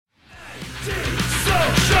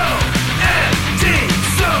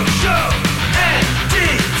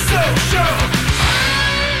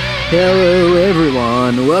Hello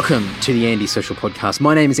everyone, welcome to the Andy Social Podcast.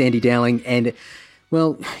 My name is Andy Dowling and,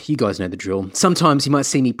 well, you guys know the drill. Sometimes you might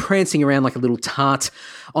see me prancing around like a little tart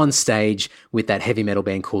on stage with that heavy metal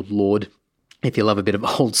band called Lord. If you love a bit of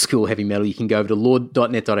old school heavy metal, you can go over to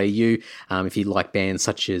lord.net.au if you like bands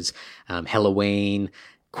such as Halloween,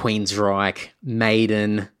 Queensryche,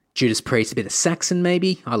 Maiden, Judas Priest, a bit of Saxon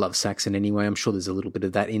maybe. I love Saxon anyway. I'm sure there's a little bit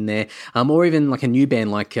of that in there. Or even like a new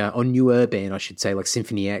band, or newer band, I should say, like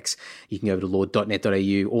Symphony X. You can go over to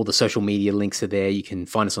lord.net.au. All the social media links are there. You can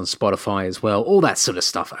find us on Spotify as well. All that sort of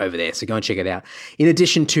stuff over there. So go and check it out. In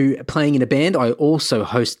addition to playing in a band, I also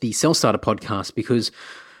host the Self-Starter podcast because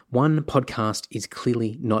one podcast is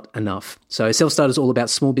clearly not enough. So Self-Starter is all about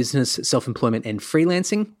small business, self-employment and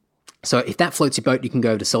freelancing. So if that floats your boat, you can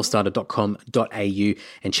go to selfstarter.com.au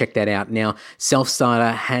and check that out. Now, Self-Starter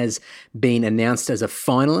has been announced as a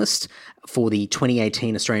finalist for the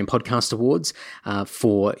 2018 Australian Podcast Awards,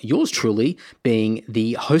 for yours truly being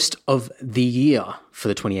the host of the year for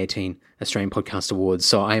the 2018 Australian Podcast Awards.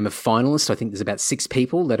 So I am a finalist. I think there's about 6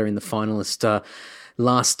 people that are in the finalist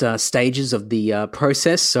last stages of the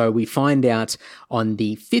process. So we find out on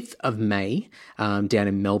the 5th of May down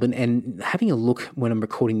in Melbourne. And having a look when I'm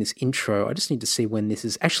recording this intro, I just need to see when this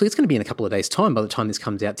is. Actually, it's going to be in a couple of days' time by the time this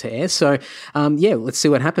comes out to air. So yeah, let's see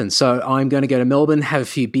what happens. So I'm going to go to Melbourne, have a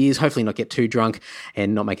few beers, hopefully not get too drunk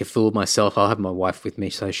and not make a fool of myself. I'll have my wife with me,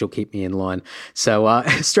 so she'll keep me in line. So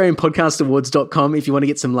AustralianPodcastAwards.com if you want to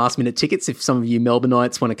get some last minute tickets. If some of you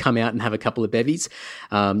Melbourneites want to come out and have a couple of bevies,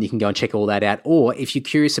 you can go and check all that out. Or if you're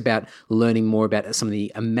curious about learning more about some of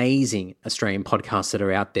the amazing Australian podcasts that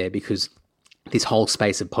are out there, because this whole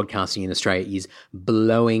space of podcasting in Australia is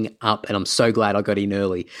blowing up, and I'm so glad I got in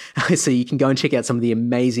early. So you can go and check out some of the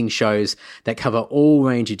amazing shows that cover all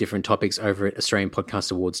range of different topics over at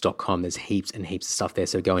AustralianPodcastAwards.com. There's heaps and heaps of stuff there,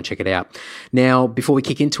 so go and check it out. Now, before we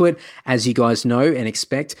kick into it, as you guys know and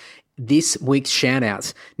expect, this week's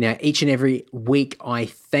shout-outs. Now, each and every week, I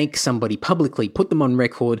thank somebody publicly, put them on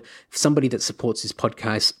record, somebody that supports this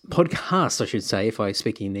podcast, I should say, if I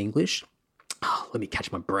speak in English. Let me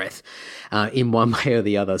catch my breath, in one way or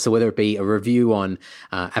the other. So whether it be a review on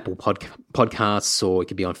Apple Podcasts, or it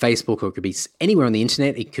could be on Facebook, or it could be anywhere on the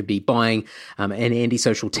internet. It could be buying an Andy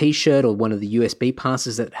Social t-shirt or one of the USB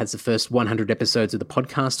passes that has the first 100 episodes of the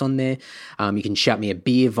podcast on there. You can shout me a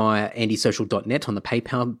beer via andysocial.net on the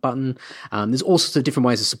PayPal button. There's all sorts of different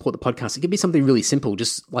ways to support the podcast. It could be something really simple,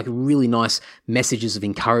 just like really nice messages of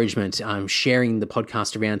encouragement, sharing the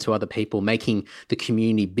podcast around to other people, making the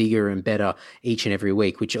community bigger and better each and every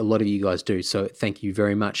week, which a lot of you guys do. So thank you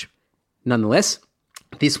very much. Nonetheless,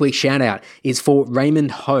 this week's shout out is for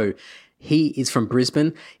Raymond Ho. He is from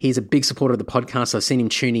Brisbane. He's a big supporter of the podcast. I've seen him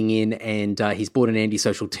tuning in, and he's bought an Andy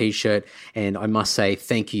Social t-shirt. And I must say,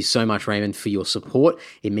 thank you so much, Raymond, for your support.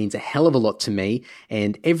 It means a hell of a lot to me.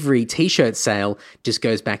 And every t-shirt sale just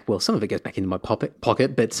goes back, well, some of it goes back into my pocket,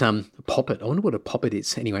 but poppet. I wonder what a poppet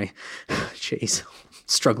is. Anyway, jeez.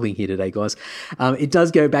 Struggling here today, guys. It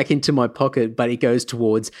does go back into my pocket, but it goes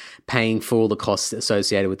towards paying for all the costs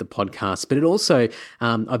associated with the podcast. But it also,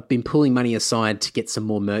 I've been pulling money aside to get some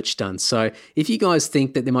more merch done. So if you guys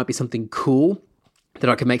think that there might be something cool that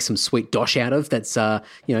I can make some sweet dosh out of that's,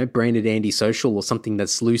 branded Andy Social, or something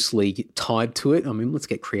that's loosely tied to it. I mean, let's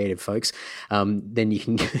get creative, folks. Then you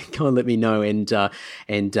can go and let me know. And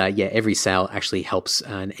every sale actually helps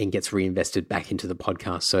and gets reinvested back into the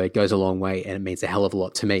podcast. So it goes a long way, and it means a hell of a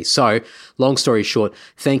lot to me. So long story short,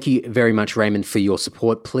 thank you very much, Raymond, for your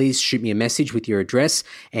support. Please shoot me a message with your address,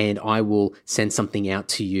 and I will send something out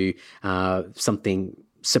to you, something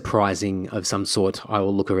surprising of some sort. I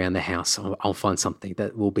will look around the house. I'll find something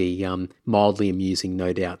that will be mildly amusing,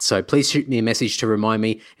 no doubt. So please shoot me a message to remind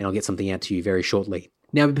me, and I'll get something out to you very shortly.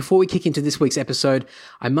 Now, before we kick into this week's episode,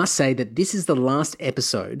 I must say that this is the last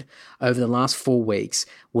episode over the last 4 weeks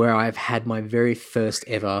where I've had my very first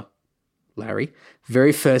ever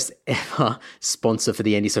sponsor for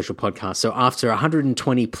the Andy Social podcast. So after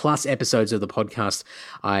 120 plus episodes of the podcast,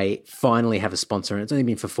 I finally have a sponsor, and it's only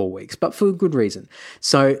been for 4 weeks, but for good reason.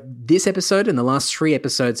 So this episode and the last 3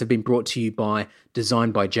 episodes have been brought to you by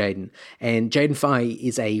Designed by Jaden. And Jaden Fye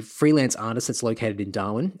is a freelance artist that's located in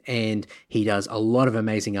Darwin, and he does a lot of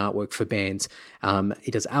amazing artwork for bands.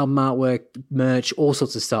 He does album artwork, merch, all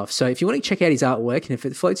sorts of stuff. So if you want to check out his artwork, and if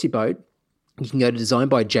it floats your boat, you can go to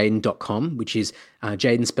designbyjaden.com, which is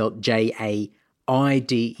Jaden spelled Jaden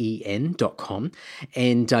IDEN.com,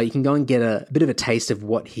 and you can go and get a bit of a taste of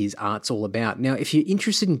what his art's all about. Now, if you're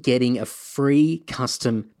interested in getting a free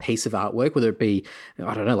custom piece of artwork, whether it be,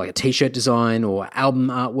 I don't know, like a t-shirt design or album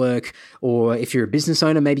artwork, or if you're a business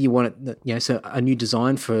owner, maybe you want so a new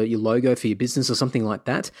design for your logo for your business or something like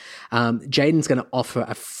that, Jaden's going to offer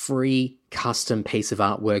a free custom piece of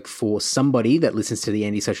artwork for somebody that listens to the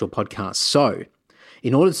Antisocial podcast. So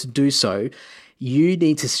in order to do so, you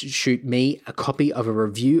need to shoot me a copy of a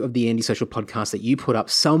review of the Antisocial podcast that you put up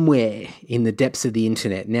somewhere in the depths of the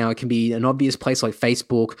internet. Now, it can be an obvious place like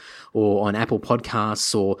Facebook or on Apple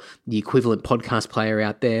Podcasts or the equivalent podcast player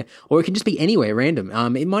out there, or it can just be anywhere random.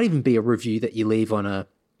 It might even be a review that you leave on a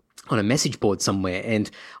message board somewhere. And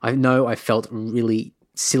I know I felt really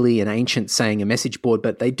silly and ancient saying a message board,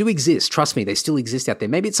 but they do exist. Trust me, they still exist out there.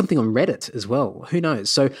 Maybe it's something on Reddit as well. Who knows?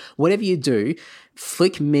 So whatever you do,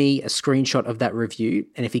 flick me a screenshot of that review.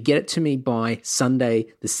 And if you get it to me by Sunday,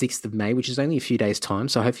 the 6th of May, which is only a few days' time,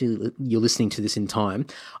 so hopefully you're listening to this in time,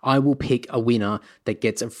 I will pick a winner that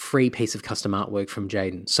gets a free piece of custom artwork from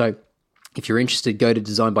Jaden. So if you're interested, go to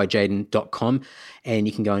designbyjaden.com and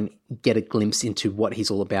you can go and get a glimpse into what he's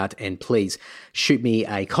all about. And please shoot me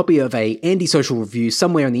a copy of a Antisocial review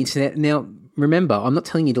somewhere on the internet. Now, remember, I'm not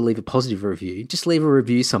telling you to leave a positive review. Just leave a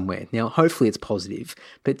review somewhere. Now, hopefully it's positive,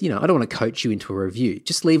 but I don't want to coach you into a review.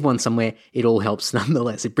 Just leave one somewhere. It all helps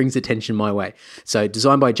nonetheless. It brings attention my way. So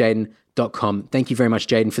designbyjaden.com. Thank you very much,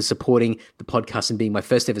 Jaden, for supporting the podcast and being my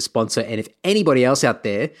first ever sponsor. And if anybody else out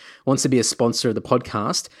there wants to be a sponsor of the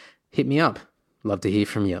podcast, hit me up. Love to hear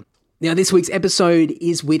from you. Now, this week's episode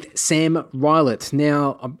is with Sam Rilatt.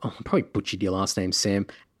 Now, I probably butchered your last name, Sam.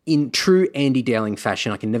 In true Andy Dowling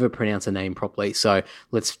fashion, I can never pronounce a name properly, so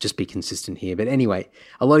let's just be consistent here. But anyway,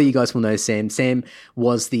 a lot of you guys will know Sam. Sam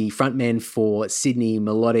was the frontman for Sydney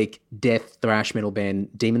melodic death thrash metal band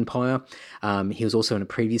Daemon Pyre. He was also in a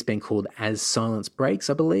previous band called As Silence Breaks,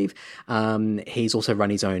 I believe. He's also run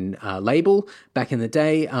his own label back in the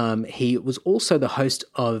day. He was also the host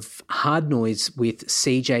of Hard Noise with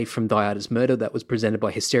CJ from Die Artist Murder that was presented by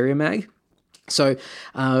Hysteria Mag. So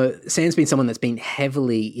Sam's been someone that's been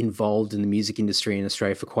heavily involved in the music industry in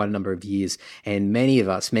Australia for quite a number of years, and many of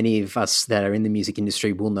us that are in the music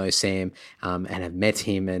industry will know Sam and have met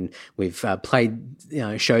him, and we've played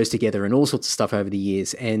shows together and all sorts of stuff over the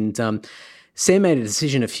years. And Sam made a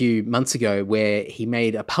decision a few months ago where he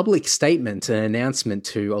made a public statement, an announcement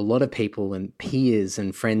to a lot of people and peers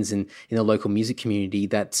and friends in the local music community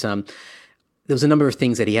that there was a number of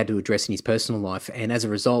things that he had to address in his personal life, and as a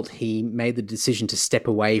result, he made the decision to step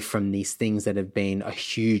away from these things that have been a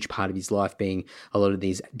huge part of his life, being a lot of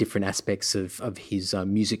these different aspects of his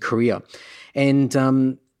music career. And,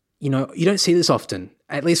 you don't see this often,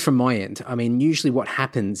 at least from my end. I mean, usually what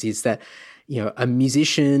happens is that, a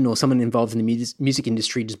musician or someone involved in the music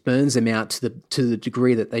industry just burns them out to the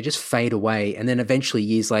degree that they just fade away, and then eventually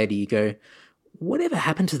years later you go, whatever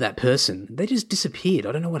happened to that person? They just disappeared.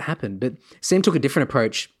 I don't know what happened. But Sam took a different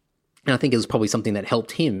approach, and I think it was probably something that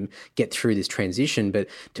helped him get through this transition. But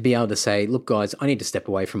to be able to say, look, guys, I need to step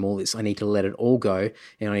away from all this. I need to let it all go,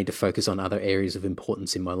 and I need to focus on other areas of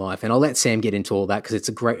importance in my life. And I'll let Sam get into all that because it's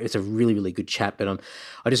a really, really good chat. But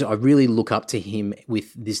I really look up to him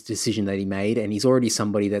with this decision that he made. And he's already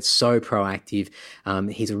somebody that's so proactive.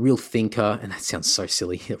 He's a real thinker, and that sounds so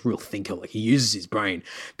silly, a real thinker, like he uses his brain.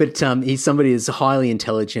 But he's somebody that's highly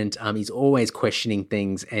intelligent. He's always questioning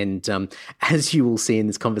things. And as you will see in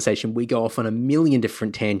this conversation, we go off on a million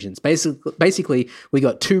different tangents. Basically, we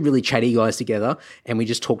got two really chatty guys together and we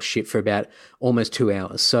just talked shit for about almost 2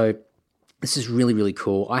 hours. So this is really, really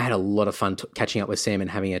cool. I had a lot of fun catching up with Sam and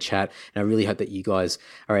having a chat, and I really hope that you guys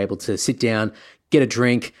are able to sit down, get a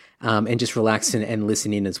drink, and just relax and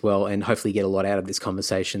listen in as well, and hopefully get a lot out of this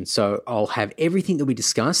conversation. So I'll have everything that we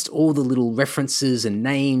discussed, all the little references and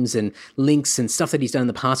names and links and stuff that he's done in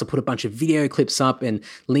the past. I'll put a bunch of video clips up and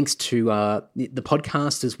links to the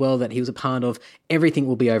podcast as well that he was a part of. Everything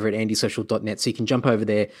will be over at andysocial.net, so you can jump over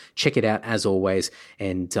there, check it out as always.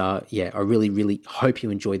 And I really, really hope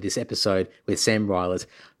you enjoyed this episode with Sam Rilatt,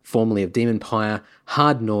 formerly of Daemon Pyre,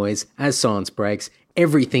 Hard Noise, As Silence Breaks,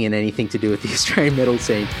 everything and anything to do with the Australian metal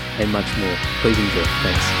scene, and much more. Please enjoy.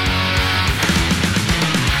 Thanks.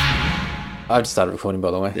 I've just started recording,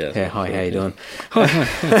 by the way. Yeah. Hi, how you doing? Hi.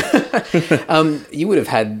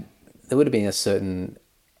 There would have been a certain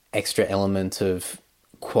extra element of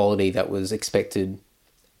quality that was expected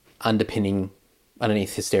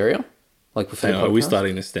underneath Hysteria. Like with Are we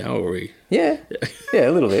starting this now, or are we? Yeah, a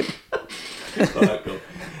little bit. All right, cool.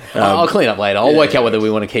 I'll clean up later. I'll work out whether we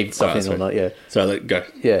want to keep stuff in or not. Yeah. So go.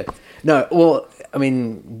 Yeah. No, well, I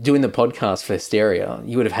mean, doing the podcast for Hysteria,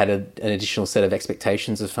 you would have had an additional set of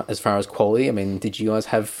expectations as far as quality. I mean, did you guys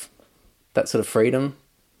have that sort of freedom?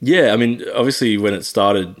 Yeah, I mean, obviously when it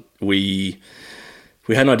started, we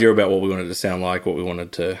had an idea about what we wanted to sound like, what we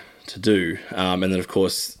wanted to do, and then of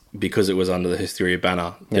course, because it was under the Hysteria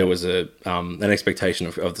banner, there was an expectation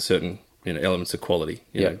of the certain elements of quality,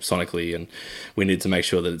 you know, sonically, and we needed to make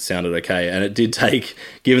sure that it sounded okay. And it did take,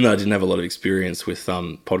 given that I didn't have a lot of experience with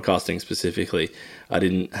podcasting specifically, I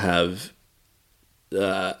didn't have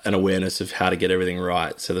an awareness of how to get everything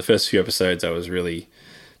right. So the first few episodes, I was really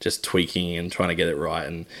just tweaking and trying to get it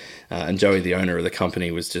right. And Joey, the owner of the company,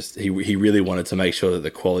 was just, he really wanted to make sure that the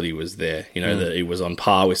quality was there, that it was on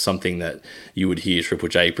par with something that you would hear Triple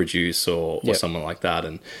J produce or someone like that.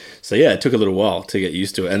 And so, yeah, it took a little while to get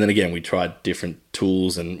used to it. And then again, we tried different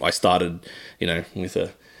tools, and I started, with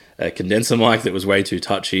a condenser mic that was way too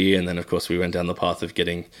touchy. And then, of course, we went down the path of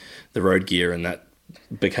getting the Rode gear, and that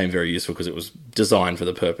became very useful because it was designed for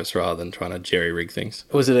the purpose rather than trying to jerry-rig things.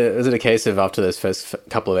 Was it a case of, after those first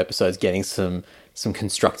couple of episodes, getting some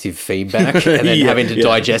constructive feedback and then having to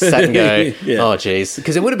digest that and go, oh, geez?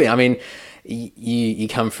 Because it would have been, I mean, you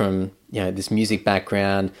come from, this music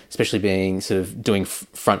background, especially being sort of doing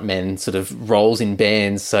frontmen sort of roles in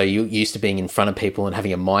bands. So you're used to being in front of people and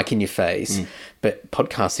having a mic in your face. But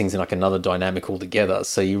podcasting's like another dynamic altogether.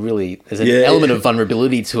 So there's an element of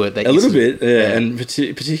vulnerability to it. That a little bit, and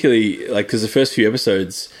particularly because the first few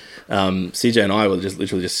episodes, CJ and I were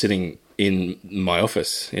literally just sitting in my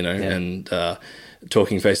office, and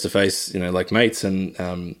talking face to face, like mates,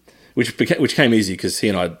 and which came easy because he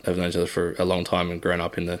and I have known each other for a long time and grown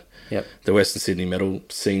up in the Western Sydney metal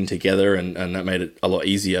scene together, and that made it a lot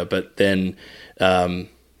easier. But then the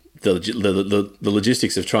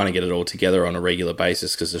logistics of trying to get it all together on a regular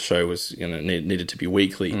basis, because the show was needed to be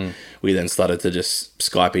weekly, we then started to just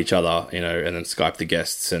Skype each other, and then Skype the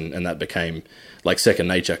guests, and that became like second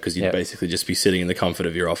nature, because you'd basically just be sitting in the comfort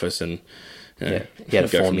of your office and you had a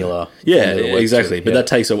formula. Exactly. But that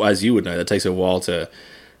takes, as you would know, that takes a while to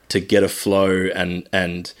get a flow,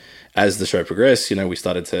 and as the show progressed, we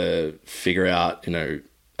started to figure out,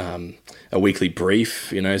 a weekly brief,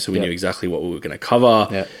 so we knew exactly what we were going to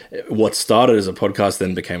cover. What started as a podcast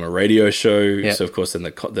then became a radio show. So of course then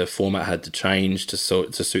the format had to change to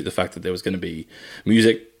suit the fact that there was going to be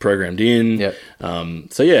music programmed in.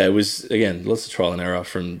 It was, again, lots of trial and error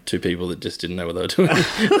from two people that just didn't know what they were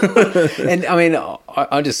doing. And I mean,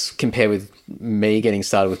 I just compare with me getting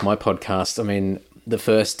started with my podcast. I mean, the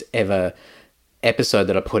first ever episode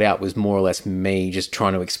that I put out was more or less me just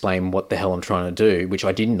trying to explain what the hell I'm trying to do, which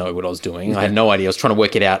I didn't know what I was doing. I had no idea. I was trying to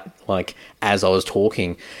work it out like as I was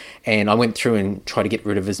talking. And I went through and tried to get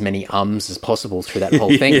rid of as many ums as possible through that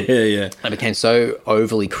whole thing. I became so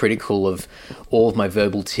overly critical of all of my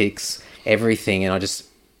verbal tics, everything.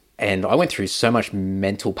 And I went through so much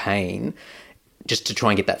mental pain just to try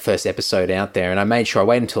and get that first episode out there. And I made sure I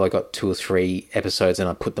waited until I got 2 or 3 episodes and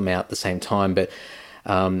I put them out at the same time. But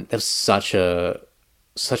there was such a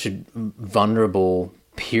vulnerable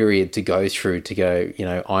period to go through, to go,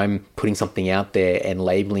 I'm putting something out there and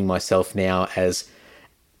labeling myself now as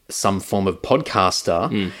some form of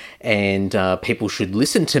podcaster, and people should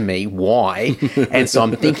listen to me. Why? And so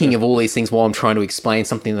I'm thinking of all these things while I'm trying to explain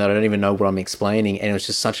something that I don't even know what I'm explaining. And it was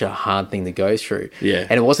just such a hard thing to go through.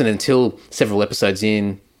 And it wasn't until several episodes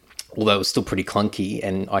in, although it was still pretty clunky,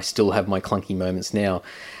 and I still have my clunky moments now,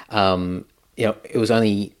 it was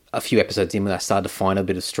only a few episodes in when I started to find a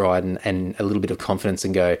bit of stride and a little bit of confidence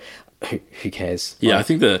and go, who cares? Yeah, I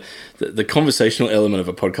think the conversational element of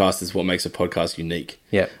a podcast is what makes a podcast unique.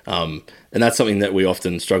 And that's something that we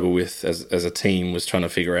often struggle with as a team, was trying to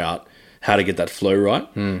figure out how to get that flow right.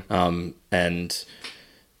 And,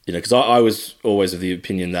 because I was always of the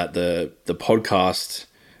opinion that the podcast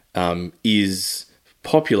is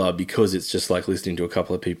popular because it's just like listening to a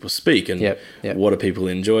couple of people speak, and what do people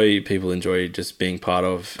enjoy? People enjoy just being part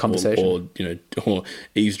of conversation, or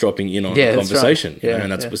eavesdropping in on a conversation. Right.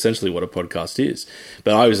 And that's essentially what a podcast is.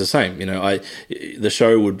 But I was the same. The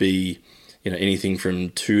show would be anything from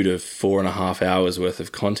 2 to 4.5 hours worth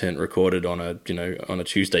of content recorded on a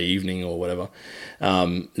Tuesday evening or whatever,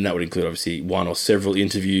 and that would include obviously one or several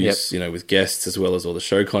interviews, with guests, as well as all the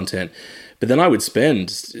show content. But then I would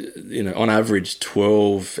spend, on average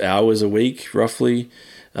 12 hours a week, roughly,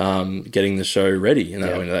 getting the show ready. And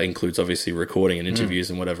that includes obviously recording and interviews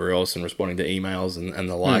and whatever else, and responding to emails and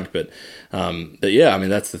the like. But yeah, I mean,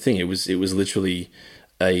 that's the thing. It was literally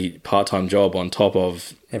a part-time job on top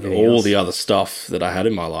of all the other stuff that I had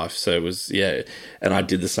in my life. So it was, and I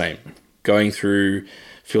did the same. Going through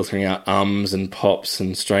filtering out ums and pops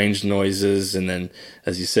and strange noises, and then,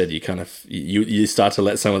 as you said, you start to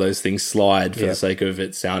let some of those things slide for the sake of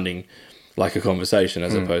it sounding like a conversation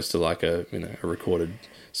as opposed to like a recorded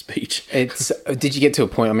speech. Did you get to a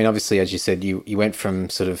point? I mean, obviously, as you said, you went from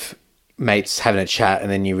sort of mates having a chat, and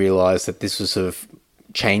then you realised that this was sort of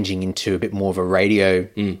changing into a bit more of a radio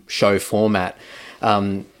show format.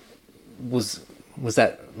 Was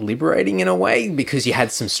that liberating in a way because you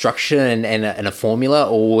had some structure and a formula,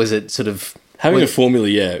 or was it sort of having a formula?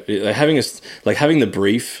 Yeah, having the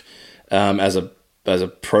brief as a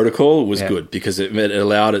protocol was good because it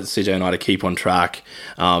allowed CJ and I to keep on track.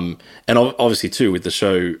 And obviously too with the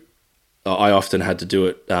show, I often had to do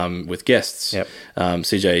it with guests. Yep.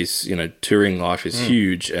 CJ's touring life is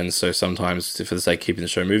huge, and so sometimes for the sake of keeping the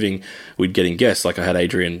show moving, we'd get in guests. Like I had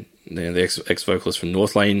Adrian, the ex-vocalist from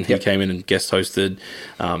North Lane, he came in and guest hosted.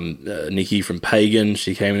 Nikki from Pagan,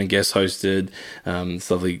 she came in and guest hosted.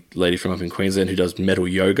 This lovely lady from up in Queensland who does metal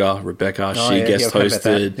yoga, Rebecca, she guest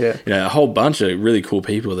hosted. A whole bunch of really cool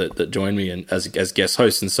people that joined me as guest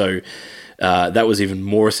hosts, and so that was even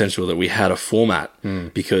more essential that we had a format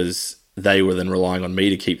because they were then relying on me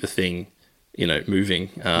to keep the thing moving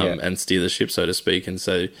and steer the ship, so to speak. And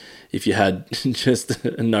so if you had just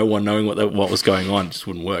no one knowing what was going on, it just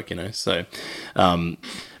wouldn't work, So, but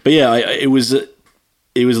yeah, it was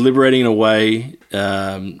liberating in a way,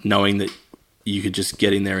 knowing that you could just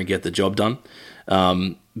get in there and get the job done.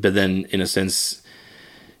 But then in a sense,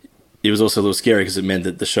 it was also a little scary because it meant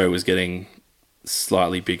that the show was getting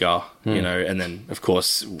slightly bigger, and then of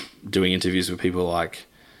course doing interviews with people like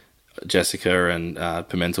Jessica and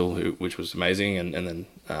Pimentel, which was amazing, and then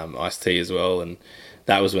Ice-T as well, and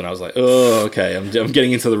that was when I was like, oh, okay, I'm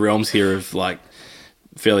getting into the realms here of like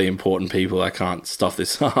fairly important people. I can't stuff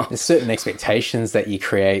this up. There's certain expectations that you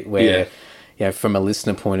create where, from a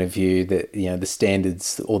listener point of view, that the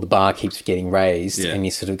standards or the bar keeps getting raised, and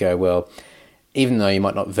you sort of go, well, even though you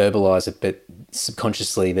might not verbalize it, but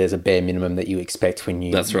subconsciously there's a bare minimum that you expect when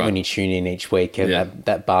you when you tune in each week, and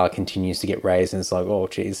that bar continues to get raised, and it's like, oh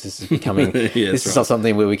geez, this is becoming this is not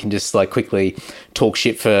something where we can just like quickly talk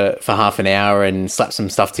shit for half an hour and slap some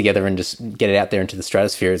stuff together and just get it out there into the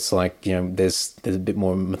stratosphere. It's like, there's a bit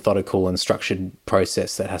more methodical and structured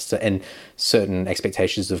process that has to, and certain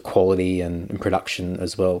expectations of quality and production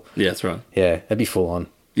as well. Yeah, that's right. Yeah, that'd be full on.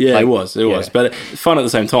 Yeah, it was, but fun at the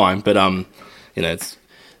same time. But it's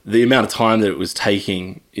the amount of time that it was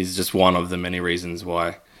taking is just one of the many reasons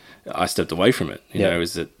why I stepped away from it.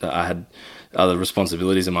 Is that I had other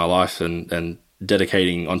responsibilities in my life, and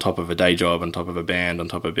dedicating on top of a day job, on top of a band, on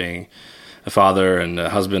top of being a father and a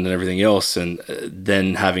husband and everything else, and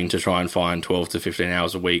then having to try and find 12 to 15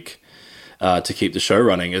 hours a week to keep the show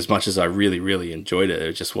running. As much as I really, really enjoyed it,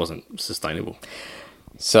 it just wasn't sustainable.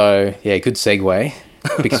 So, yeah, good segue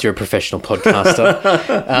because you're a professional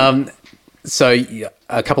podcaster. So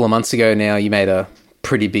a couple of months ago now, you made a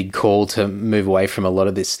pretty big call to move away from a lot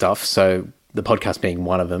of this stuff. So the podcast being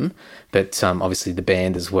one of them, but obviously the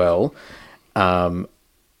band as well.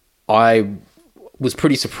 I was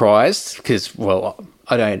pretty surprised because, well,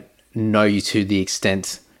 I don't know you to the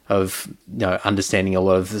extent of understanding a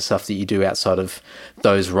lot of the stuff that you do outside of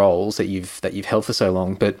those roles that you've held for so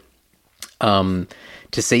long. But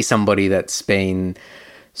to see somebody that's been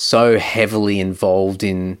so heavily involved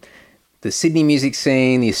in the Sydney music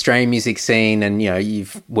scene, the Australian music scene, and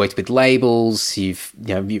you've worked with labels, you've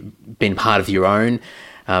been part of your own,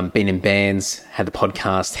 been in bands, had the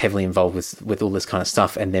podcast, heavily involved with all this kind of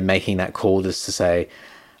stuff, and then making that call just to say,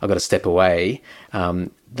 I've got to step away.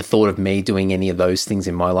 The thought of me doing any of those things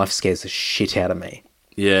in my life scares the shit out of me.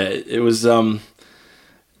 Yeah, it was.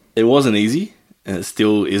 It wasn't easy, and it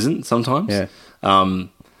still isn't sometimes. Yeah.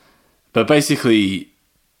 But basically,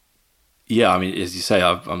 yeah, I mean, as you say,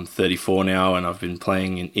 I'm 34 now, and I've been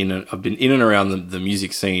playing I've been in and around the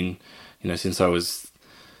music scene, since I was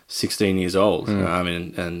 16 years old.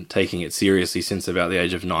 And taking it seriously since about the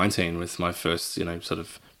age of 19 with my first, sort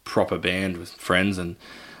of proper band with friends, and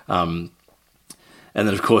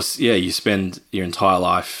then of course, you spend your entire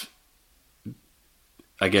life,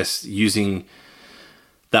 I guess, using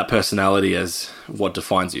that personality as what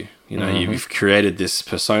defines you. You've created this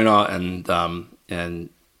persona, and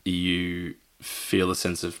you feel a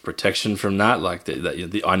sense of protection from that, like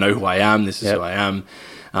that I know who I am, this is who I am,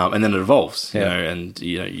 and then it evolves, and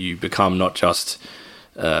you become not just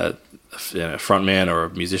a frontman or a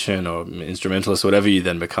musician or instrumentalist or whatever. You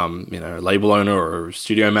then become a label owner or a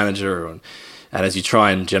studio manager, and as you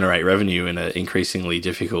try and generate revenue in an increasingly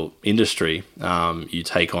difficult industry, you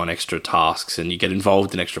take on extra tasks and you get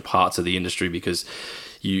involved in extra parts of the industry because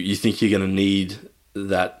you think you're going to need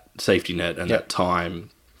that safety net and that time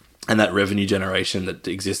and that revenue generation that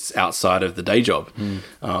exists outside of the day job.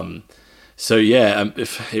 So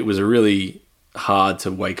if it was really hard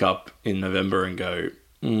to wake up in November and go,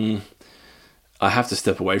 I have to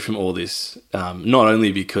step away from all this, not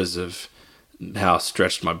only because of how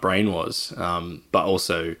stretched my brain was, but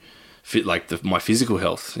also my physical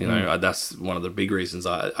health. That's one of the big reasons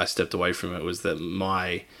I stepped away from it, was that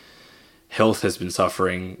my health has been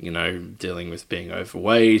suffering, dealing with being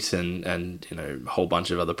overweight and a whole bunch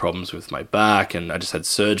of other problems with my back. And I just had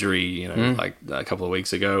surgery, like a couple of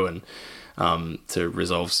weeks ago, and to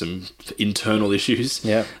resolve some internal issues.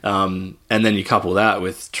 Yeah. And then you couple that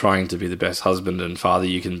with trying to be the best husband and father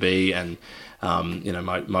you can be. And,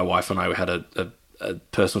 my wife and I had a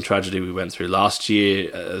personal tragedy we went through last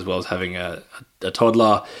year, as well as having a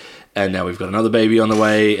toddler. And now we've got another baby on the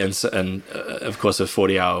way. And of course, a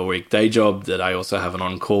 40-hour-a-week day job that I also have an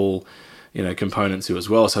on-call, component to as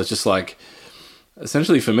well. So it's just like,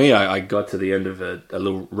 essentially for me, I got to the end of a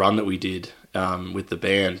little run that we did with the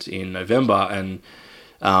band in November, and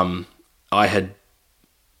I had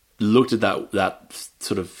looked at that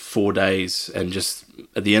sort of 4 days, and just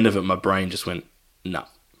at the end of it, my brain just went, no.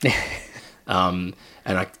 And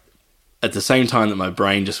at the same time that my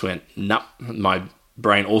brain just went, no, my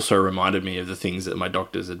brain also reminded me of the things that my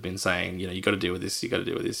doctors had been saying. You got to deal with this. You got to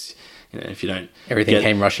deal with this. If you don't, everything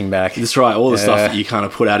came rushing back. That's right. All the stuff that you kind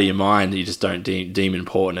of put out of your mind, you just don't deem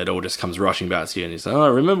important. It all just comes rushing back to you, and you say, "Oh,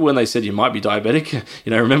 remember when they said you might be diabetic?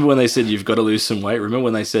 Remember when they said you've got to lose some weight? Remember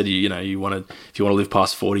when they said you want to, if you want to live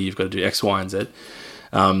past 40, you've got to do X, Y, and Z."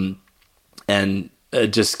 And it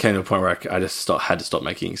just came to a point where I just had to stop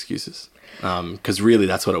making excuses, because really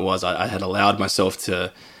that's what it was. I had allowed myself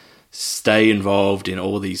to stay involved in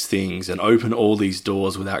all these things and open all these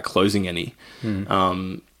doors without closing any.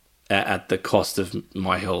 At the cost of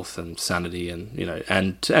my health and sanity, and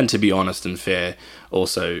and to be honest and fair,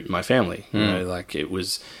 also my family. It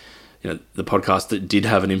was, the podcast that did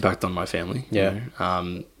have an impact on my family.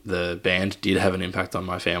 The band did have an impact on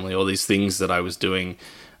my family. All these things that I was doing,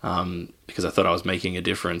 because I thought I was making a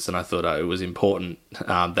difference and I thought it was important.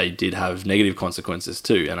 They did have negative consequences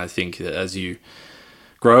too. And I think that as you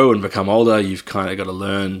grow and become older, you've kind of got to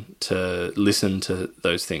learn to listen to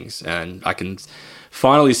those things. And I can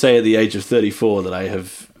finally say at the age of 34 that I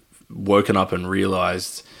have woken up and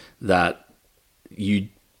realized that you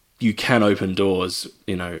can open doors,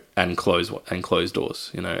 and close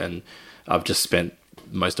doors, and I've just spent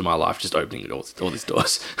most of my life just opening all these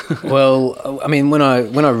doors. Well, I mean, when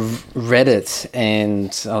I read it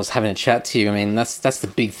and I was having a chat to you, I mean, that's the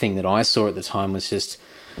big thing that I saw at the time, was just,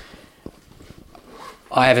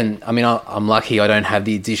 I'm lucky I don't have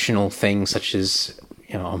the additional things such as,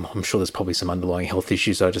 I'm sure there's probably some underlying health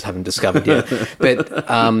issues I just haven't discovered yet. But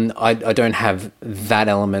I don't have that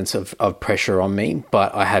element of pressure on me,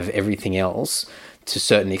 but I have everything else to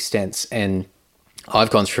certain extents. And I've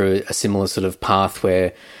gone through a similar sort of path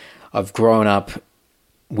where I've grown up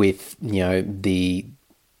with, the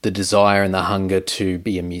desire and the hunger to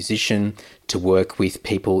be a musician, to work with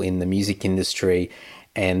people in the music industry.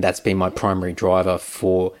 And that's been my primary driver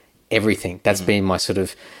for everything. That's been my sort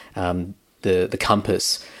of the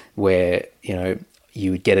compass, where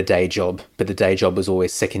you would get a day job, but the day job was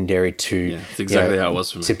always secondary to that's exactly how it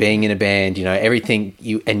was for me. To being in a band. Everything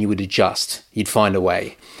you would adjust. You'd find a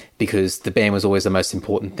way, because the band was always the most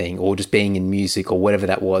important thing, or just being in music or whatever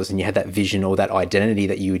that was, and you had that vision or that identity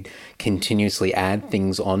that you would continuously add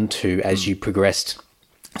things onto as you progressed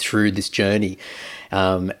through this journey,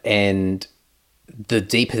 and the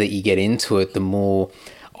deeper that you get into it, the more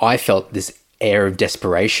I felt this air of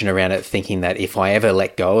desperation around it, thinking that if I ever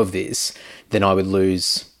let go of this, then I would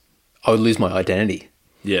lose my identity.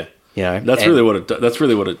 Yeah. That's really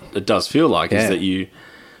what it does feel like, is that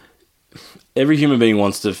every human being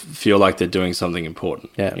wants to feel like they're doing something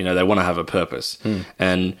important. Yeah. They want to have a purpose.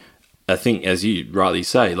 And I think, as you rightly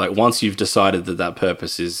say, like, once you've decided that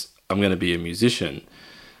purpose is, I'm going to be a musician,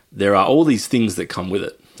 there are all these things that come with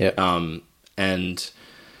it. Yeah. And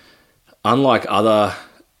unlike other,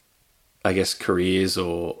 I guess, careers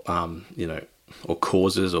or or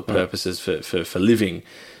causes or purposes for living,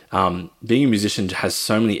 being a musician has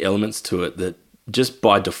so many elements to it that just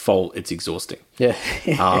by default it's exhausting. Yeah.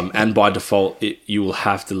 And by default you will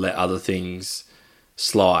have to let other things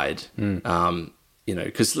slide.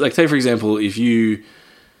 Because, like, say for example, if you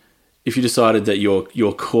decided that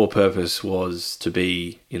your core purpose was to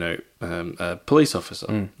be, a police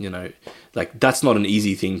officer, like, that's not an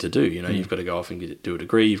easy thing to do. You've got to go off and do a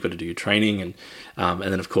degree, you've got to do your training, and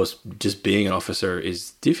then of course just being an officer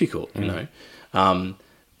is difficult.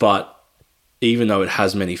 But even though it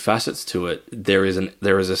has many facets to it, there is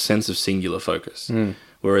a sense of singular focus.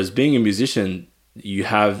 Whereas being a musician, you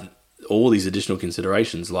have all these additional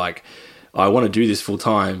considerations, like, I want to do this full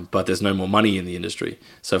time, but there's no more money in the industry.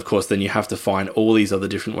 So of course, then you have to find all these other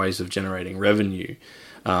different ways of generating revenue,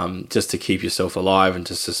 just to keep yourself alive and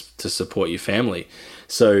to support your family.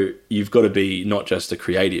 So you've got to be not just a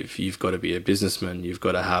creative, you've got to be a businessman. You've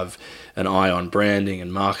got to have an eye on branding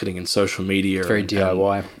and marketing and social media. Very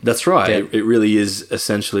DIY. That's right. Yeah. It really is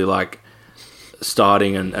essentially like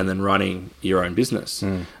starting and then running your own business.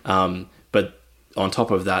 But on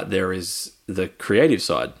top of that, there is the creative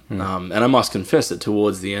side. And I must confess that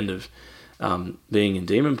towards the end of being in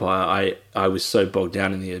Daemon Pyre, I was so bogged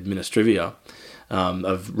down in the administrivia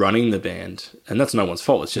of running the band, and that's no one's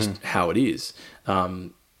fault. It's just how it is.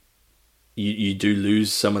 You do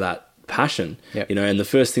lose some of that passion, you know. And the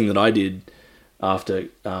first thing that I did after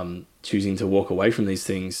choosing to walk away from these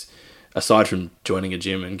things, aside from joining a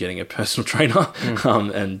gym and getting a personal trainer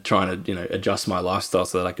and trying to, you know, adjust my lifestyle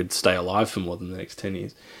so that I could stay alive for more than the next 10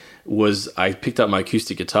 years, was I picked up my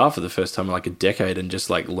acoustic guitar for the first time in like a decade and just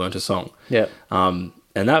like learnt a song. And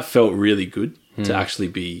that felt really good to actually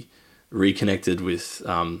be reconnected with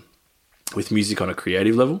music on a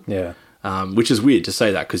creative level. Which is weird to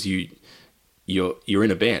say that, because you're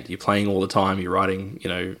in a band, you're playing all the time, you're writing, you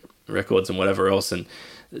know, records and whatever else, and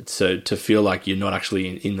so to feel like you're not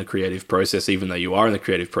actually in the creative process, even though you are in the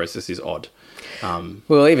creative process, is odd.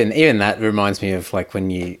 Well, even that reminds me of like when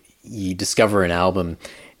you discover an album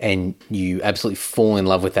and you absolutely fall in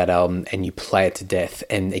love with that album and you play it to death,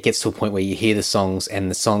 and it gets to a point where you hear the songs and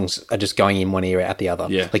the songs are just going in one ear out the other.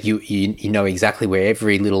 Like you know exactly where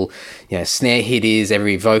every little, you know, snare hit is,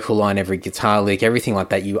 every vocal line, every guitar lick, everything like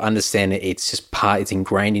that. You understand it. It's just it's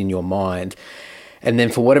ingrained in your mind. And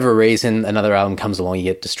then for whatever reason, another album comes along, you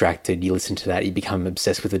get distracted, you listen to that, you become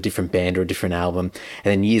obsessed with a different band or a different album,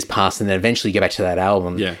 and then years pass, and then eventually you go back to that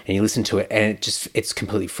album and you listen to it, and it's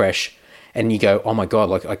completely fresh. And you go, oh my God,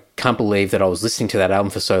 like I can't believe that I was listening to that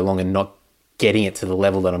album for so long and not getting it to the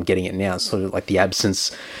level that I'm getting it now. It's sort of like the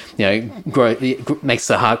absence, you know, makes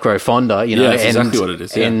the heart grow fonder, you know. Yeah, that's exactly what it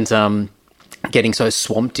is. Yeah. And getting so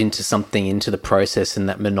swamped into something, into the process, and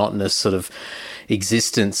that monotonous sort of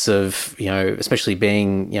existence of, you know, especially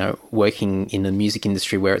being, you know, working in the music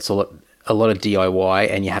industry where it's a lot of DIY,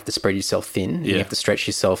 and you have to spread yourself thin, and you have to stretch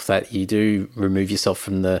yourself, that you do remove yourself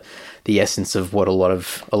from the essence of what a lot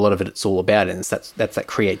of it it's all about, and that's that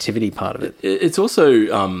creativity part of it. It's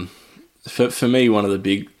also for me, one of the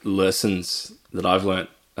big lessons that I've learnt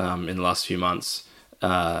in the last few months,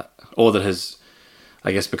 or that has,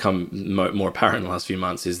 I guess, become more apparent in the last few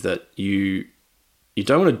months, is that you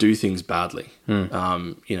don't want to do things badly. You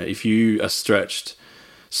know, if you are stretched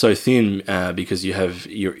so thin because you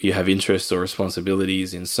have interests or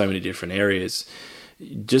responsibilities in so many different areas,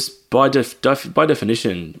 just by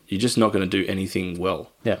definition, you're just not going to do anything well.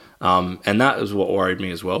 And that is what worried me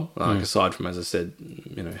as well. Aside from, as I said,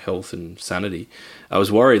 you know, health and sanity, I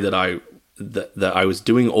was worried that I was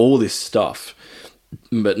doing all this stuff,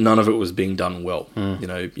 but none of it was being done well. You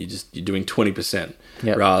know, you're doing 20%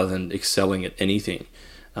 rather than excelling at anything.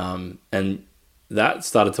 And that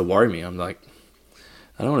started to worry me. I'm like,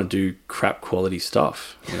 I don't want to do crap quality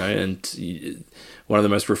stuff, you know. And one of the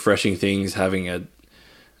most refreshing things, having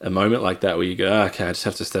a moment like that where you go, okay, I just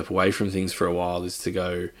have to step away from things for a while, is to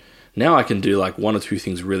go, now I can do like one or two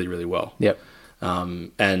things really, really well.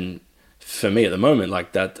 And for me at the moment,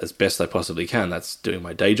 like that, as best I possibly can, that's doing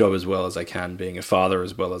my day job as well as I can, being a father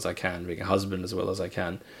as well as I can, being a husband as well as I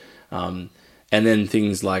can. And then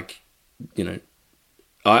things like, you know,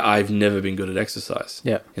 I've never been good at exercise,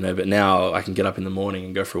 you know, but now I can get up in the morning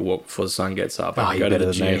and go for a walk before the sun gets up. I can go to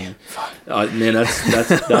the gym. Man,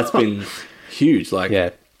 that's been huge.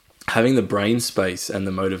 Like having the brain space and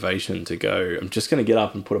the motivation to go, I'm just going to get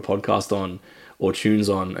up and put a podcast on or tunes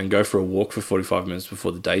on and go for a walk for 45 minutes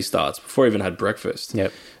before the day starts, before I even had breakfast,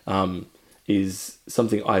 is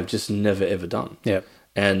something I've just never, ever done.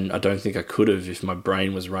 And I don't think I could have if my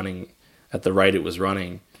brain was running at the rate it was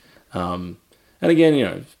running. And again, you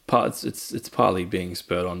know, it's partly being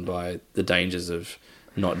spurred on by the dangers of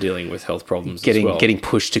not dealing with health problems as well. Getting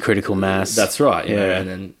pushed to critical mass. That's right. You know, and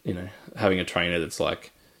then, you know, having a trainer that's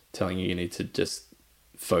like telling you need to just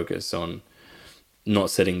focus on not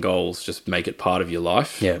setting goals, just make it part of your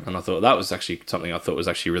life. And I thought that was actually something I thought was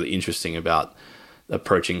actually really interesting about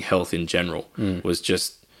approaching health in general, was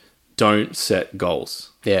just don't set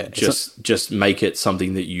goals. Just make it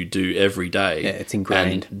something that you do every day. It's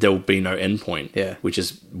ingrained. And there will be no end point, which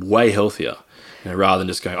is way healthier. rather than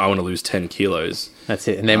just going, I want to lose 10 kilos. That's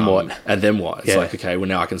it. And then what? And then what? It's like, okay, well,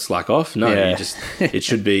 now I can slack off. No, it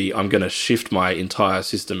should be, I'm going to shift my entire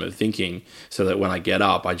system of thinking so that when I get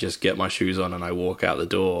up, I just get my shoes on and I walk out the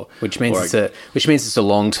door. Which means it's a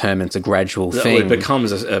long term and it's a gradual thing. It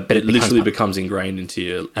becomes it literally becomes ingrained into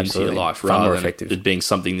your life, rather than it being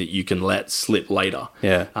something that you can let slip later.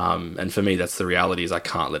 Yeah. And for me, that's the reality, is I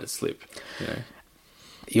can't let it slip.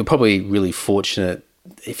 You're probably really fortunate,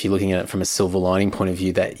 if you're looking at it from a silver lining point of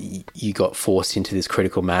view, that you got forced into this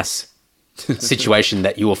critical mass situation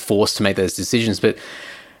that you were forced to make those decisions. But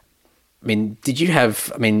I mean,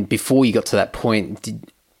 before you got to that point,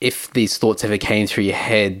 if these thoughts ever came through your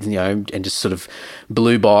head, and just sort of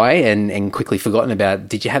blew by and quickly forgotten about,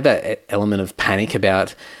 did you have that element of panic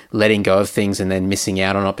about letting go of things and then missing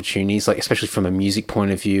out on opportunities, like especially from a music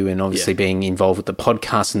point of view, and obviously being involved with the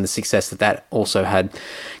podcast and the success that also had?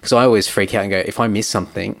 Because I always freak out and go, if I miss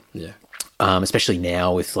something, especially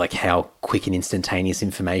now with like how quick and instantaneous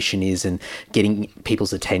information is and getting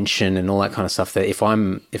people's attention and all that kind of stuff, that if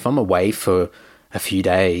I'm away for a few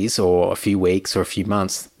days or a few weeks or a few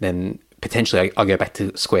months, then potentially I'll go back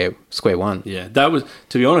to square one. Yeah, that was,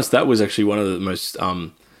 to be honest, that was actually one of the most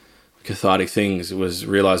cathartic things, was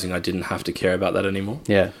realizing I didn't have to care about that anymore.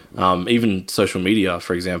 Yeah. Even social media,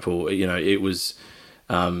 for example, it was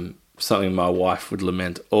something my wife would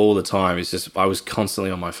lament all the time. It's just, I was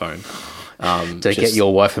constantly on my phone. Get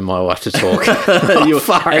your wife and my wife to talk.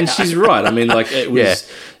 And she's right. I mean, like, it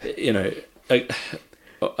was,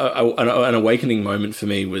 an awakening moment for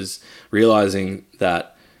me was realizing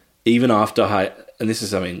that even after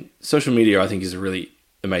social media, I think, is a really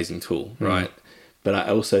amazing tool, right? But I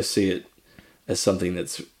also see it as something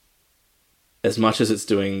that's, as much as it's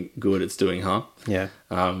doing good, it's doing harm. Yeah.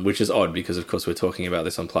 Which is odd, because of course we're talking about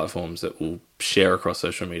this on platforms that will share across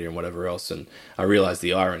social media and whatever else. And I realize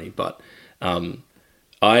the irony, but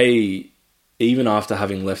I, even after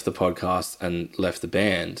having left the podcast and left the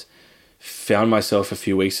band, found myself a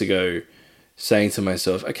few weeks ago saying to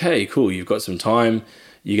myself, okay, cool, you've got some time,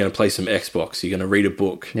 you're going to play some Xbox, you're going to read a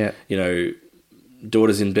book,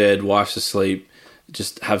 daughter's in bed, wife's asleep,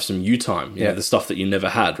 just have some you time, the stuff that you never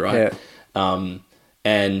had, right?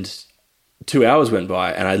 And 2 hours went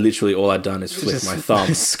by and I literally, all I'd done is flick my thumb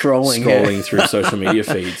scrolling through social media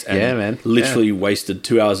feeds, and literally wasted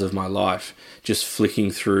 2 hours of my life just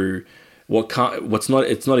flicking through it's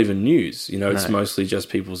not even news, it's mostly just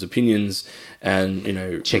people's opinions and,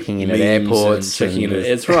 checking in at airports.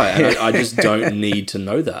 It's right. And I just don't need to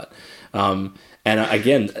know that. And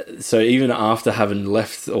again, so even after having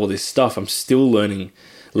left all this stuff, I'm still learning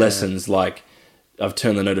lessons. Like, I've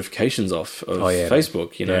turned the notifications off of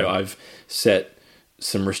Facebook. I've set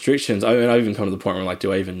some restrictions. I even come to the point where I'm like,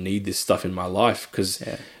 do I even need this stuff in my life? Because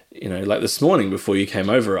like this morning before you came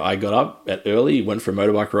over, I got up early, went for a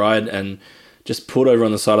motorbike ride, and just pulled over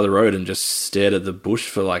on the side of the road and just stared at the bush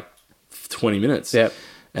for like 20 minutes. Yeah.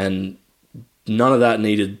 And none of that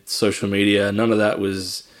needed social media. None of that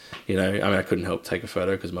was, I couldn't help take a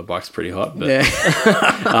photo because my bike's pretty hot.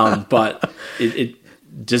 But, but it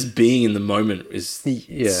just being in the moment is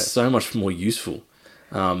so much more useful.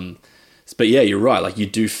 But yeah, you're right. Like, you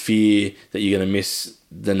do fear that you're going to miss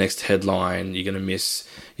the next headline, you're going to miss,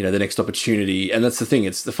 the next opportunity. And that's the thing.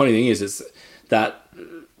 The funny thing is that,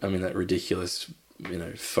 that ridiculous,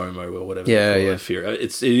 FOMO or whatever. Fear.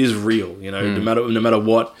 It is real, no matter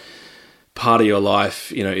what part of your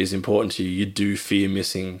life, is important to you, you do fear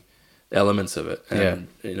missing elements of it. And,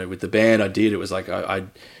 with the band it was like, I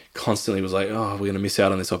constantly was like, oh, we're going to miss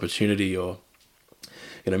out on this opportunity, or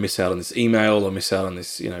miss out on this email, or miss out on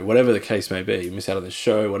this, whatever the case may be, miss out on this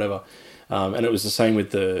show, whatever. And it was the same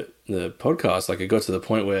with the podcast. Like, it got to the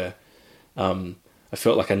point where I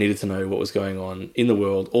felt like I needed to know what was going on in the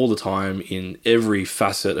world all the time, in every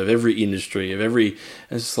facet of every industry, and it's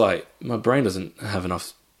just like, my brain doesn't have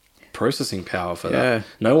enough processing power for that.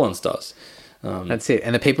 No one's does. That's it.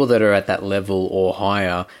 And the people that are at that level or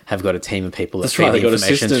higher have got a team of people that feed the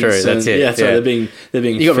information through. That's it. Yeah, so they're being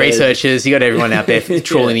you got researchers, you got everyone out there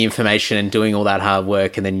trawling the information and doing all that hard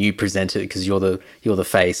work, and then you present it because you're the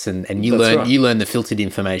face, and you learn the filtered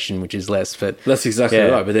information, which is less. But that's exactly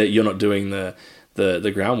right. But you're not doing the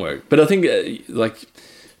groundwork. But I think, like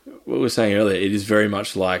what we were saying earlier, it is very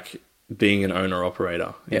much like being an owner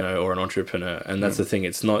operator, or an entrepreneur, and that's the thing.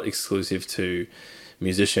 It's not exclusive to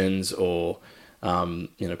musicians or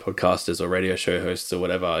podcasters or radio show hosts or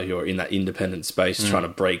whatever. You're in that independent space trying to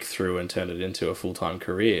break through and turn it into a full-time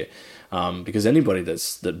career, because anybody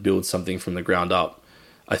that builds something from the ground up,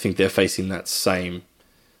 I think they're facing that same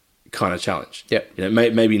kind of challenge.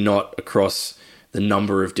 Maybe not across the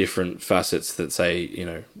number of different facets that, say,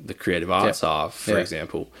 the creative arts are, for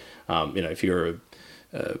example. If you're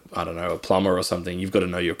a plumber or something, you've got to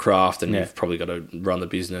know your craft, and you've probably got to run the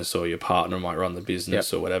business, or your partner might run the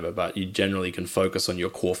business or whatever, but you generally can focus on your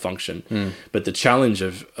core function. But the challenge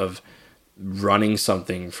of running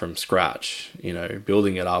something from scratch,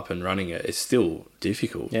 building it up and running it, is still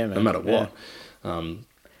difficult, no matter what.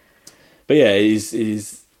 But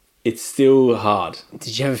it's still hard.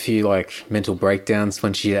 Did you have a few mental breakdowns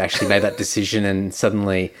once you actually made that decision, and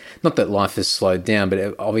suddenly, not that life has slowed down,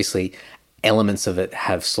 but obviously elements of it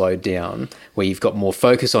have slowed down, where you've got more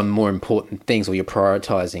focus on more important things, or you're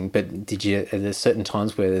prioritizing? But are there certain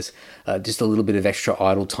times where there's just a little bit of extra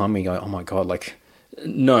idle time where you go, oh my God,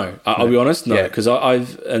 No, I'll be honest, no, because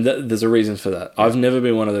there's a reason for that. I've never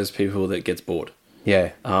been one of those people that gets bored.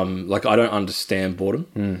 Yeah. I don't understand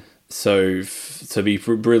boredom. So to be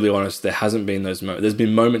brutally honest, there hasn't been those moments. There's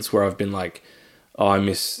been moments where I've been like, oh, I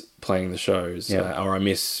miss playing the shows, or I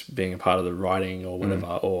miss being a part of the writing or whatever,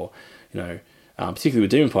 or, particularly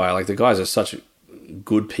with Daemon Pyre, the guys are such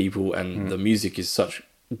good people, and the music is such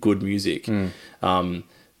good music.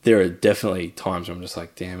 There are definitely times where I'm just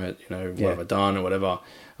like, damn it, what have I done or whatever.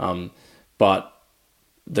 But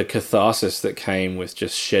the catharsis that came with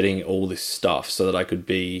just shedding all this stuff so that I could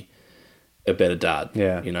be a better dad,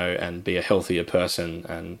 and be a healthier person,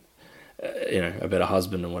 and, a better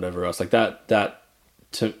husband and whatever else, it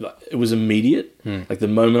was immediate. The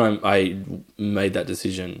moment I made that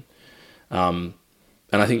decision, and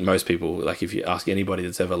I think most people, if you ask anybody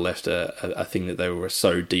that's ever left a thing that they were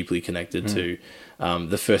so deeply connected to,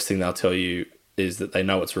 the first thing they'll tell you is that they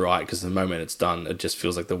know it's right, because the moment it's done, it just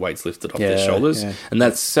feels like the weight's lifted off their shoulders. And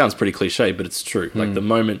that sounds pretty cliche, but it's true. The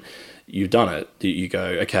moment you've done it, you go,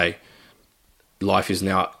 okay, life is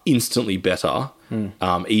now instantly better.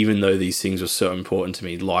 Even though these things were so important to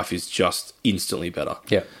me, life is just instantly better.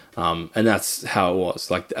 And that's how it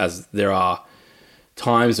was. As there are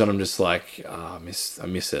times when I'm just like, I miss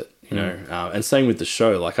it, and same with the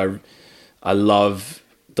show. I love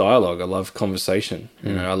dialogue. I love conversation.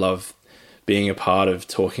 I love being a part of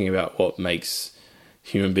talking about what makes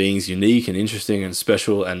human beings unique and interesting and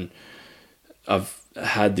special. And I've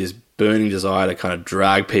had this burning desire to kind of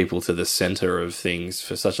drag people to the center of things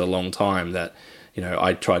for such a long time that,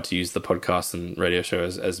 I tried to use the podcast and radio show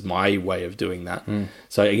as my way of doing that.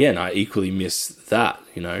 So again, I equally miss that,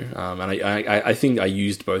 and I think I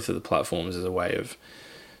used both of the platforms as a way of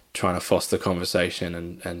trying to foster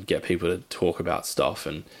conversation and get people to talk about stuff.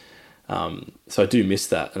 And so I do miss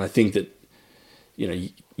that. And I think that,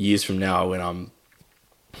 years from now, when I'm,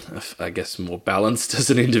 I guess, more balanced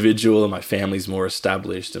as an individual, and my family's more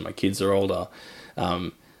established and my kids are older,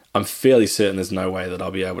 I'm fairly certain there's no way that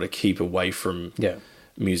I'll be able to keep away from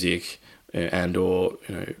music and or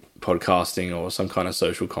podcasting or some kind of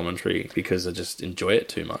social commentary, because I just enjoy it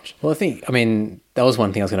too much. Well, that was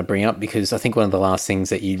one thing I was going to bring up, because I think one of the last things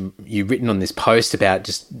that you've written on this post about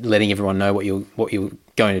just letting everyone know what you're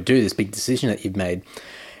going to do, this big decision that you've made,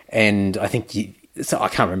 and I think so I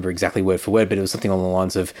can't remember exactly word for word, but it was something along the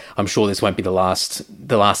lines of, I'm sure this won't be the last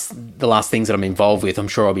things that I'm involved with. I'm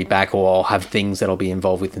sure I'll be back, or I'll have things that I'll be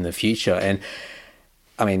involved with in the future. And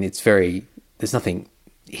there's nothing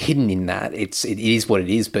hidden in that. It is what it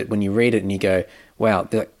is. But when you read it and you go, wow,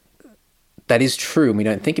 that is true, and we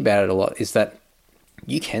don't think about it a lot, is that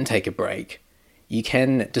you can take a break. You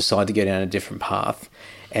can decide to go down a different path.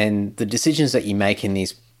 And the decisions that you make in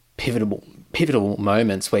these pivotal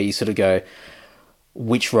moments where you sort of go,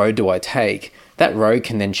 which road do I take? That road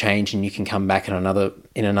can then change, and you can come back in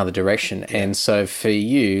another direction. And so for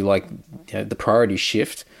you, the priorities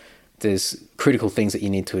shift. There's critical things that you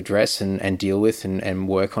need to address and deal with and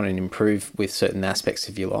work on and improve with certain aspects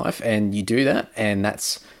of your life. And you do that, and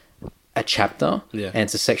that's a chapter, and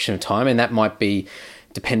it's a section of time. And that might be,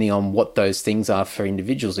 depending on what those things are for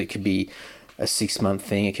individuals, it could be a 6-month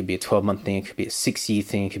thing, it could be a 12-month thing, it could be a 6-year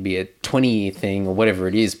thing, it could be a 20-year thing, or whatever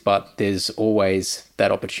it is. But there's always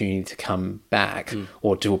that opportunity to come back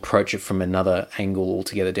or to approach it from another angle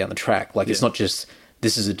altogether down the track. It's not just,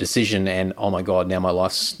 this is a decision and, oh my God, now my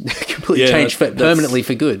life's completely changed permanently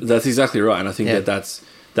for good. That's exactly right. And I think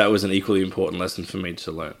that was an equally important lesson for me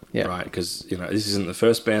to learn, right? Because, this isn't the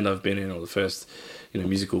first band I've been in, or the first,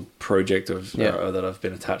 musical project that I've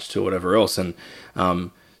been attached to, or whatever else. And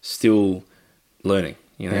still learning,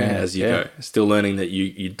 as you go. Still learning that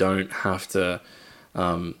you don't have to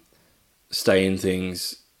stay in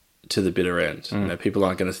things to the bitter end. People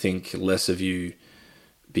aren't going to think less of you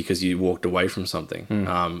because you walked away from something,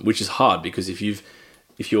 which is hard, because if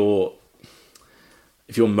you're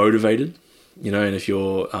motivated, and if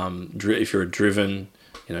you're a driven,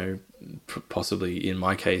 possibly in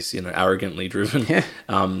my case, arrogantly driven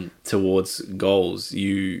towards goals,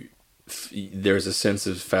 there's a sense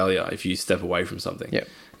of failure if you step away from something. Yep.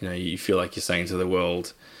 You feel like you're saying to the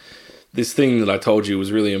world, this thing that I told you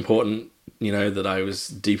was really important, that I was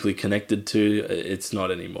deeply connected to, it's not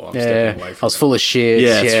anymore. I'm stepping away from I was full of shit.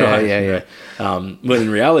 Yeah, that's right. Yeah. But in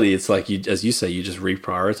reality, it's like, as you say, you're just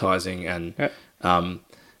reprioritizing. And,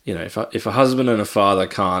 if a husband and a father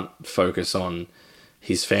can't focus on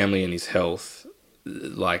his family and his health,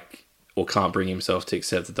 or can't bring himself to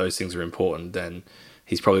accept that those things are important, then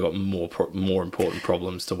he's probably got more important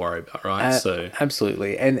problems to worry about, right?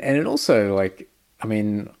 Absolutely. And it also, I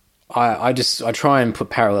try and put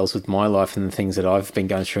parallels with my life and the things that I've been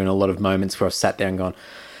going through, in a lot of moments where I've sat there and gone,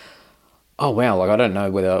 oh, wow, I don't know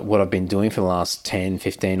whether what I've been doing for the last 10,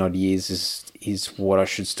 15 odd years is what I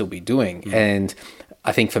should still be doing. Mm. And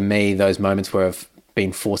I think for me, those moments where I've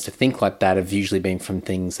been forced to think like that have usually been from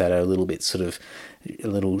things that are a little bit sort of a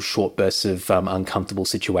little short bursts of uncomfortable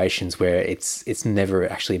situations where it's never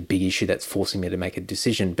actually a big issue that's forcing me to make a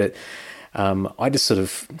decision. But I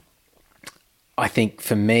think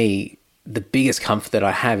for me, the biggest comfort that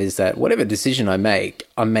I have is that whatever decision I make,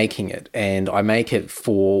 I'm making it, and I make it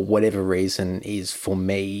for whatever reason is for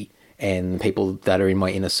me and the people that are in my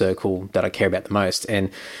inner circle that I care about the most.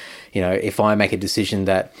 And, if I make a decision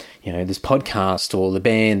that, this podcast or the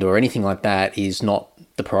band or anything like that is not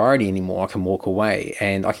the priority anymore, I can walk away,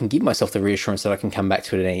 and I can give myself the reassurance that I can come back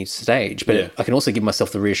to it at any stage. But I can also give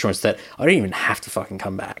myself the reassurance that I don't even have to fucking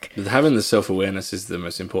come back. Having the self-awareness is the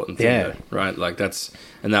most important thing, though, right?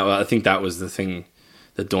 I think that was the thing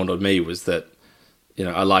that dawned on me, was that,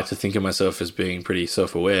 I like to think of myself as being pretty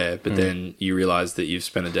self-aware, but then you realize that you've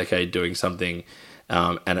spent a decade doing something,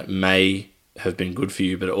 and it may have been good for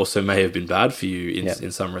you, but it also may have been bad for you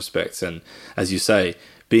in some respects. And as you say,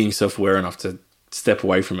 being self-aware enough to step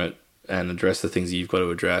away from it and address the things that you've got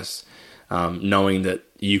to address, knowing that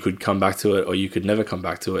you could come back to it or you could never come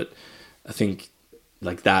back to it, I think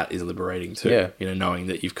that is liberating too. Yeah. Knowing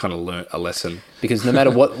that you've kind of learnt a lesson. Because no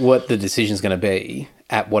matter what the decision's going to be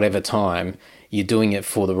at whatever time, you're doing it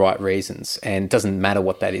for the right reasons, and it doesn't matter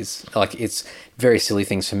what that is. It's very silly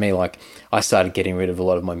things for me. I started getting rid of a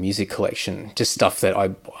lot of my music collection, just stuff that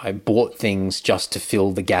I bought things just to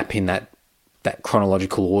fill the gap in that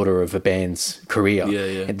chronological order of a band's career.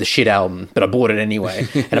 Yeah. The shit album, but I bought it anyway.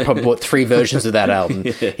 And I probably bought 3 versions of that album.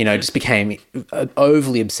 Just became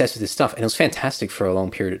overly obsessed with this stuff. And it was fantastic for a long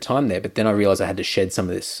period of time there. But then I realized I had to shed some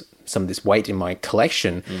of this weight in my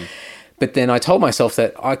collection. Mm. But then I told myself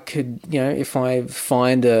that I could, if I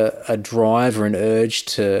find a drive or an urge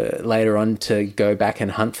to later on to go back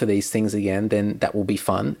and hunt for these things again, then that will be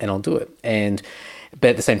fun and I'll do it.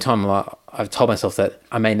 But at the same time, I've told myself that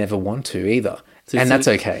I may never want to either, and that's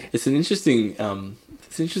okay. It's an interesting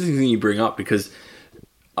thing you bring up, because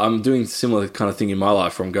I'm doing a similar kind of thing in my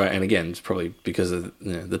life where I'm going, and again, it's probably because of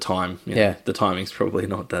the time. The timing's probably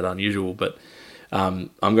not that unusual, but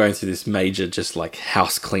I'm going through this major just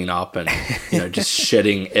house cleanup and just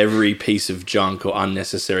shedding every piece of junk or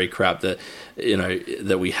unnecessary crap that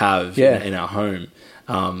that we have in our home.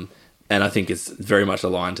 And I think it's very much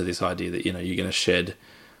aligned to this idea that, you're going to shed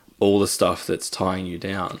all the stuff that's tying you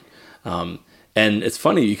down. And it's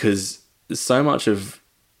funny because so much of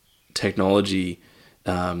technology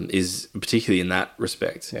is, particularly in that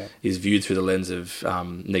respect, is viewed through the lens of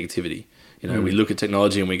negativity. We look at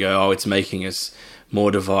technology and we go, oh, it's making us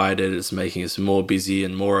more divided, it's making us more busy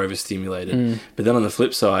and more overstimulated. But then on the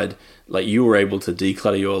flip side, you were able to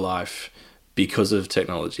declutter your life because of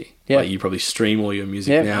technology. You probably stream all your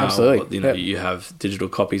music now. Absolutely. You have digital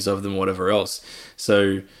copies of them, whatever else.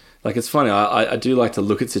 So it's funny. I do like to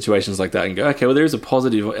look at situations like that and go, okay, well, there is a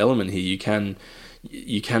positive element here. You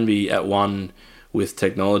can be at one with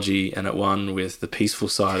technology and at one with the peaceful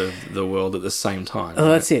side of the world at the same time. Oh, right?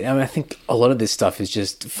 That's it. I think a lot of this stuff is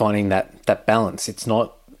just finding that balance. It's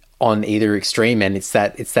not on either extreme, and it's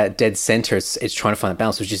that dead center. It's trying to find a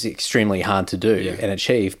balance, which is extremely hard to do and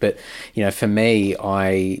achieve. But for me,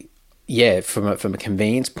 from a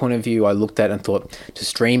convenience point of view, I looked at and thought, to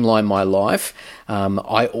streamline my life,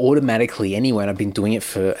 I automatically, anyway, and I've been doing it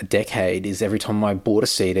for a decade, is every time I bought a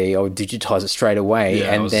CD, I would digitize it straight away.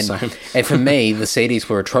 And for me, the CDs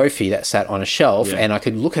were a trophy that sat on a shelf, and I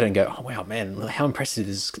could look at it and go, oh, wow, man, how impressive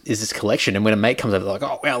is this collection? And when a mate comes over, they're like,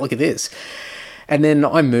 oh, wow, look at this. And then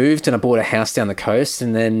I moved and I bought a house down the coast,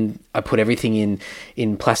 and then I put everything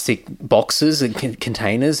in plastic boxes and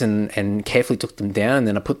containers and carefully took them down, and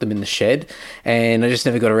then I put them in the shed, and I just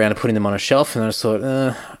never got around to putting them on a shelf, and I just thought,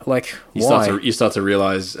 why? You start to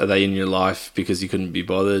realize, are they in your life because you couldn't be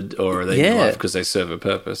bothered, or are they in your life because they serve a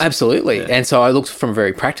purpose? Absolutely. Yeah. And so I looked from a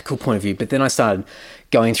very practical point of view, but then I started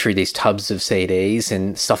going through these tubs of CDs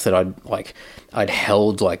and stuff that I'd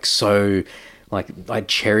held I'd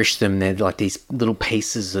cherished them. They're like these little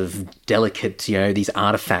pieces of delicate, these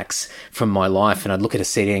artifacts from my life. And I'd look at a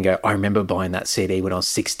CD and go, I remember buying that CD when I was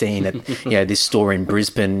 16 at, this store in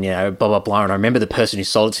Brisbane, blah, blah, blah. And I remember the person who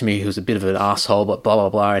sold it to me who was a bit of an asshole, but blah, blah,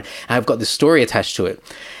 blah. And I've got this story attached to it.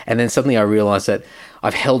 And then suddenly I realized that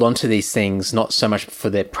I've held on to these things not so much for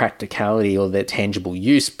their practicality or their tangible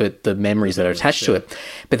use, but the memories that are attached to it.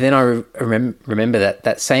 But then I remember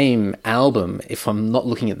that same album, if I'm not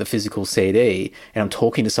looking at the physical CD and I'm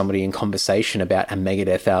talking to somebody in conversation about a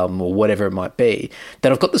Megadeth album or whatever it might be,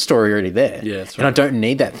 that I've got the story already there. Yeah, that's right. And I don't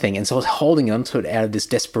need that thing. And so I was holding on to it out of this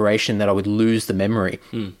desperation that I would lose the memory.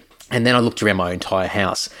 And then I looked around my entire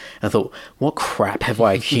house and I thought, what crap have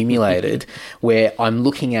I accumulated where I'm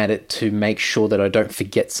looking at it to make sure that I don't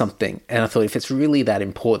forget something? And I thought, if it's really that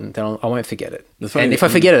important, then I won't forget it. And if I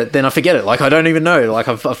forget it, then I forget it. Like, I don't even know. Like,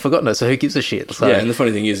 I've forgotten it. So who gives a shit? So, yeah, and the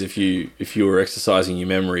funny thing is, if you were exercising your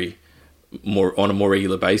memory on a more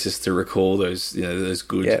regular basis to recall those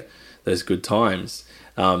good times,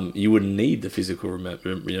 you wouldn't need the physical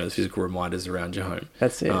reminders around your home.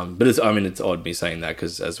 That's it. But it's odd me saying that,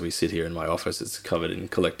 because as we sit here in my office, it's covered in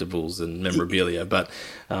collectibles and memorabilia. But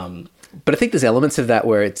I think there's elements of that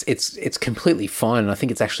where it's completely fine, and I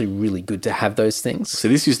think it's actually really good to have those things. So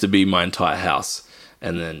this used to be my entire house,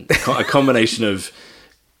 and then a combination of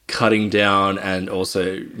cutting down and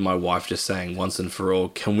also my wife just saying once and for all,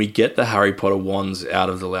 can we get the Harry Potter wands out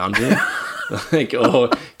of the lounge room? Or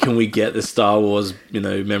can we get the Star Wars,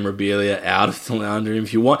 memorabilia out of the lounge room?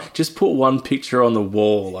 If you want, just put one picture on the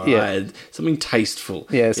wall. All right? Something tasteful.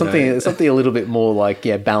 Yeah, something a little bit more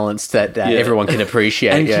balanced that everyone can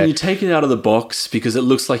appreciate. And can you take it out of the box, because it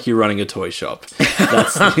looks like you're running a toy shop?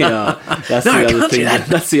 That's the other thing.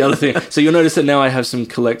 That's the other thing. So you'll notice that now I have some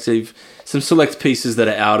select pieces that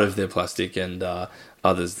are out of their plastic, and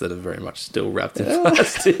others that are very much still wrapped in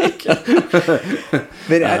plastic. But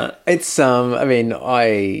it's going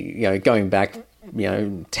back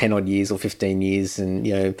 10 odd years or 15 years,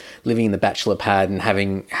 and living in the bachelor pad and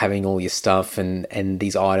having all your stuff and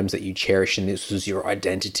these items that you cherish, and this was your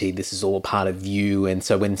identity, this is all part of you. And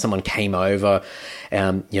so when someone came over,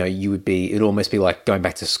 it'd almost be like going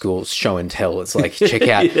back to school, show and tell. It's like, check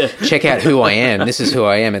out who I am. This is who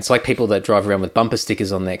I am. It's like people that drive around with bumper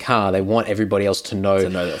stickers on their car. They want everybody else to know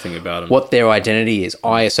that thing about them, what their identity is.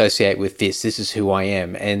 I associate with this is who I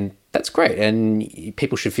am. And that's great, and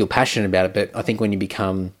people should feel passionate about it. But I think when you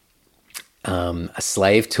become a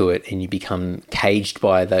slave to it and you become caged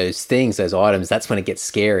by those things, those items, that's when it gets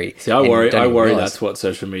scary. See, I worry that's what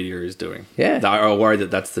social media is doing. Yeah, I worry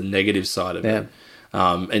that that's the negative side of it.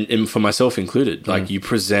 And for myself included, you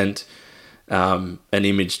present an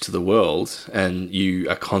image to the world, and you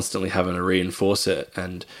are constantly having to reinforce it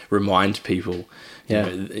and remind people.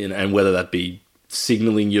 And whether that be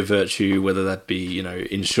signaling your virtue, whether that be,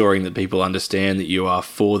 ensuring that people understand that you are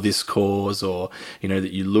for this cause, or,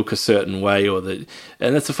 that you look a certain way, and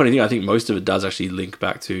that's the funny thing. I think most of it does actually link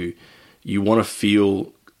back to, you want to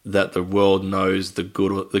feel that the world knows the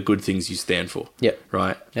good things you stand for. Yeah.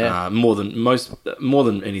 Right. Yeah. More than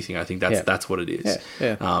anything, I think that's what it is.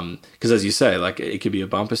 Yeah. Because as you say, it could be a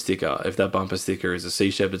bumper sticker. If that bumper sticker is a Sea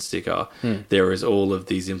Shepherd sticker, there is all of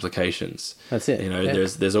these implications. That's it.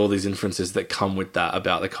 There's all these inferences that come with that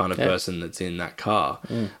about the kind of person that's in that car,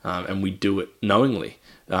 and we do it knowingly.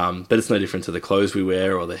 But it's no different to the clothes we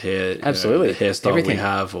wear, or the hair, absolutely, the hairstyle we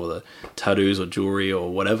have, or the tattoos or jewelry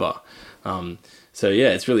or whatever. So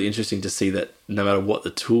it's really interesting to see that no matter what the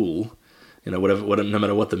tool, no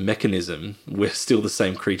matter what the mechanism, we're still the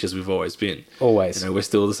same creatures we've always been. Always. We're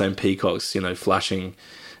still the same peacocks, flashing,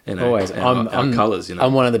 always. Our colours.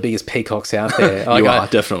 I'm one of the biggest peacocks out there. You are,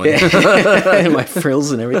 definitely. And my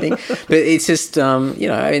frills and everything. But it's just,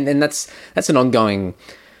 and that's an ongoing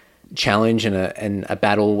challenge and a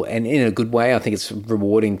battle, and in a good way. I think it's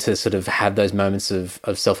rewarding to sort of have those moments of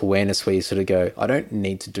self-awareness where you sort of go, I don't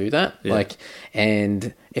need to do that.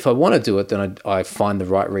 And if I want to do it, then I find the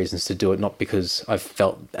right reasons to do it, not because I've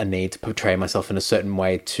felt a need to portray myself in a certain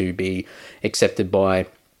way to be accepted by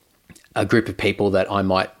a group of people that I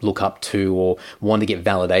might look up to or want to get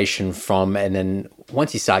validation from. And then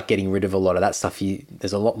once you start getting rid of a lot of that stuff,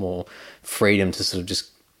 there's a lot more freedom to sort of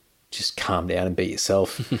just just calm down and be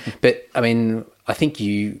yourself. But I mean, I think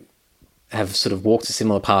you have sort of walked a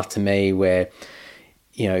similar path to me where,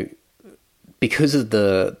 you know, because of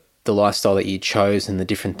the lifestyle that you chose and the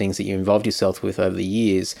different things that you involved yourself with over the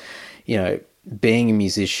years, you know, being a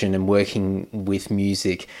musician and working with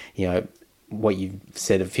music, you know, what you've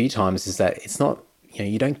said a few times is that it's not, you know,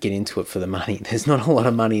 you don't get into it for the money. There's not a lot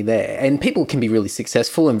of money there. And people can be really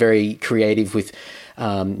successful and very creative with, you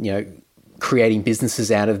know, creating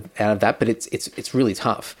businesses out of that, but it's really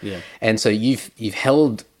tough. Yeah. And so you've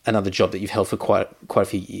held another job that you've held for quite a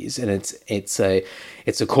few years, and it's a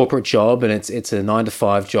corporate job, and it's a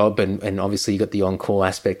 9-to-5 job, and obviously you got the on-call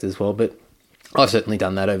aspect as well. But I've certainly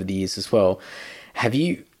done that over the years as well. Have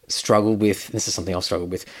you struggled with, this is something I've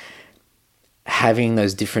struggled with, having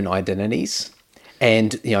those different identities?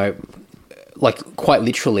 And, you know, like quite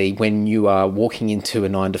literally, when you are walking into a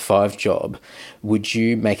 9-to-5 job, would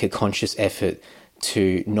you make a conscious effort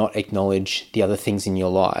to not acknowledge the other things in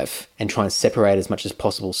your life and try and separate as much as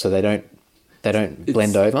possible so they don't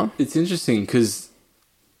blend over? It's interesting because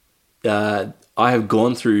I have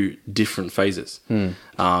gone through different phases and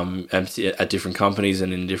at different companies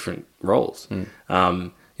and in different roles.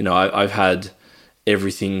 You know, I've had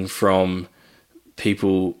everything from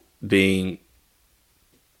people being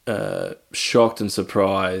shocked and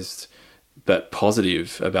surprised but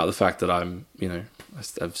positive about the fact that I'm, you know,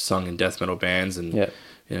 I've sung in death metal bands and you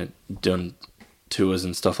know, done tours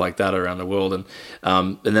and stuff like that around the world, and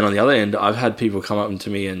then on the other end, I've had people come up to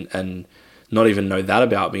me and not even know that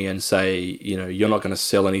about me and say, you know, you're not going to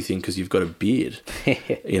sell anything because you've got a beard,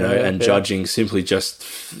 you know, and judging simply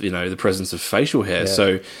just, you know, the presence of facial hair.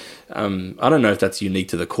 So I don't know if that's unique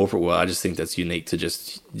to the corporate world. I just think that's unique to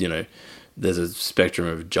just, you know, there's a spectrum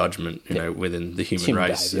of judgment, you know, within the human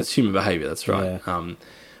race. Behavior. It's human behavior. That's right. Yeah.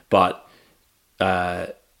 But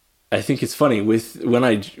I think it's funny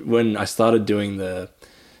when I started doing the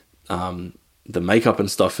makeup and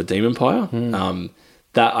stuff for Daemon Pyre.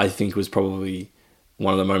 That I think was probably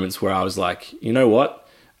one of the moments where I was like, you know what,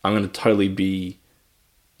 I'm going to totally be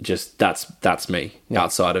just that's me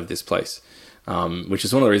outside of this place, which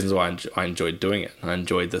is one of the reasons why I enjoyed doing it. I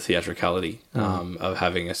enjoyed the theatricality of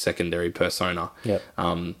having a secondary persona.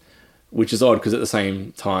 Which is odd because at the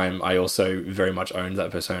same time, I also very much owned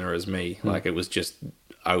that persona as me. Like I was just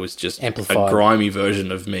amplified. A grimy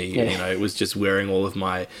version of me. You know, it was just wearing all of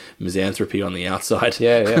my misanthropy on the outside.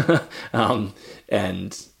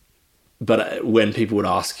 But when people would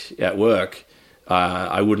ask at work,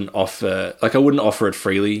 I wouldn't offer it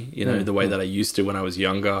freely. You know, the way that I used to when I was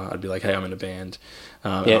younger. I'd be like, "Hey, I'm in a band."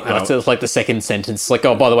 It's like the second sentence, like,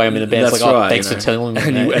 "Oh, by the way, I'm in a band." That's it's like, right, "Oh, thanks for telling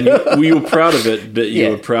me." And you were proud of it, but you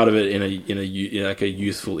were proud of it in a like a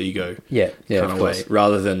youthful ego kind of way,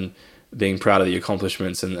 rather than being proud of the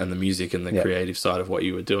accomplishments and the music and the creative side of what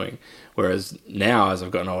you were doing. Whereas now, as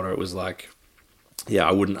I've gotten older, it was like,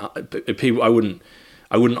 I wouldn't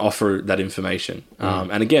offer that information.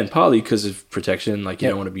 And again, partly because of protection, like you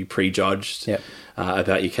don't want to be prejudged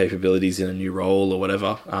about your capabilities in a new role or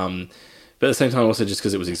whatever. But at the same time, also just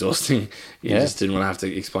because it was exhausting. You just didn't want to have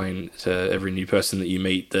to explain to every new person that you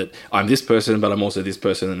meet that I'm this person, but I'm also this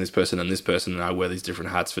person and this person and this person, and I wear these different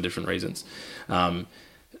hats for different reasons. And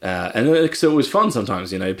so it was fun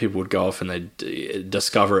sometimes, you know, people would go off and they'd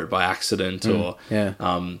discover it by accident or,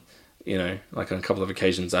 you know, like on a couple of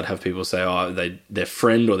occasions I'd have people say, their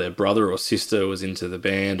friend or their brother or sister was into the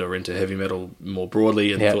band or into heavy metal more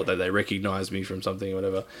broadly and thought that they recognized me from something or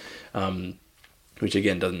whatever. Which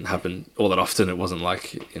again doesn't happen all that often. It wasn't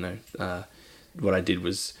like, you know, what I did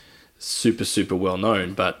was super, super well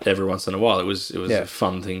known, but every once in a while it was a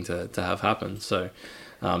fun thing to have happen. So,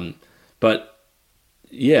 but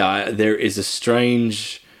there is a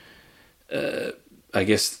strange, I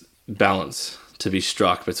guess, balance to be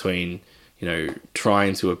struck between, you know,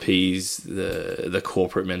 trying to appease the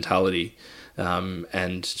corporate mentality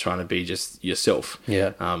and trying to be just yourself.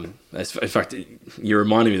 In fact, you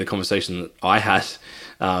reminded me of the conversation that I had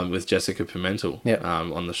with Jessica Pimentel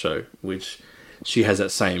on the show, which she has that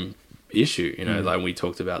same issue, you know, like we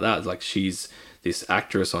talked about that. Like she's this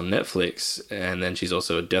actress on Netflix, and then she's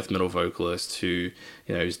also a death metal vocalist who,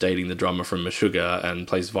 you know, is dating the drummer from Meshuggah and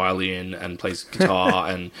plays violin and plays guitar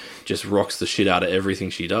and just rocks the shit out of everything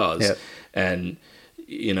she does. And,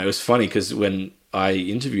 you know, it was funny because when I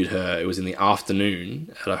interviewed her, it was in the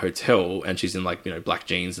afternoon at a hotel, and she's in like, you know, black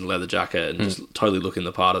jeans and leather jacket and just totally looking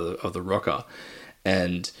the part of the rocker.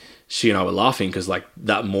 And she and I were laughing because like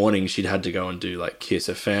that morning she'd had to go and do like Kiss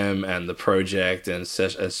FM and The Project and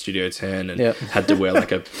Studio 10 and had to wear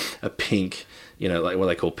like a pink, like what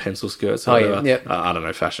they call pencil skirts. Or whatever. Yeah. I don't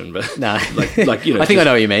know fashion, but no, like I think I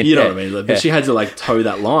know what you mean. You know what I mean. But she had to like toe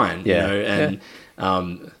that line. And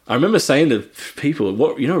I remember saying to people,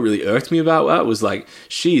 what really irked me about that was like,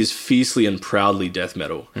 she is fiercely and proudly death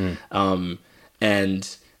metal.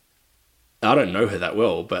 And I don't know her that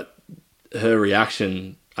well, but her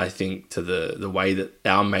reaction, I think, to the way that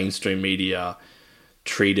our mainstream media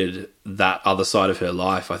treated that other side of her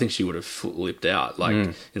life, I think she would have flipped out.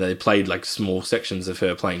 Like, they played like small sections of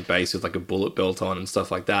her playing bass with like a bullet belt on and stuff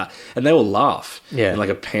like that, and they will laugh in like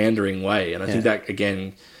a pandering way. And I think that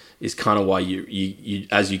again is kind of why you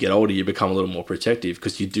as you get older, you become a little more protective,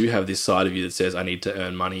 because you do have this side of you that says, I need to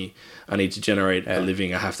earn money, I need to generate a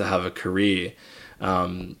living, I have to have a career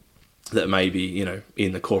that may be,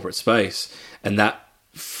 in the corporate space. And that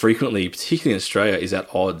frequently, particularly in Australia, is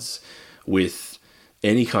at odds with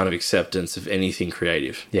any kind of acceptance of anything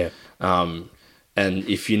creative. And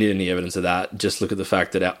if you need any evidence of that, just look at the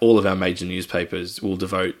fact that all of our major newspapers will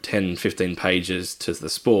devote 10, 15 pages to the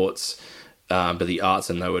sports, but the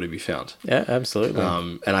arts are nowhere to be found. Yeah, absolutely.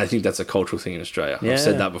 And I think that's a cultural thing in Australia. I've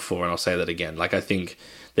said that before, and I'll say that again. Like, I think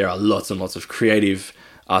there are lots and lots of creative,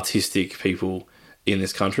 artistic people in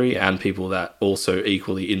this country, and people that also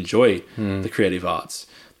equally enjoy the creative arts.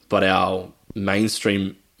 But our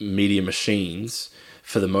mainstream media machines,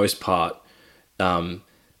 for the most part,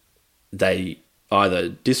 they either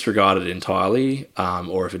disregard it entirely,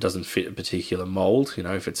 or if it doesn't fit a particular mold,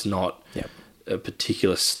 if it's not a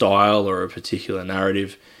particular style or a particular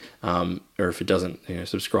narrative, or if it doesn't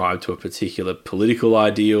subscribe to a particular political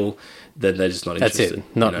ideal, then they're just not interested. That's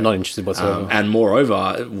it. Not interested whatsoever. And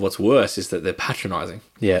moreover, what's worse is that they're patronizing.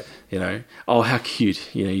 Yeah. Oh, how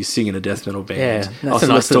cute. You sing in a death metal band. Yeah. That's a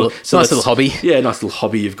nice little hobby. Yeah, nice little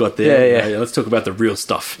hobby you've got there. Yeah. Let's talk about the real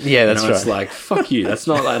stuff. Yeah, that's right. It's like, fuck you. That's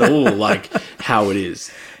not at all like how it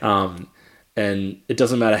is. And it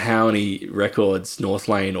doesn't matter how many records North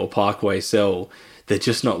Lane or Parkway sell, they're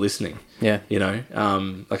just not listening. Yeah.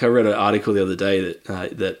 Like I read an article the other day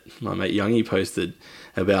that my mate Youngie posted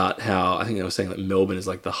about how, I think they were saying that Melbourne is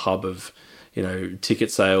like the hub of,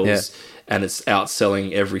 ticket sales, and it's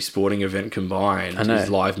outselling every sporting event combined with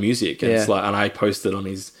live music. And it's like, and I posted on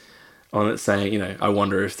it saying, I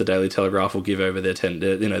wonder if the Daily Telegraph will give over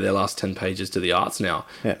their last 10 pages to the arts now.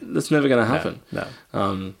 Yeah. That's never going to happen.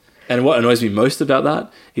 No. And what annoys me most about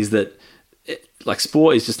that is that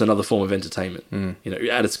sport is just another form of entertainment.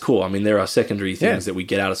 At its core. I mean, there are secondary things that we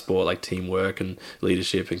get out of sport, like teamwork and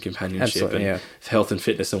leadership and companionship and health and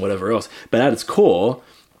fitness and whatever else. But at its core,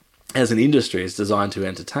 as an industry, it's designed to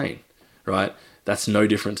entertain, right? That's no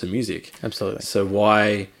different to music. Absolutely. So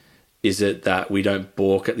why is it that we don't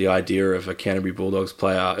balk at the idea of a Canterbury Bulldogs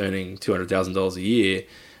player earning $200,000 a year?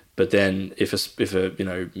 But then if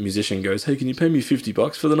a musician goes, hey, can you pay me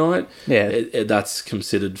 $50 for the night? Yeah, that's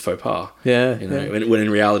considered faux pas. Yeah, when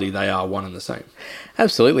in reality they are one and the same.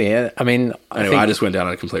 Absolutely. Yeah. I mean, I just went down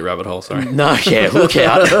a complete rabbit hole. Sorry. No, look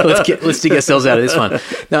out. Let's dig ourselves out of this one.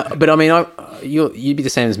 No, but I mean, you'd be the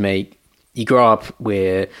same as me. You grow up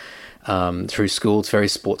where through school it's very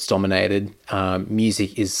sports dominated.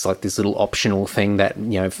 Music is like this little optional thing that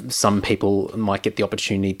some people might get the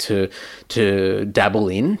opportunity to dabble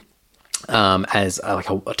in as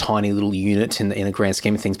a tiny little unit in the grand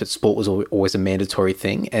scheme of things. But sport was always a mandatory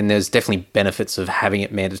thing, and there's definitely benefits of having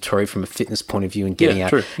it mandatory from a fitness point of view and getting out.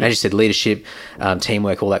 True. And as you said, leadership,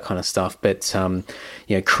 teamwork, all that kind of stuff. But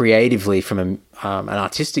creatively from an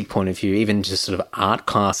artistic point of view, even just sort of art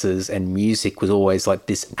classes and music was always like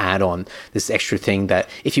this add-on, this extra thing that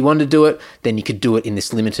if you wanted to do it, then you could do it in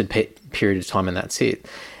this limited period of time, and that's it.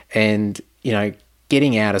 And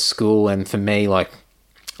getting out of school, and for me,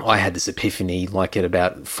 I had this epiphany at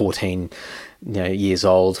about 14 years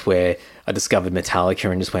old, where I discovered Metallica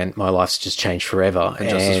and just went, my life's just changed forever. And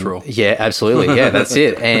Justice for All. Yeah, absolutely. Yeah, that's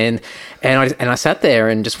it. And I sat there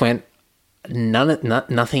and just went,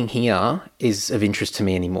 nothing here is of interest to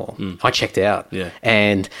me anymore. I checked out. Yeah.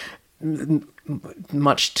 And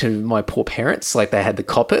much to my poor parents, they had to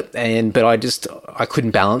cop it, but I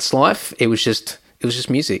couldn't balance life. It was just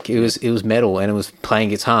music. It was metal, and it was playing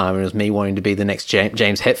guitar, and it was me wanting to be the next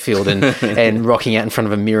James Hetfield and rocking out in front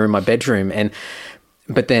of a mirror in my bedroom.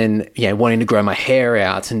 But then, wanting to grow my hair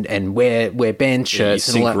out and wear band shirts.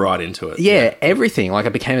 You sink right into it. Yeah, everything. I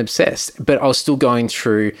became obsessed. But I was still going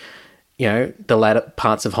through, the latter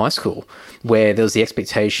parts of high school, where there was the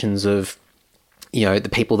expectations of, the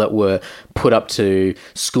people that were put up to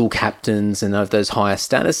school captains and of those higher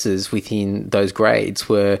statuses within those grades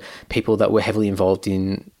were people that were heavily involved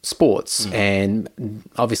in sports, and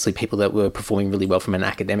obviously people that were performing really well from an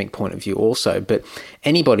academic point of view also. But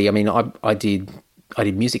anybody, I mean, I did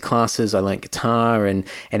did music classes, I learned guitar, and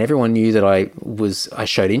everyone knew that I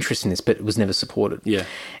showed interest in this, but it was never supported. Yeah.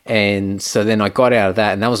 And so then I got out of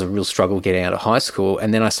that, and that was a real struggle getting out of high school.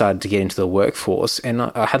 And then I started to get into the workforce, and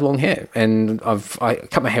I had long hair, and I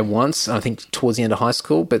cut my hair once, I think towards the end of high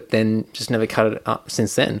school, but then just never cut it up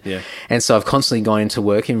since then. Yeah. And so I've constantly gone into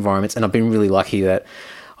work environments, and I've been really lucky that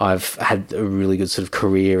I've had a really good sort of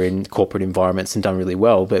career in corporate environments and done really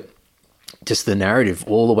well. But just the narrative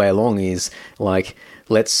all the way along is like,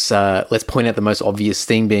 let's point out the most obvious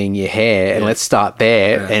thing being your hair, and let's start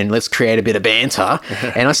there, and let's create a bit of banter.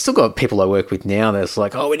 And I still got people I work with now that's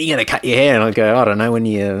like, oh, when are you going to cut your hair? And I go, I don't know, when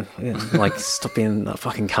you like stop being a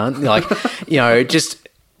fucking cunt, like, you know, just.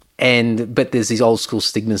 But there's these old school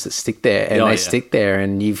stigmas that stick there, and stick there,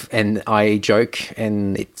 and I joke,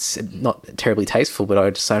 and it's not terribly tasteful, but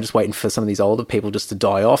I'm just waiting for some of these older people just to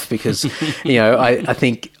die off, because you know, I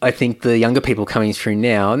think the younger people coming through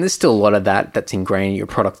now, and there's still a lot of that's ingrained in your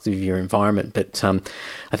product of your environment, but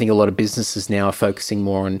I think a lot of businesses now are focusing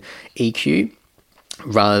more on EQ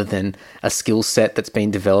rather than a skill set that's been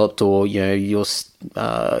developed, or you know,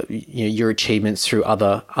 your achievements through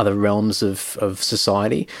other realms of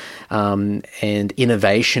society, and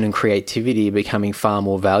innovation and creativity are becoming far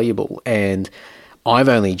more valuable. And I've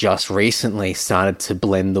only just recently started to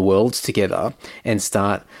blend the worlds together and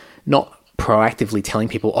start not proactively telling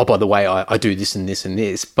people, oh, by the way, I do this and this and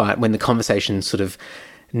this, but when the conversation sort of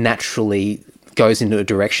naturally goes into a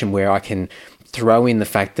direction where I can throw in the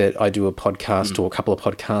fact that I do a podcast or a couple of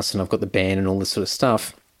podcasts, and I've got the band and all this sort of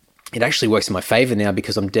stuff, it actually works in my favor now,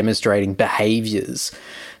 because I'm demonstrating behaviors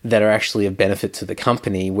that are actually of benefit to the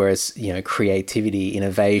company. Whereas, you know, creativity,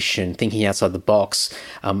 innovation, thinking outside the box,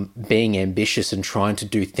 being ambitious and trying to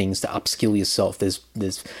do things to upskill yourself. There's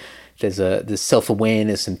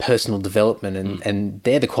self-awareness and personal development, and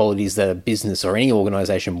they're the qualities that a business or any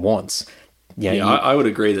organization wants. You know, I would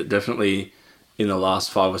agree that definitely in the last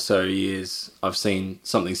 5 or so years, I've seen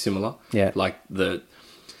something similar. Yeah. Like the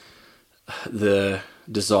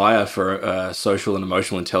desire for social and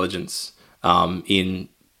emotional intelligence in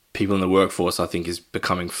people in the workforce, I think, is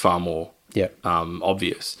becoming far more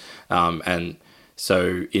obvious. And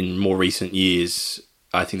so in more recent years,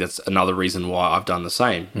 I think that's another reason why I've done the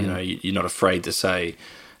same. You know, you're not afraid to say,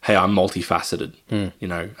 hey, I'm multifaceted. You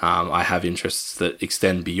know, I have interests that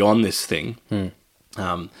extend beyond this thing.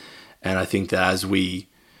 And I think that as we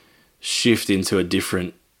shift into a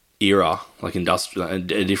different era, like a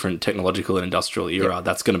different technological and industrial era,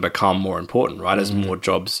 that's going to become more important, right? As more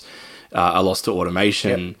jobs are lost to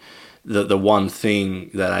automation, the one thing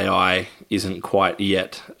that AI isn't quite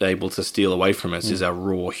yet able to steal away from us is our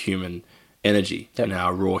raw human energy and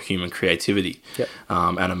our raw human creativity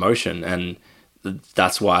and emotion. And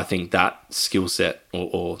that's why I think that skill set,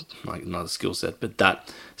 or like not a skill set, but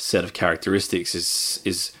that set of characteristics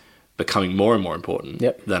is becoming more and more important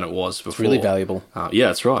than it was before. It's really valuable. Yeah,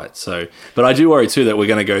 that's right. So, but I do worry too that we're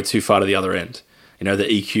going to go too far to the other end. You know, the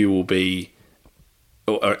EQ will be,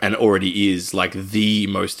 and already is, like the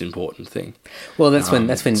most important thing. Well, that's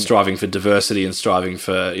when striving for diversity and striving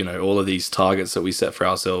for, you know, all of these targets that we set for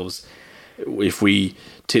ourselves. If we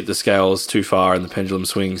tip the scales too far and the pendulum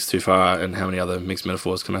swings too far, and how many other mixed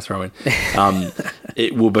metaphors can I throw in?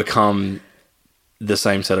 It will become the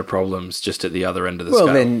same set of problems, just at the other end of the scale.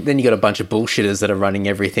 Well, then you got a bunch of bullshitters that are running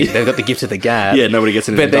everything. They've got the gift of the gab. Yeah, nobody gets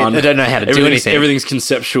anything done. They don't know how to do anything. Everything's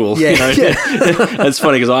conceptual. Yeah, you know? It's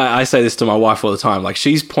funny because I say this to my wife all the time. Like,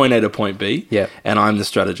 she's point A to point B, and I'm the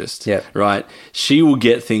strategist. Right? She will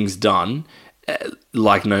get things done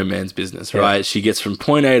like no man's business, right? She gets from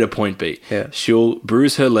point A to point B. She'll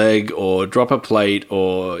bruise her leg or drop a plate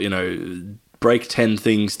or, you know, break 10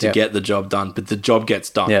 things to get the job done, but the job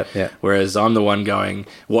gets done. Whereas I'm the one going,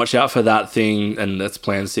 watch out for that thing, and let's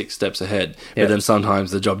plan 6 steps ahead. But then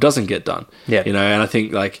sometimes the job doesn't get done. You know, and I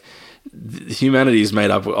think like humanity is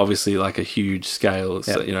made up obviously like a huge scale,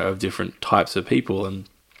 you know, of different types of people, and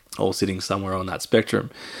all sitting somewhere on that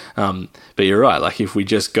spectrum. But you're right. Like, if we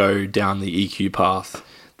just go down the EQ path,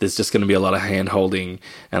 there's just going to be a lot of hand holding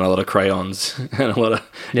and a lot of crayons and a lot of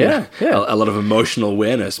a lot of emotional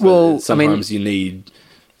awareness. But well, sometimes you need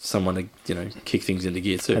someone to, you know, kick things into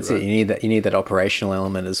gear too. That's right? You need that operational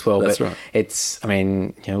element as well. That's but right. It's, I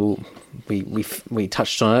mean, you know, we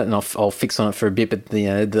touched on it, and I'll fix on it for a bit. But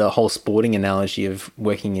the whole sporting analogy of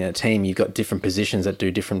working in a team, you've got different positions that do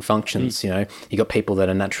different functions. You know, you got people that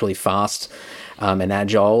are naturally fast and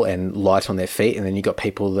agile and light on their feet, and then you got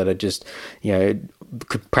people that are just, you know,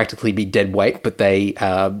 could practically be dead weight, but they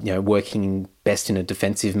are, you know, working best in a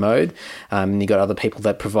defensive mode. And you got other people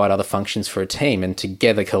that provide other functions for a team, and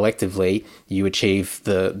together collectively you achieve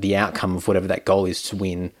the outcome of whatever that goal is to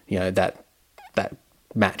win, you know, that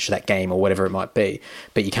match, that game, or whatever it might be.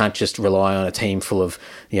 But you can't just rely on a team full of,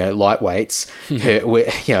 lightweights who,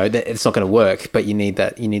 it's not going to work. But you need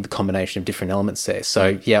the combination of different elements there.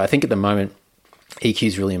 So I think at the moment, EQ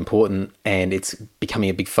is really important, and it's becoming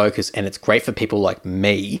a big focus, and it's great for people like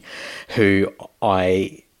me, who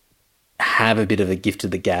I have a bit of a gift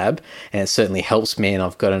of the gab, and it certainly helps me, and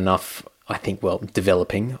I've got enough, I think,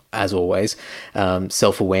 developing, as always,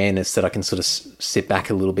 self-awareness that I can sort of sit back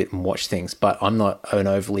a little bit and watch things. But I'm not an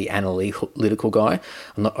overly analytical guy.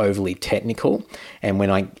 I'm not overly technical. And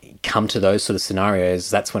when I come to those sort of scenarios,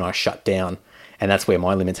 that's when I shut down. And that's where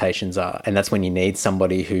my limitations are. And that's when you need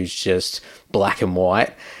somebody who's just black and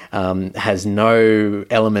white, has no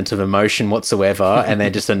element of emotion whatsoever, and they're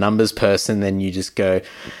just a numbers person. Then you just go,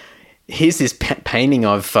 here's this painting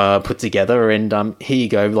I've put together, and here you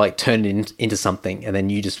go, like, turn it into something, and then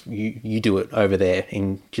you just you do it over there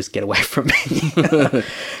and just get away from me.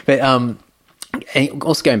 But and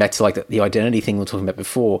also going back to like the identity thing we were talking about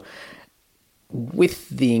before, with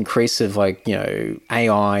the increase of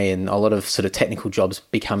AI and a lot of sort of technical jobs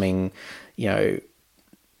becoming,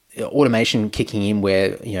 automation kicking in,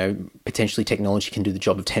 where potentially technology can do the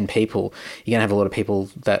job of 10 people, you're gonna have a lot of people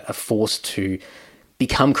that are forced to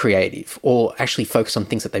become creative or actually focus on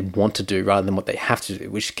things that they want to do rather than what they have to do,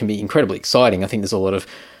 which can be incredibly exciting. I think there's a lot of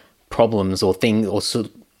problems or things or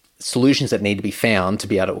solutions that need to be found to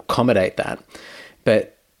be able to accommodate that.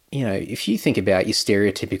 But, if you think about your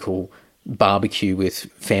stereotypical barbecue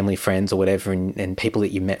with family, friends or whatever, and people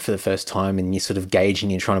that you met for the first time, and you're sort of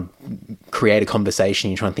gauging, you're trying to create a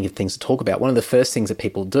conversation, you're trying to think of things to talk about, one of the first things that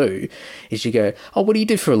people do is you go, oh, what do you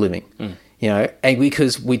do for a living? And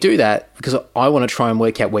because we do that because I want to try and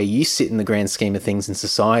work out where you sit in the grand scheme of things in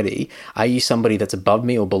society. Are you somebody that's above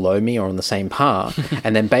me or below me or on the same par?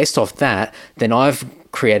 And then based off that, then I've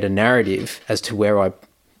created a narrative as to where I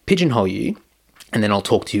pigeonhole you, and then I'll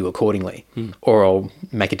talk to you accordingly, or I'll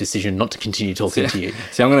make a decision not to continue talking to you.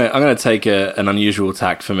 See, I'm gonna take an unusual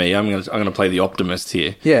tack for me. I'm gonna play the optimist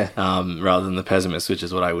here, rather than the pessimist, which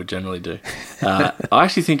is what I would generally do. I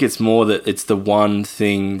actually think it's more that it's the one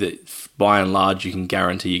thing that, by and large, you can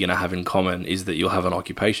guarantee you're gonna have in common is that you'll have an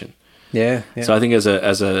occupation. Yeah. So I think as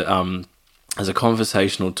a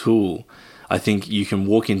conversational tool, I think you can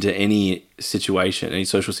walk into any situation, any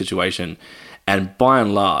social situation, and by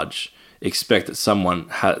and large, expect that someone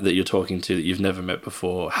that you're talking to that you've never met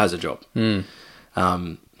before has a job.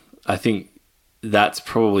 I think that's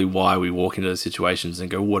probably why we walk into those situations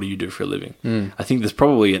and go, what do you do for a living? I think there's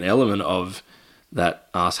probably an element of that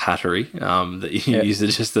ass hattery that you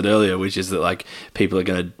suggested earlier, which is that like people are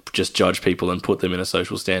going to just judge people and put them in a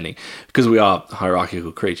social standing because we are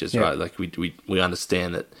hierarchical creatures, right? Like we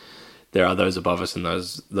understand that there are those above us and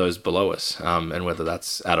those below us, and whether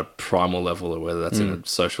that's at a primal level or whether that's in a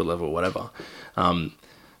social level or whatever.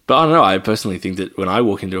 But I don't know. I personally think that when I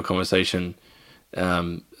walk into a conversation,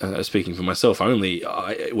 speaking for myself only,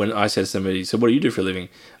 when I say to somebody, so what do you do for a living?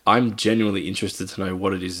 I'm genuinely interested to know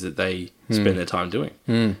what it is that they spend their time doing.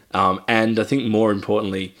 And I think more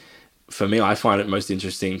importantly, for me, I find it most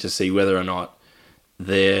interesting to see whether or not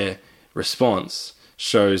their response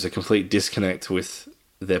shows a complete disconnect with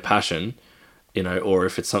their passion, or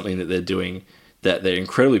if it's something that they're doing that they're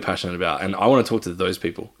incredibly passionate about. And I want to talk to those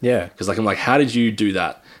people. Yeah. Because I'm like, how did you do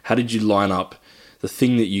that? How did you line up the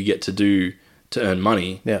thing that you get to do to earn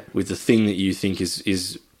money with the thing that you think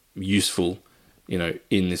is useful,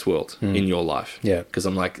 in this world, in your life? Yeah. Because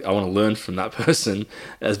I'm like, I want to learn from that person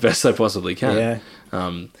as best I possibly can. Yeah.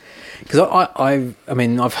 Because I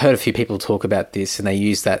mean, I've heard a few people talk about this, and they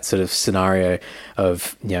use that sort of scenario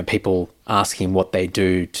of, people asking what they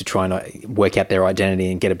do to try and work out their identity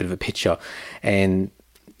and get a bit of a picture. And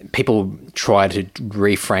people try to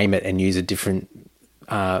reframe it and use a different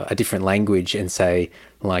language and say,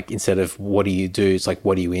 like, instead of what do you do, it's like,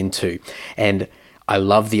 what are you into? And I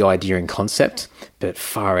love the idea and concept, but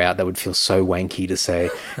far out, that would feel so wanky to say,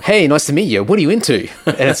 hey, nice to meet you. What are you into?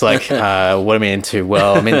 And it's like, what am I into?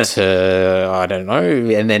 Well, I'm into, I don't know.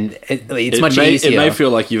 And then it's much easier. It may feel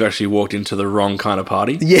like you've actually walked into the wrong kind of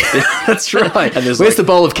party. Yeah, that's right. And where's the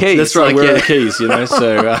bowl of keys? That's right. Where are the keys?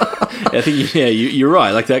 So I think, you're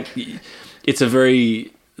right. Like that, it's a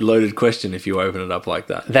very loaded question if you open it up like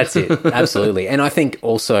that. That's it. Absolutely. And I think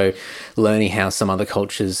also learning how some other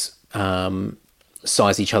cultures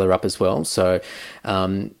size each other up as well. So,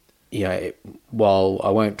 while I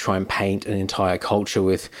won't try and paint an entire culture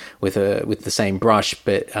with the same brush,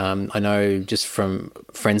 but I know just from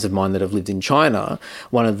friends of mine that have lived in China,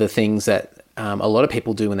 one of the things that a lot of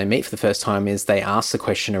people do when they meet for the first time is they ask the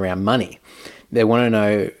question around money. They want to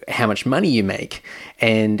know how much money you make,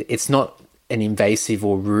 and it's not an invasive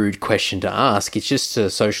or rude question to ask. It's just a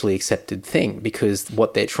socially accepted thing, because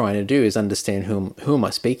what they're trying to do is understand who am I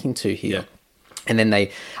speaking to here. Yeah. And then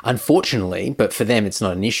they, unfortunately, but for them it's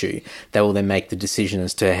not an issue, they will then make the decision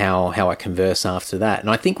as to how I converse after that. And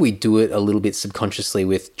I think we do it a little bit subconsciously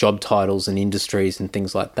with job titles and industries and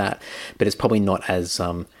things like that, but it's probably not as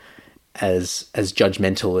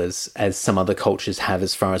judgmental as some other cultures have,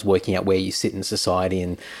 as far as working out where you sit in society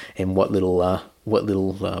and what little I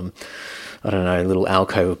don't know, little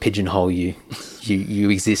alcove or pigeonhole you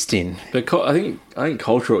exist in. But I think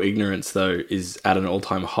cultural ignorance, though, is at an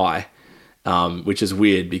all-time high, which is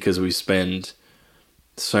weird, because we spend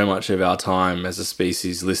so much of our time as a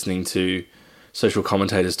species listening to social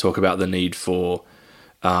commentators talk about the need for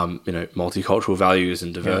multicultural values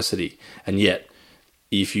and diversity, and yet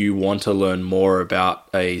if you want to learn more about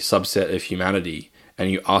a subset of humanity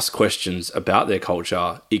and you ask questions about their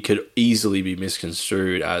culture, it could easily be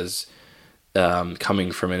misconstrued as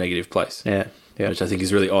coming from a negative place. Yeah. Which I think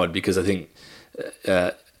is really odd, because I think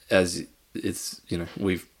as it's,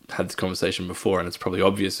 we've had this conversation before, and it's probably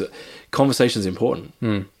obvious that conversation is important.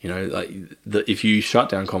 If you shut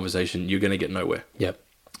down conversation, you're going to get nowhere. Yep.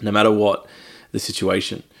 No matter what the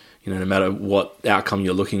situation, no matter what outcome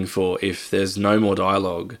you're looking for, if there's no more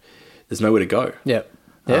dialogue, there's nowhere to go. Yep.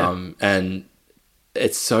 Yeah. And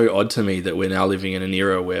it's so odd to me that we're now living in an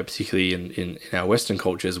era where, particularly in our Western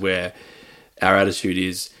cultures, where our attitude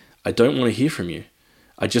is, I don't want to hear from you.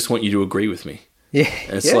 I just want you to agree with me. Yeah.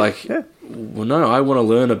 And it's well, no, I want to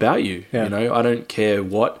learn about you. Yeah. I don't care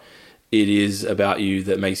what it is about you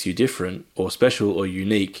that makes you different or special or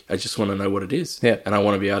unique. I just want to know what it is. Yeah. And I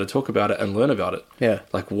want to be able to talk about it and learn about it. Yeah.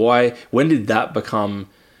 Like, when did that become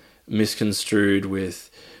misconstrued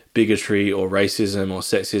with bigotry or racism or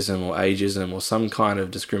sexism or ageism or some kind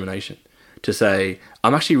of discrimination? To say,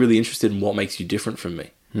 I'm actually really interested in what makes you different from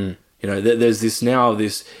me. There is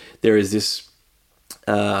this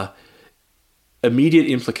immediate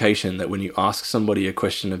implication that when you ask somebody a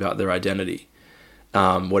question about their identity,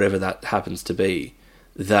 whatever that happens to be,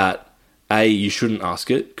 that A, you shouldn't ask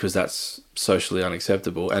it because that's socially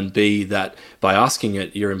unacceptable, and B, that by asking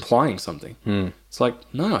it, you're implying something. It's like,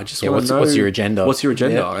 no, I just want to know. What's your agenda? What's your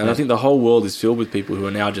agenda? I think the whole world is filled with people who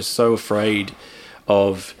are now just so afraid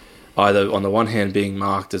of either, on the one hand, being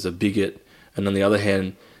marked as a bigot, and on the other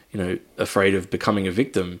hand, afraid of becoming a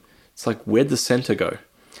victim. It's like, where'd the center go?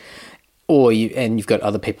 Or you've got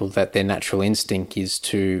other people that their natural instinct is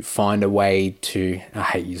to find a way to, I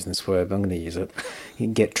hate using this word, but I'm going to use it,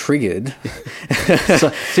 get triggered.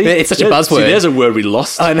 It's such a buzzword. See, there's a word we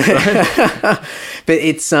lost. I know. Right? But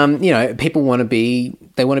it's, people want to be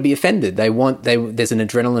offended. There's an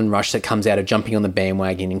adrenaline rush that comes out of jumping on the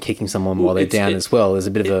bandwagon and kicking someone while they're down as well. There's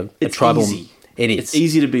a bit of a tribal. Easy. It is. It's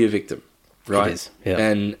easy to be a victim, right? It is, yeah.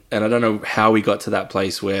 And I don't know how we got to that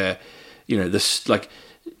place where, this, like,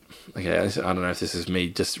 okay, I don't know if this is me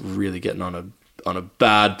just really getting on a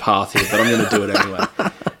bad path here, but I'm going to do it anyway.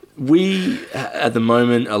 We, at the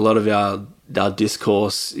moment, a lot of our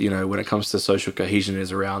discourse, when it comes to social cohesion,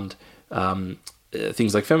 is around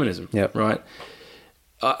things like feminism, right?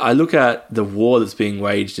 I look at the war that's being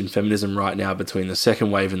waged in feminism right now between the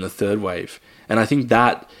second wave and the third wave, and I think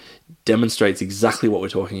that demonstrates exactly what we're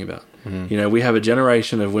talking about. We have a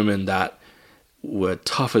generation of women that were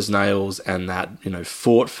tough as nails and that,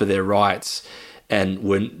 fought for their rights and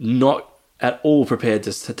were not at all prepared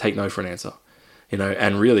to take no for an answer,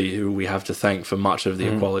 and really who we have to thank for much of the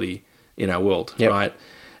equality in our world, right?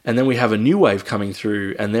 And then we have a new wave coming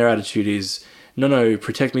through, and their attitude is, no,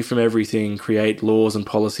 protect me from everything, create laws and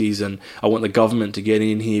policies, and I want the government to get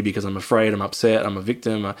in here because I'm afraid, I'm upset, I'm a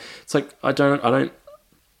victim. It's like, I don't,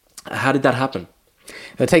 how did that happen?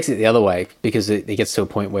 It takes it the other way, because it gets to a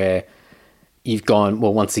point where you've gone,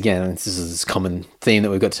 well, once again, this is this common theme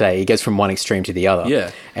that we've got today, it goes from one extreme to the other.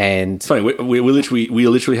 Yeah. And it's funny, we're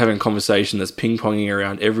literally having a conversation that's ping-ponging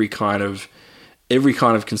around every kind of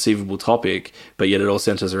conceivable topic, but yet it all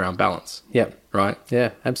centers around balance. Yeah. Right?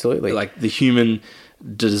 Yeah, absolutely. Like the human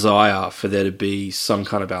desire for there to be some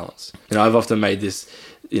kind of balance. I've often made this,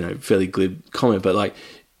 fairly glib comment, but like,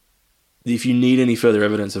 if you need any further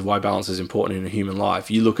evidence of why balance is important in a human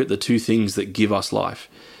life, you look at the two things that give us life,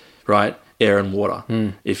 right? Air and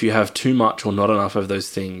water. If you have too much or not enough of those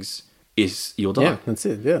things, you'll die. Yeah, that's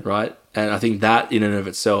it. Yeah. Right? And I think that in and of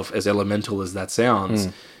itself, as elemental as that sounds,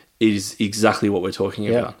 is exactly what we're talking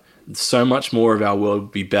about. So much more of our world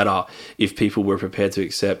would be better if people were prepared to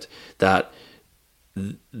accept that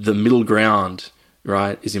the middle ground,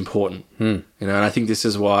 right, is important. And I think this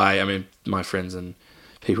is why, my friends and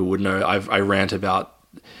people would know, I rant about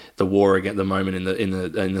the war at the moment in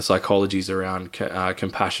the psychologies around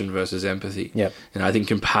compassion versus empathy. Yep. And I think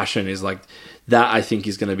compassion is like that. I think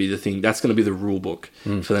is going to be the thing. That's going to be the rule book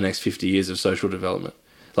for the next 50 years of social development.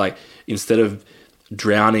 Like, instead of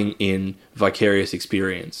drowning in vicarious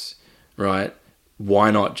experience, right?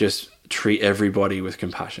 Why not just treat everybody with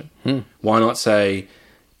compassion? Why not say,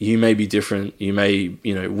 you may be different, we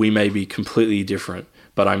may be completely different,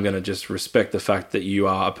 but I'm going to just respect the fact that you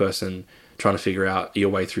are a person trying to figure out your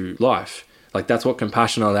way through life. Like, that's what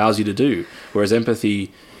compassion allows you to do. Whereas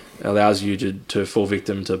empathy allows you to fall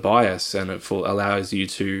victim to bias, and it allows you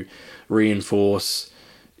to reinforce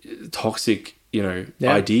toxic,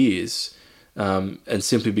 ideas. And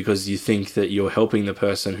simply because you think that you're helping the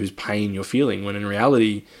person whose pain you're feeling, when in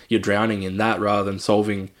reality you're drowning in that rather than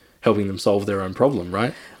helping them solve their own problem,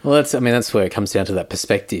 right? Well, that's where it comes down to that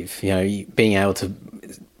perspective. Being able to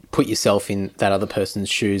put yourself in that other person's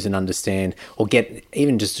shoes and understand, or get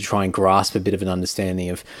even just to try and grasp a bit of an understanding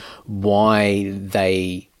of why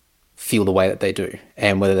they feel the way that they do,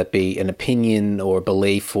 and whether that be an opinion or a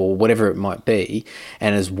belief or whatever it might be.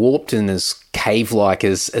 And as warped and as cave-like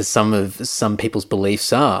as some people's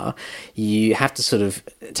beliefs are, you have to sort of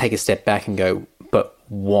take a step back and go, but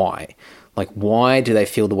why? Like, why do they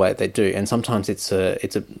feel the way that they do? And sometimes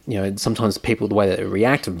sometimes people, the way that they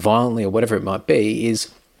react violently or whatever it might be,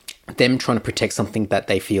 is them trying to protect something that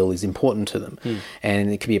they feel is important to them.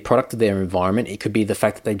 And it could be a product of their environment. It could be the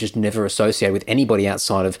fact that they just never associate with anybody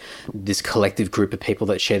outside of this collective group of people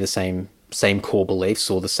that share the same core beliefs,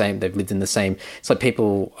 or they've lived in the same. It's like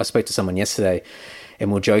I spoke to someone yesterday,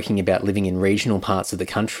 and we're joking about living in regional parts of the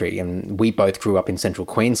country, and we both grew up in central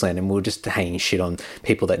Queensland, and we were just hanging shit on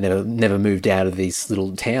people that never moved out of these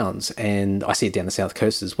little towns. And I see it down the south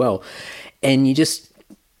coast as well. And you just,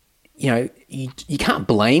 you can't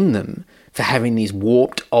blame them for having these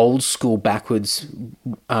warped, old school, backwards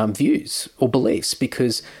views or beliefs,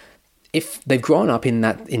 because if they've grown up in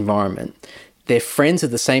that environment, they're friends of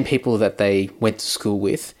the same people that they went to school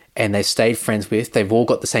with and they've stayed friends with. They've all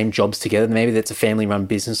got the same jobs together. Maybe that's a family-run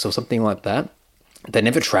business or something like that. They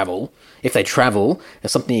never travel. If they travel,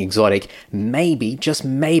 it's something exotic. Maybe, just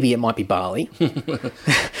maybe, it might be Bali.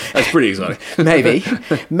 That's pretty exotic.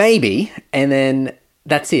 Maybe. And then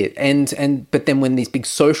that's it. But then when these big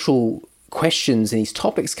social questions and these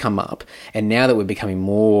topics come up, and now that we're becoming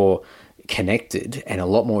more connected and a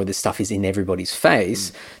lot more of this stuff is in everybody's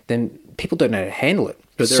face, then people don't know how to handle it.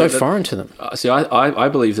 It's so foreign to them. See, I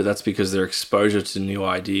believe that's because their exposure to new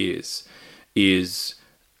ideas is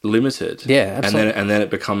limited. Yeah, absolutely. And then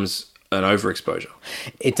it becomes an overexposure.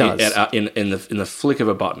 It does. In the flick of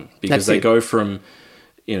a button, because they go from,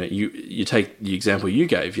 you take the example you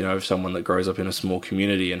gave, of someone that grows up in a small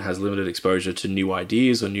community and has limited exposure to new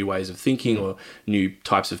ideas or new ways of thinking or new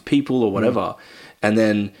types of people or whatever, and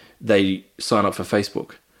then they sign up for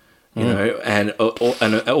Facebook. And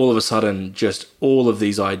all of a sudden, just all of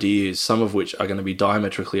these ideas, some of which are going to be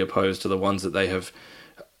diametrically opposed to the ones that they have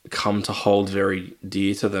come to hold very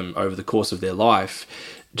dear to them over the course of their life,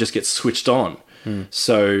 just get switched on.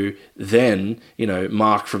 So then,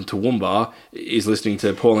 Mark from Toowoomba is listening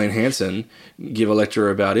to Pauline Hanson give a lecture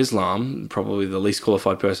about Islam, probably the least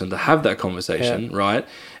qualified person to have that conversation, right?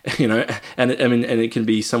 And it can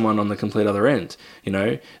be someone on the complete other end.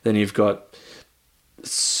 Then you've got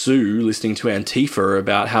Sue listening to Antifa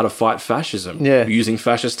about how to fight fascism using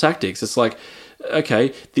fascist tactics. It's like,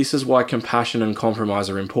 okay, this is why compassion and compromise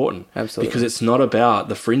are important. Absolutely. Because it's not about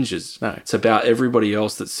the fringes. No. It's about everybody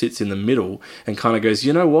else that sits in the middle and kind of goes,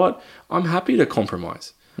 you know what? I'm happy to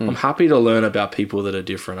compromise. I'm happy to learn about people that are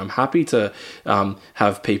different. I'm happy to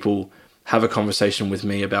have people have a conversation with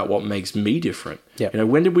me about what makes me different. Yep.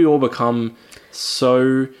 When did we all become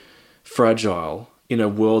so fragile in a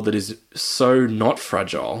world that is so not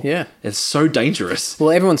fragile? Yeah. It's so dangerous. Well,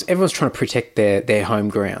 everyone's trying to protect their home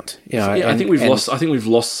ground. I think we've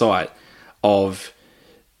lost sight of.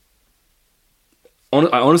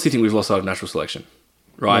 I honestly think we've lost sight of natural selection,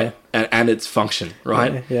 right? Yeah. And its function,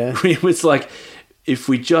 right? Yeah. It's like, if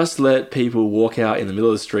we just let people walk out in the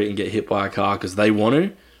middle of the street and get hit by a car because they want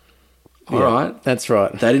to, all right, that's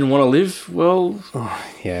right. They didn't want to live. Well,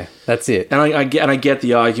 that's it. And I get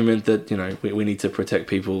the argument that we need to protect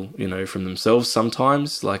people from themselves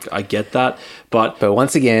sometimes. Like, I get that, but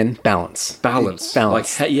once again, balance. Like,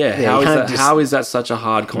 how is that such a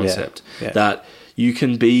hard concept that you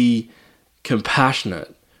can be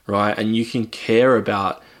compassionate, right? And you can care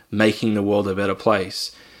about making the world a better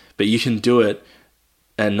place, but you can do it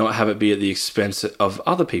and not have it be at the expense of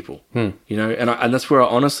other people, you know, and that's where I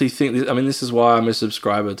honestly think. I mean, this is why I'm a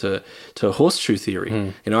subscriber to horseshoe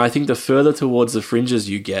theory. You know, I think the further towards the fringes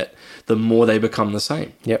you get, the more they become the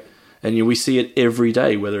same. Yep. And we see it every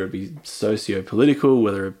day, whether it be socio-political,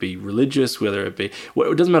 whether it be religious, whether it be...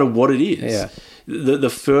 it doesn't matter what it is. Yeah. The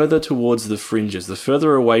further towards the fringes, the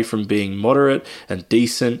further away from being moderate and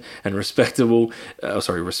decent and respectful,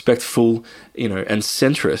 you know, and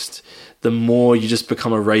centrist, the more you just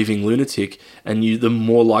become a raving lunatic, and the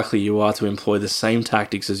more likely you are to employ the same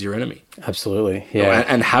tactics as your enemy. Absolutely, yeah.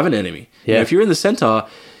 And have an enemy. Yeah. You know, if you're in the center,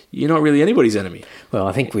 you're not really anybody's enemy. Well,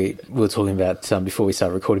 I think we were talking about, before we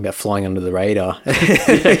started recording, about flying under the radar,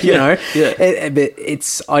 you know? Yeah. But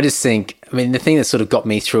I just think, I mean, the thing that sort of got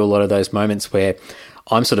me through a lot of those moments where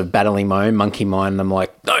I'm sort of battling my own monkey mind, and I'm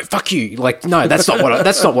like, no, fuck you. Like, no, that's not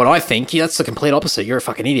what I think. That's the complete opposite. You're a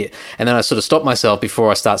fucking idiot. And then I sort of stop myself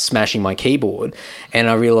before I start smashing my keyboard, and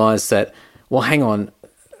I realize that, well, hang on,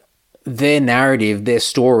 their narrative, their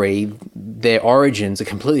story, their origins are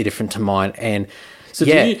completely different to mine. And so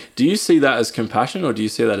do you see that as compassion, or do you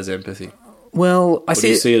see that as empathy? Well, do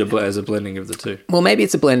you see it as a blending of the two? Well, maybe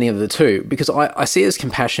it's a blending of the two, because I see it as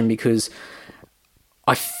compassion because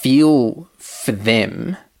I feel for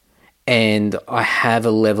them, and I have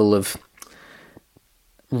a level of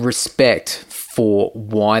respect for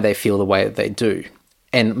why they feel the way that they do.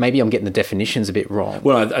 And maybe I'm getting the definitions a bit wrong.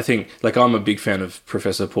 Well, I think, like, I'm a big fan of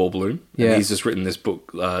Professor Paul Bloom. Yeah. And he's just written this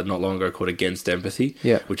book not long ago called Against Empathy,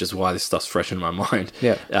 which is why this stuff's fresh in my mind.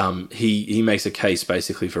 Yeah. He makes a case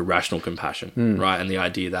basically for rational compassion, right? And the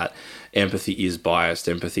idea that empathy is biased,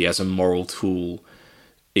 empathy as a moral tool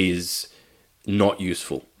is not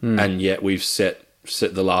useful. And yet we've set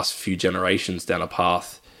the last few generations down a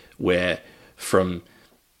path where, from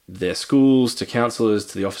their schools to councillors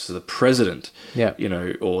to the office of the president, you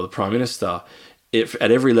know, or the prime minister,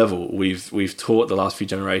 at every level, we've taught the last few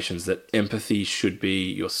generations that empathy should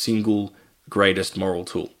be your single greatest moral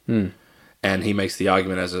tool. And he makes the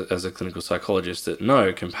argument as a clinical psychologist that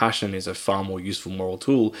no, compassion is a far more useful moral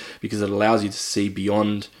tool because it allows you to see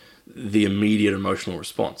beyond the immediate emotional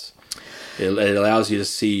response. It allows you to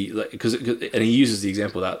see, and he uses the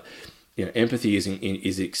example that, you know, empathy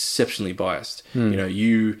is exceptionally biased. You know,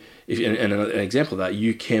 and an example of that,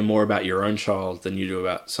 you care more about your own child than you do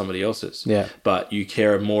about somebody else's. Yeah. But you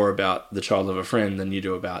care more about the child of a friend than you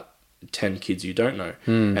do about 10 kids you don't know.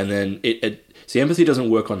 And then see, empathy doesn't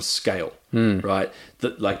work on scale, right?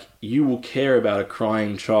 Like, you will care about a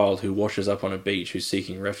crying child who washes up on a beach who's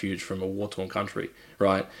seeking refuge from a war-torn country,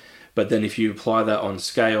 right? But then if you apply that on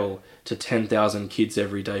scale to 10,000 kids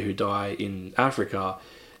every day who die in Africa,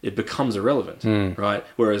 it becomes irrelevant, right?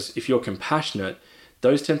 Whereas if you're compassionate,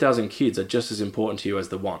 those 10,000 kids are just as important to you as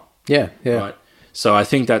the one. Yeah. Right? So I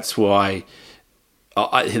think that's why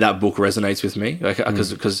that book resonates with me,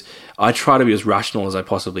 because I try to be as rational as I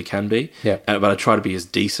possibly can be, but I try to be as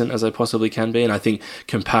decent as I possibly can be. And I think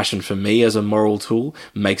compassion for me as a moral tool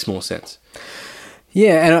makes more sense.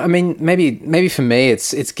 Yeah, and I mean, maybe for me,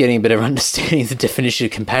 it's getting a bit of understanding of the definition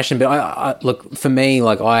of compassion. But I look, for me,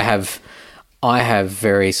 like, I have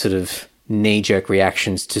very sort of knee-jerk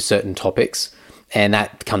reactions to certain topics, and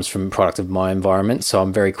that comes from a product of my environment. So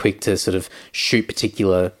I'm very quick to sort of shoot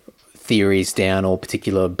particular theories down or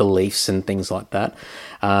particular beliefs and things like that.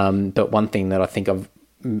 But one thing that I think I've,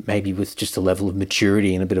 maybe with just a level of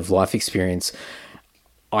maturity and a bit of life experience,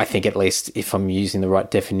 I think, at least if I'm using the right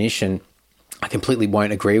definition, I completely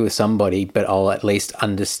won't agree with somebody, but I'll at least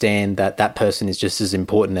understand that that person is just as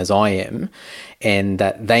important as I am, and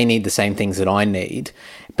that they need the same things that I need.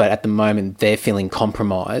 But at the moment, they're feeling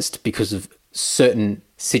compromised because of certain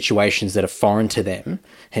situations that are foreign to them,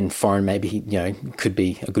 and foreign maybe, you know, could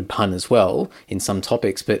be a good pun as well in some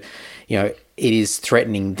topics, but, you know, it is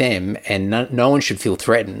threatening them, and no one should feel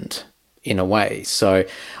threatened in a way. So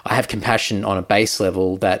I have compassion on a base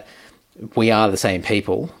level that we are the same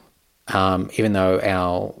people. Even though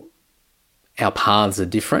our paths are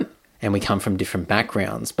different and we come from different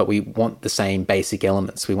backgrounds, but we want the same basic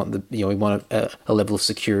elements. We want we want a level of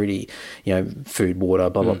security, you know, food, water,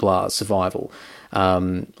 blah blah blah, survival.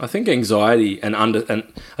 I think anxiety and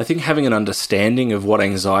I think having an understanding of what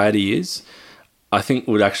anxiety is, I think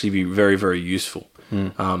would actually be very, very useful.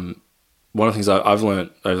 One of the things I've learned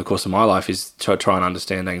over the course of my life is to try and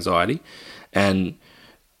understand anxiety, and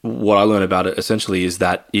what I learned about it essentially is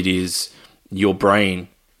that it is your brain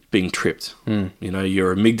being tripped. You know,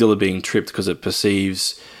 your amygdala being tripped because it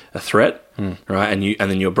perceives a threat, right? And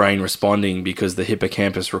then your brain responding because the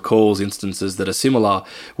hippocampus recalls instances that are similar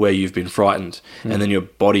where you've been frightened, and then your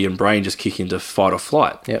body and brain just kick into fight or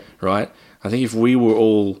flight, right? I think if we were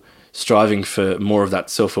all striving for more of that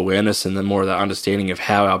self-awareness and then more of that understanding of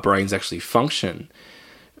how our brains actually function,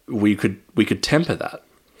 we could temper that.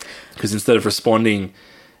 Because instead of responding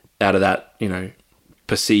out of that,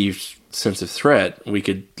 perceived sense of threat, we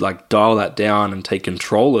could like dial that down and take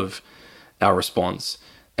control of our response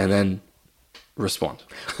and then respond.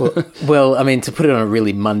 Well, I mean, to put it on a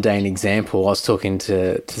really mundane example, I was talking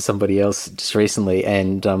to somebody else just recently,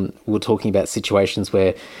 and we were talking about situations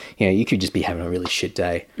where, you could just be having a really shit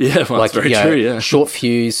day. Yeah, well, that's very true, yeah. Short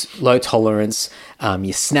fuse, low tolerance,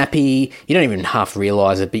 you're snappy, you don't even half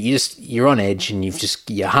realise it, but you're on edge and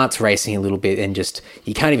your heart's racing a little bit and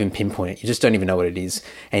you can't even pinpoint it. You just don't even know what it is.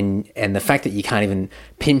 And the fact that you can't even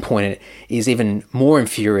pinpoint it is even more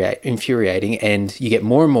infuriating, and you get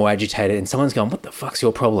more and more agitated, and someone's going, what the fuck's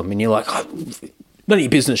your problem? And you're like, oh, none of your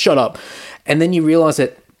business, shut up. And then you realise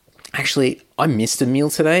that actually I missed a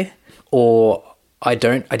meal today, or I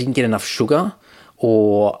didn't get enough sugar,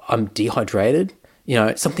 or I'm dehydrated.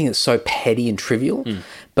 Something that's so petty and trivial,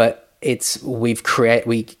 but we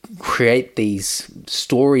create these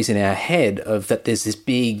stories in our head of that there's this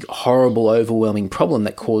big, horrible, overwhelming problem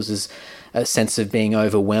that causes a sense of being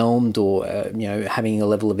overwhelmed or having a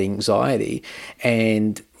level of anxiety,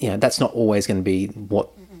 and that's not always going to be what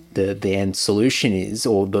the end solution is,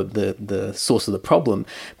 or the source of the problem,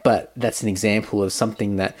 but that's an example of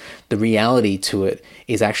something that the reality to it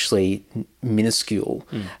is actually minuscule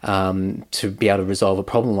to be able to resolve a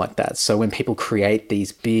problem like that. So when people create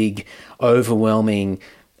these big, overwhelming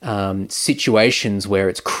situations where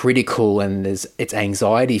it's critical and it's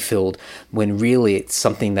anxiety filled, when really it's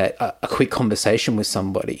something that a quick conversation with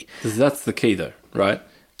somebody. That's the key though, right?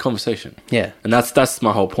 Conversation. Yeah. And that's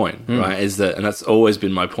my whole point, right? And that's always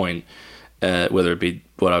been my point, whether it be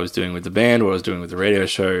what I was doing with the band, what I was doing with the radio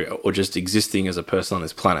show, or just existing as a person on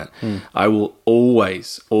this planet. I will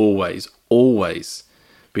always, always, always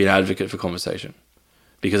be an advocate for conversation,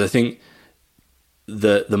 because I think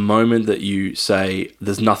the moment that you say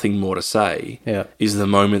there's nothing more to say is the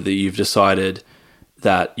moment that you've decided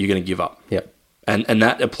that you're going to give up. Yep. And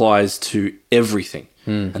that applies to everything.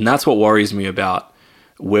 And that's what worries me about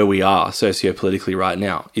where we are sociopolitically right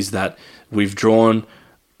now, is that we've drawn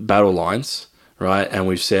battle lines, right? And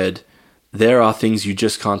we've said there are things you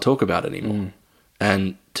just can't talk about anymore.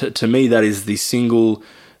 And to me, that is the single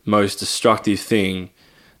most destructive thing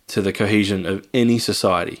to the cohesion of any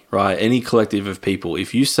society, right? Any collective of people.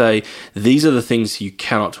 If you say these are the things you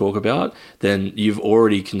cannot talk about, then you've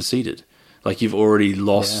already conceded. Like you've already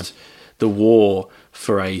lost the war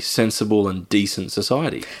for a sensible and decent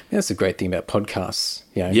society. That's the great thing about podcasts,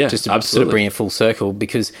 just to absolutely sort of bring it full circle,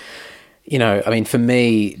 because, I mean, for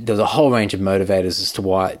me, there's a whole range of motivators as to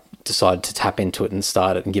why I decided to tap into it and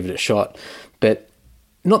start it and give it a shot. But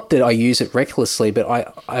not that I use it recklessly, but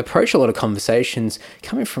I approach a lot of conversations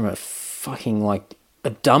coming from a fucking a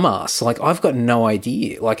dumbass. I've got no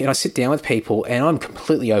idea. And I sit down with people and I'm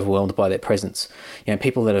completely overwhelmed by their presence.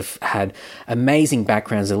 People that have had amazing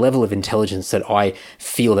backgrounds, a level of intelligence that I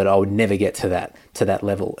feel that I would never get to that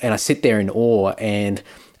level. And I sit there in awe, and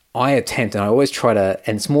I attempt, and I always try to,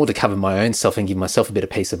 and it's more to cover my own self and give myself a bit of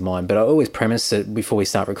peace of mind, but I always premise it before we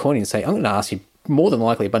start recording and say, I'm going to ask you more than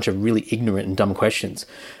likely a bunch of really ignorant and dumb questions,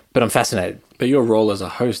 but I'm fascinated. But your role as a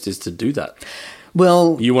host is to do that.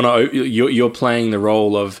 Well, you're playing the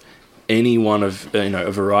role of any one of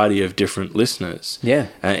a variety of different listeners. Yeah.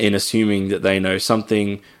 In assuming that they know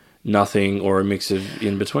something, nothing, or a mix of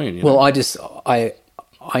in between. Well, I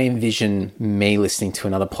envision me listening to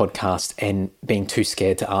another podcast and being too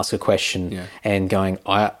scared to ask a question and going,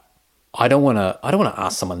 I don't want to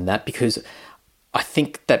ask someone that, because I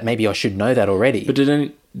think that maybe I should know that already. But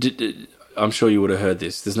I'm sure you would have heard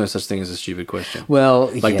this. There's no such thing as a stupid question. Well,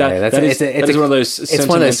 that is one of those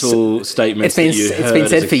sentimental statements. It's been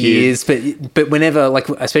said for years, but whenever,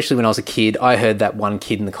 especially when I was a kid, I heard that one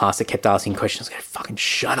kid in the class that kept asking questions. I go, fucking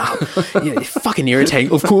shut up! You're fucking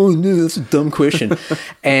irritating. Of course, no, that's a dumb question,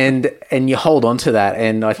 and you hold on to that.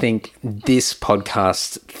 And I think this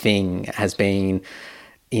podcast thing has been,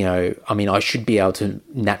 I mean, I should be able to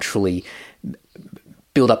naturally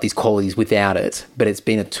build up these qualities without it, but it's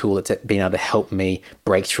been a tool that's been able to help me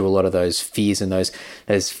break through a lot of those fears and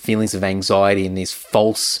those feelings of anxiety and these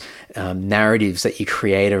false narratives that you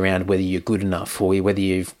create around whether you're good enough, or whether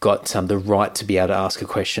you've got the right to be able to ask a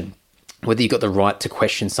question, whether you've got the right to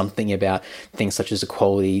question something about things such as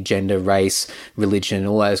equality, gender, race, religion,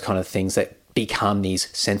 all those kind of things that become these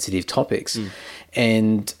sensitive topics.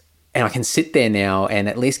 And I can sit there now and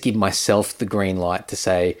at least give myself the green light to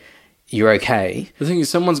say, you're okay. The thing is,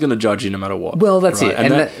 someone's going to judge you no matter what. Well, that's right?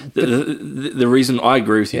 it. And the reason I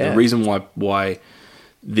agree with you, the reason why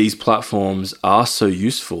these platforms are so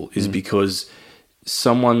useful is because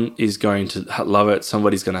someone is going to love it,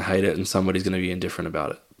 somebody's going to hate it, and somebody's going to be indifferent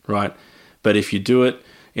about it, right? But if you do it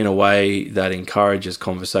in a way that encourages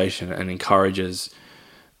conversation and encourages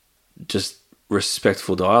just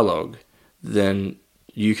respectful dialogue, then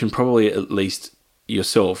you can probably at least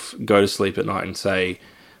yourself go to sleep at night and say,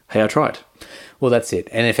 hey, I tried. Well, that's it.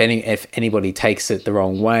 And if anybody takes it the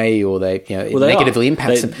wrong way, or they it negatively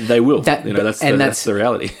impacts them, they will. That's the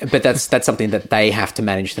reality. But that's something that they have to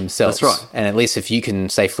manage themselves. That's right. And at least if you can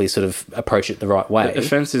safely sort of approach it the right way.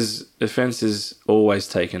 Offense is always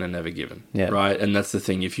taken and never given. Yeah. Right. And that's the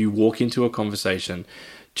thing. If you walk into a conversation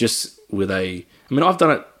just with I've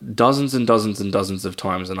done it dozens and dozens and dozens of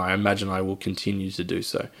times, and I imagine I will continue to do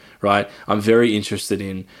so, right? I'm very interested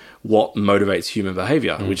in what motivates human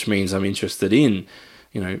behavior, which means I'm interested in,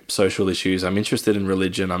 social issues. I'm interested in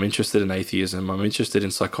religion. I'm interested in atheism. I'm interested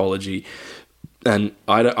in psychology. And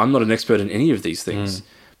I'm not an expert in any of these things,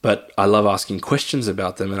 but I love asking questions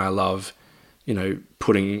about them, and I love,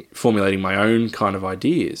 formulating my own kind of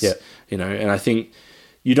ideas, and I think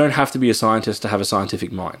you don't have to be a scientist to have a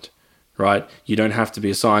scientific mind. Right? You don't have to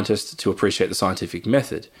be a scientist to appreciate the scientific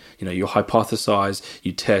method. You hypothesize,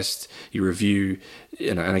 you test, you review,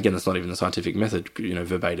 and again, that's not even the scientific method,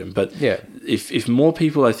 verbatim. But if more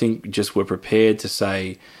people, I think, just were prepared to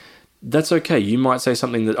say, that's okay, you might say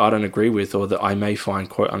something that I don't agree with or that I may find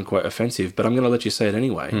quote unquote offensive, but I'm going to let you say it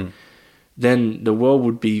anyway, then the world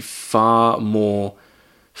would be far more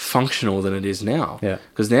functional than it is now.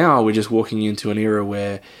 Because now we're just walking into an era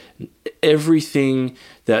where everything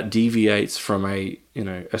that deviates from a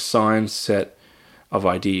assigned set of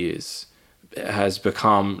ideas has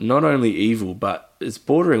become not only evil, but it's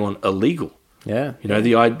bordering on illegal.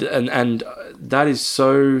 The idea, and that is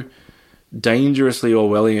so dangerously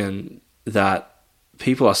Orwellian that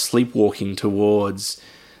people are sleepwalking towards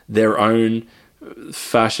their own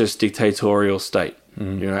fascist dictatorial state,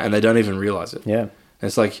 and they don't even realize it. And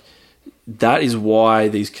it's like, that is why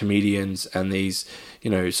these comedians and these,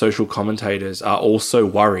 social commentators are all so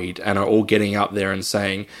worried and are all getting up there and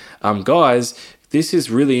saying, guys, this is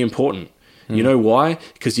really important. You know why?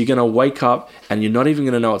 Because you're going to wake up and you're not even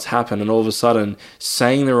going to know what's happened, and all of a sudden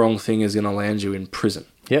saying the wrong thing is going to land you in prison.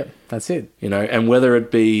 Yeah, that's it. And whether it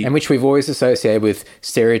be... And which we've always associated with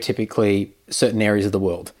stereotypically certain areas of the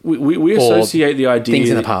world. We associate the idea... Things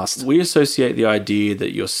in the past. We associate the idea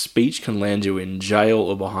that your speech can land you in jail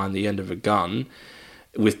or behind the end of a gun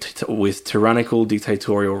with tyrannical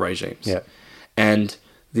dictatorial regimes. And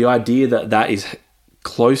the idea that is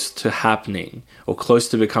close to happening or close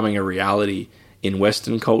to becoming a reality in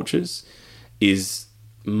Western cultures is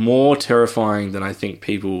more terrifying than I think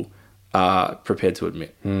people are prepared to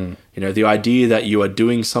admit. The idea that you are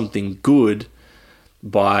doing something good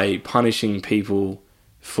by punishing people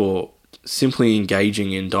for simply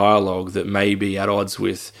engaging in dialogue that may be at odds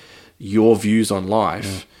with your views on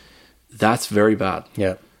life, that's very bad.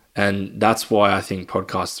 And that's why I think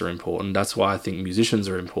podcasts are important. That's why I think musicians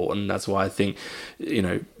are important. That's why I think,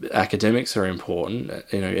 academics are important.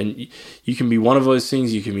 And you can be one of those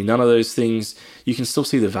things, you can be none of those things. You can still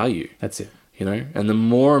see the value. That's it. And the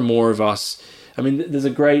more and more of us, there's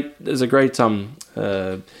a great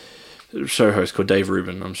show host called Dave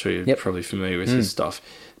Rubin. I'm sure you're probably familiar with his stuff.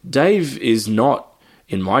 Dave is not,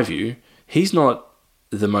 in my view, he's not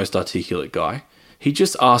the most articulate guy. He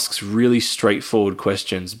just asks really straightforward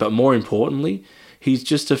questions, but more importantly, he's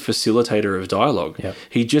just a facilitator of dialogue.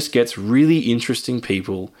 He just gets really interesting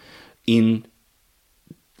people in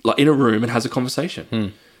a room and has a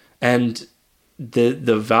conversation. And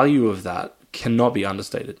the value of that cannot be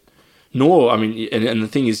understated. Nor, and the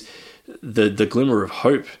thing is, the glimmer of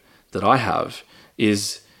hope that I have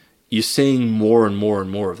is you're seeing more and more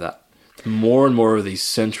and more of that. More and more of these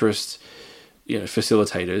centrist,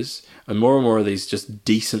 facilitators, and more of these just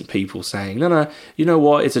decent people saying, no, you know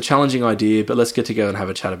what, it's a challenging idea, but let's get together and have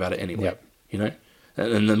a chat about it anyway.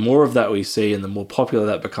 And the more of that we see, and the more popular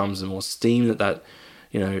that becomes, the more steam that the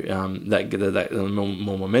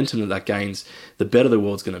more momentum that gains, the better the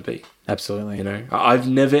world's going to be. Absolutely. I've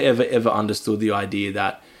never, ever understood the idea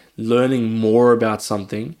that learning more about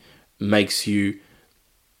something makes you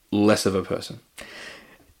less of a person.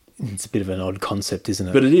 It's a bit of an odd concept, isn't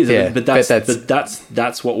it? But it is. Yeah. But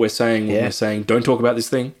that's what we're saying when we're saying, don't talk about this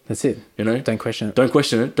thing. That's it. Don't question it. Don't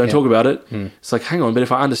question it. Don't talk about it. It's like, hang on, but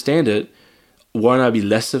if I understand it, won't I be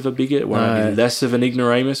less of a bigot? Won't I be less of an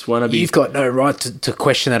ignoramus? Won't I be... You've got no right to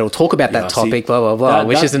question that or talk about that topic, blah, blah, blah,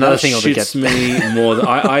 which is another thing. That shits me more than...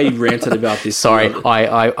 I ranted about this... Sorry,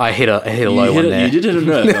 I hit a low one there. You did hit a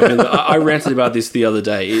nerve. I ranted about this the other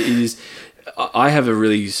day. It is... I have a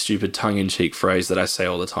really stupid tongue-in-cheek phrase that I say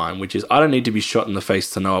all the time, which is, I don't need to be shot in the face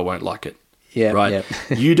to know I won't like it. Yeah. Right?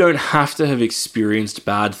 Yeah. You don't have to have experienced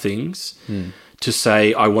bad things to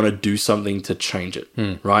say, I want to do something to change it.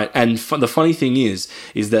 Right? And the funny thing is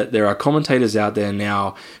that there are commentators out there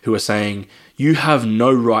now who are saying, you have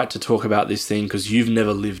no right to talk about this thing because you've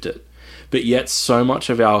never lived it. But yet so much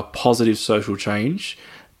of our positive social change,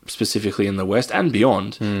 specifically in the West and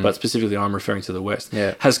beyond, but specifically I'm referring to the West,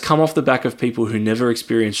 has come off the back of people who never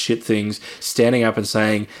experienced shit things standing up and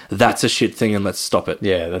saying, that's a shit thing and let's stop it.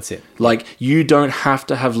 Yeah, that's it. Like, you don't have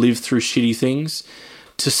to have lived through shitty things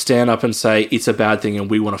to stand up and say it's a bad thing and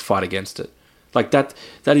we want to fight against it. Like, that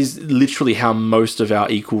is literally how most of our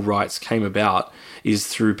equal rights came about, is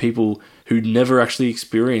through people who never actually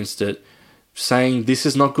experienced it saying this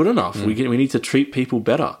is not good enough. We need to treat people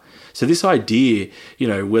better. So this idea,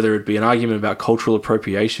 whether it be an argument about cultural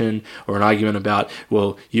appropriation or an argument about,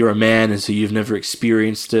 well, you're a man and so you've never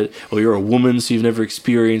experienced it, or you're a woman so you've never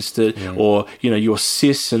experienced it, or, you're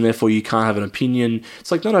cis and therefore you can't have an opinion.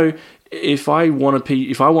 It's like, no. If I want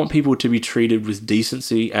people to be treated with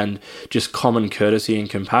decency and just common courtesy and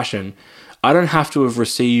compassion, I don't have to have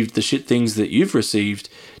received the shit things that you've received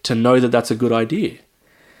to know that that's a good idea.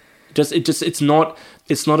 It's not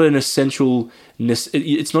an essential.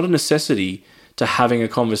 It's not a necessity to having a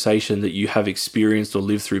conversation that you have experienced or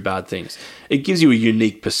lived through bad things. It gives you a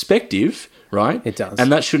unique perspective, right? It does,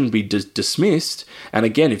 and that shouldn't be dismissed. And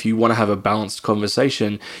again, if you want to have a balanced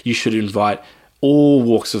conversation, you should invite all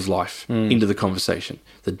walks of life into the conversation.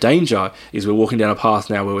 The danger is we're walking down a path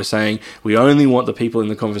now where we're saying we only want the people in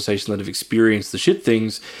the conversation that have experienced the shit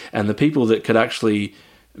things, and the people that could actually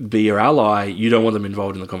be your ally, you don't want them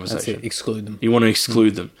involved in the conversation. That's it. Exclude them. You want to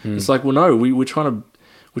exclude them. It's like, well, no, we're trying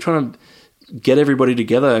to get everybody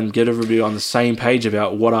together and get everybody on the same page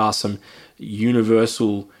about what are some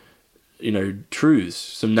universal, truths,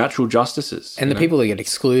 some natural justices. And the people that get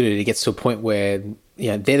excluded, it gets to a point where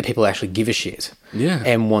they're the people who actually give a shit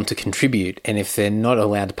and want to contribute. And if they're not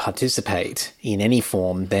allowed to participate in any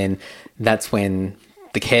form, then that's when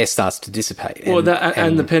the care starts to dissipate. Well,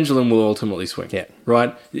 and the pendulum will ultimately swing. Yeah.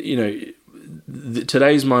 Right?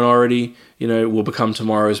 Today's minority, will become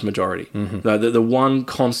tomorrow's majority. The one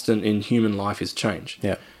constant in human life is change.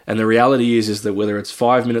 Yeah. And the reality is that whether it's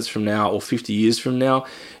 5 minutes from now or 50 years from now,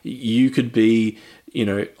 you could be,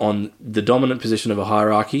 on the dominant position of a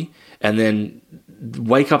hierarchy and then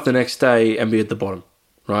wake up the next day and be at the bottom,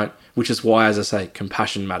 right? Which is why, as I say,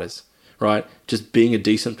 compassion matters, right? Just being a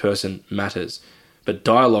decent person matters. But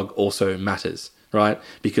dialogue also matters, right?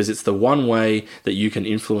 Because it's the one way that you can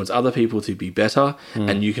influence other people to be better,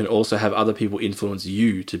 and you can also have other people influence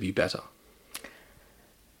you to be better.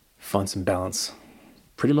 Find some balance.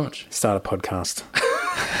 Pretty much. Start a podcast.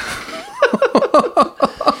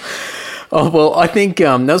 Oh, well, I think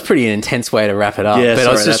that was pretty an intense way to wrap it up. Yeah, but sorry,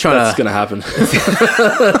 I was just that's going to happen.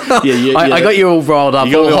 I got you all rolled up.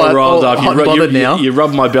 You got me all riled up. Now. You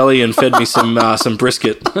rubbed my belly and fed me some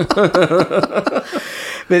brisket. But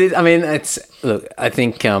I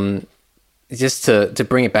think just to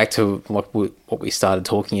bring it back to what we started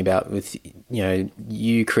talking about with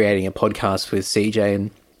you creating a podcast with CJ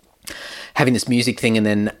and having this music thing, and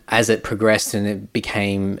then as it progressed and it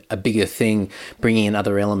became a bigger thing, bringing in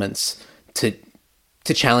other elements to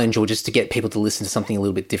challenge or just to get people to listen to something a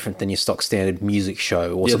little bit different than your stock standard music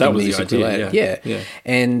show or something music related. Yeah.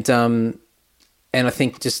 And I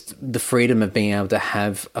think just the freedom of being able to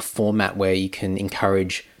have a format where you can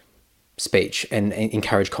encourage speech and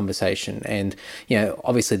encourage conversation. And,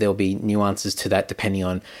 obviously there'll be nuances to that depending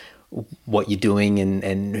on what you're doing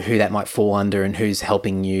and who that might fall under and who's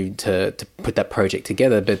helping you to put that project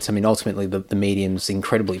together. But I mean, ultimately the medium's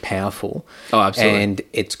incredibly powerful. Oh, absolutely. And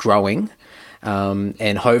it's growing.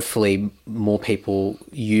 And hopefully more people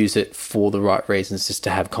use it for the right reasons, just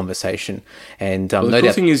to have conversation. And the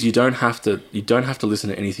cool thing is you don't have to listen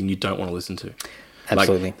to anything you don't want to listen to.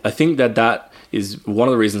 Absolutely. Like, I think that is one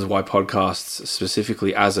of the reasons why podcasts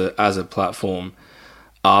specifically as a platform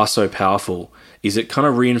are so powerful, is it kind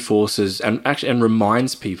of reinforces and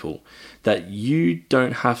reminds people that you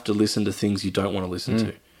don't have to listen to things you don't want to listen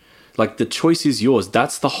to. Like, the choice is yours.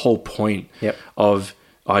 That's the whole point of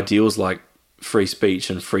ideals like free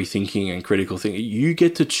speech and free thinking and critical thinking. You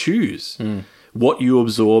get to choose what you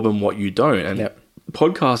absorb and what you don't. And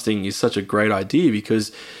podcasting is such a great idea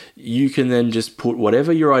because you can then just put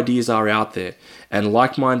whatever your ideas are out there, and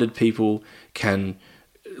like-minded people can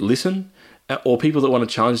listen, or people that want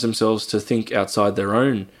to challenge themselves to think outside their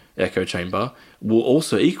own echo chamber will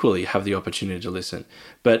also equally have the opportunity to listen.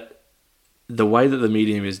 But the way that the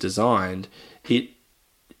medium is designed, it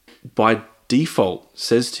by default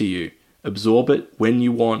says to you, absorb it when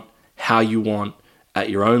you want, how you want, at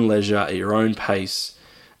your own leisure, at your own pace.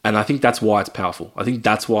 And I think that's why it's powerful. I think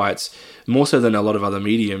that's why it's more so than a lot of other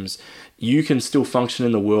mediums. You can still function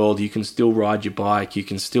in the world. You can still ride your bike. You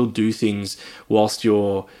can still do things whilst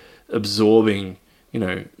you're absorbing,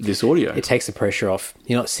 this audio. It takes the pressure off.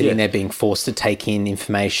 You're not sitting there being forced to take in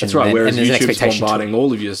information. That's right. And whereas there's YouTube's bombarding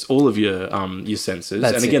all of your senses.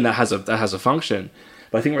 And again, that has a function.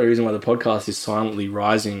 But I think the reason why the podcast is silently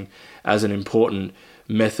rising as an important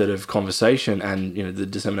method of conversation and the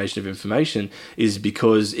dissemination of information is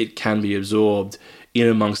because it can be absorbed in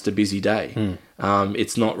amongst a busy day.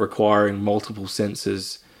 It's not requiring multiple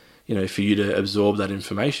senses, for you to absorb that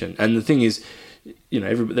information. And the thing is,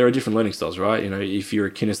 there are different learning styles, right? If you're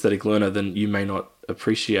a kinesthetic learner, then you may not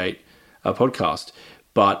appreciate a podcast,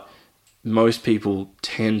 but most people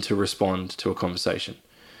tend to respond to a conversation.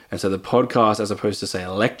 And so the podcast, as opposed to say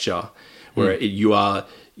a lecture, where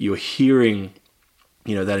you're hearing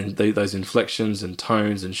those inflections and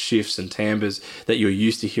tones and shifts and timbres that you're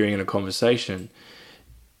used to hearing in a conversation,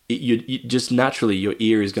 you just naturally your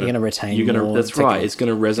ear is going to retain. That's right. It's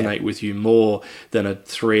going to resonate with you more than a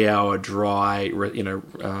 3-hour dry,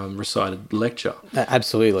 recited lecture.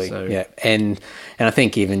 Absolutely. So, yeah, and I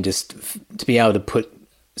think even just to be able to put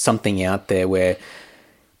something out there where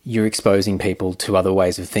you're exposing people to other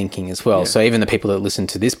ways of thinking as well. Yeah. So even the people that listen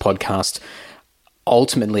to this podcast,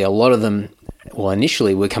 ultimately, a lot of them,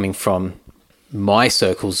 initially were coming from my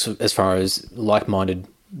circles as far as like-minded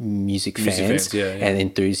music fans and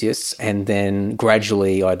enthusiasts. And then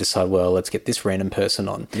gradually I decided, let's get this random person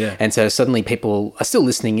on. Yeah. And so suddenly people are still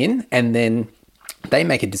listening in, and then they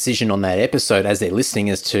make a decision on that episode as they're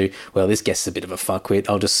listening as to, this guest's a bit of a fuckwit,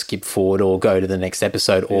 I'll just skip forward or go to the next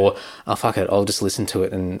episode, or fuck it, I'll just listen to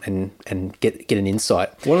it and get an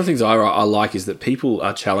insight. One of the things I like is that people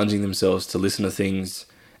are challenging themselves to listen to things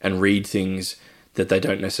and read things that they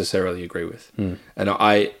don't necessarily agree with. And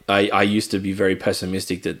I used to be very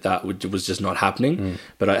pessimistic that was just not happening.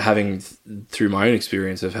 But through my own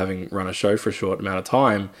experience of having run a show for a short amount of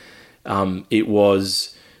time, it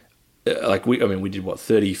was we did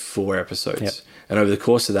 34 episodes. Yep. And over the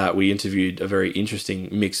course of that, we interviewed a very interesting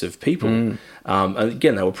mix of people. And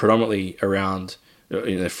again, they were predominantly around,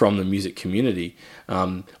 from the music community,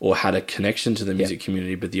 or had a connection to the music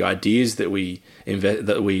community. But the ideas that we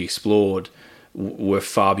explored were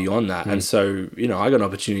far beyond that. And so, I got an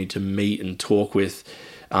opportunity to meet and talk with,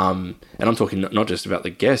 and I'm talking not just about the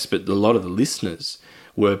guests, but a lot of the listeners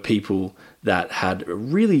were people that had a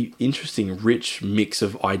really interesting, rich mix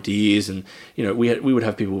of ideas. And, we would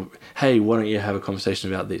have people, hey, why don't you have a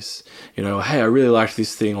conversation about this? Hey, I really liked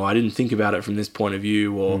this thing, or I didn't think about it from this point of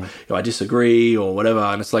view, or I disagree, or whatever.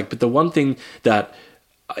 And it's like, but the one thing that,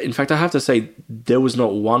 in fact, I have to say, there was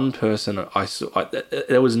not one person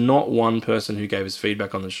there was not one person who gave us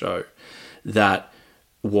feedback on the show that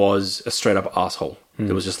was a straight up asshole.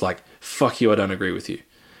 It was just like, fuck you, I don't agree with you.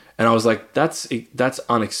 And I was like, that's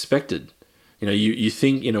unexpected. You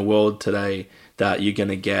think in a world today that you're going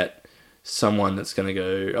to get someone that's going to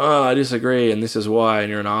go, oh, I disagree, and this is why, and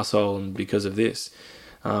you're an asshole, and because of this.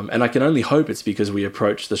 And I can only hope it's because we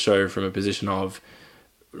approach the show from a position of,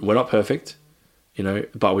 we're not perfect,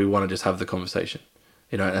 but we want to just have the conversation,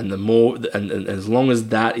 and the more, and as long as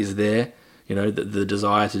that is there, the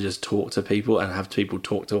desire to just talk to people and have people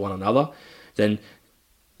talk to one another, then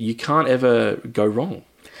you can't ever go wrong.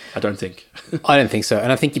 I don't think. I don't think so.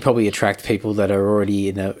 And I think you probably attract people that are already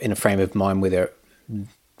in a frame of mind where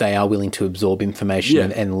they are willing to absorb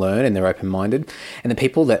information and learn, and they're open-minded. And the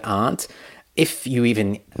people that aren't, if you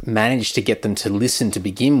even manage to get them to listen to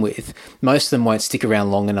begin with, most of them won't stick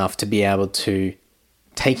around long enough to be able to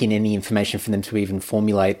take in any information for them to even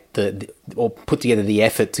formulate or put together the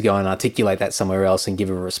effort to go and articulate that somewhere else and give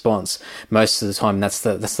a response. Most of the time, that's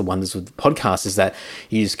the wonders with the podcast, is that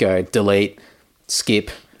you just go delete,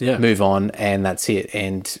 skip, move on, and that's it.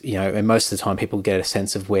 And and most of the time people get a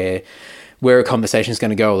sense of where a conversation is going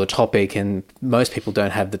to go, or the topic, and most people don't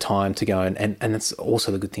have the time to go. And that's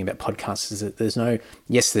also the good thing about podcasts, is that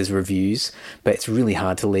there's reviews, but it's really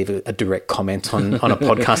hard to leave a direct comment on a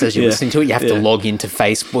podcast as you're listening to it. You have to log into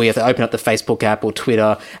Facebook, you have to open up the Facebook app or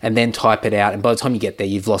Twitter and then type it out. And by the time you get there,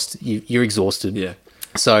 you're exhausted. Yeah.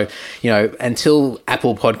 So, until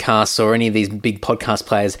Apple Podcasts or any of these big podcast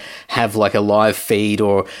players have like a live feed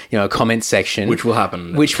or, a comment section, which will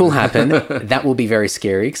happen, that will be very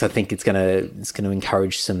scary, because I think it's going to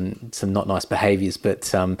encourage some not nice behaviors.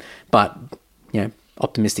 But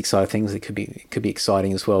optimistic side of things, it could be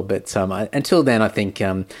exciting as well. But until then, I think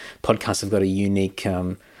podcasts have got a unique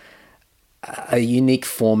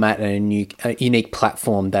format and a unique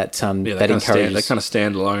platform that encourages. They kind of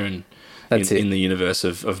stand alone. in the universe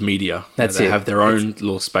of media. That's they it. have their own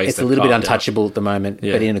little space. It's a little bit untouchable at the moment,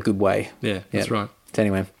 but in a good way. Yeah, that's right. So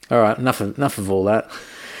anyway, all right, enough of all that.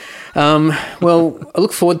 Well, I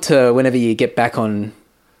look forward to whenever you get back on,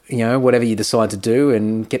 whatever you decide to do,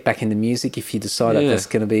 and get back into music if you decide that that's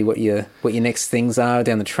going to be what your next things are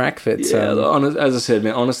down the track. But as I said,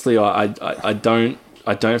 man, honestly, I don't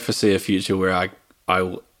foresee a future where I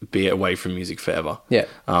will be away from music forever. Yeah.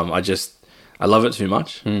 I love it too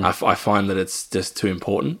much. I find that it's just too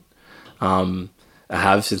important. I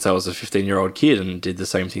have since I was a 15-year-old kid, and did the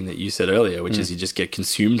same thing that you said earlier, which is you just get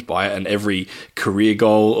consumed by it, and every career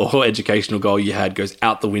goal or educational goal you had goes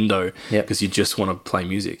out the window because you just want to play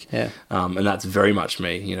music. Yeah. And that's very much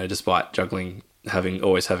me, despite juggling,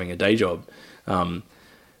 always having a day job.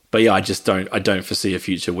 But yeah, I don't foresee a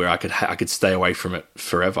future where I could stay away from it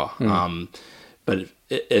forever. But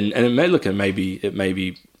it may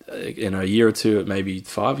be in a year or two, it may be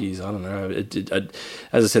 5 years. I don't know.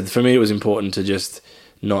 As I said, for me, it was important to just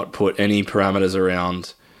not put any parameters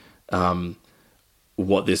around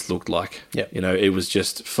what this looked like. Yeah. It was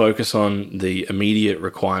just focus on the immediate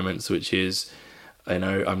requirements, which is, I'm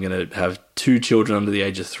going to have 2 children under the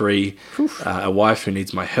age of 3, a wife who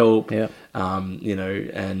needs my help, and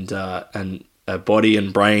a body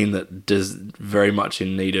and brain that does very much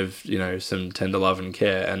in need of, some tender love and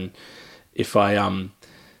care. And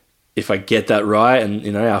if I get that right,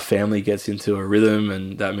 and our family gets into a rhythm,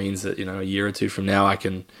 and that means that a year or 2 from now I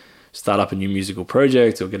can start up a new musical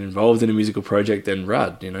project or get involved in a musical project, then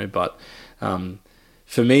rad. But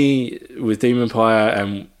for me, with Daemon Pyre,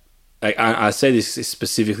 and I say this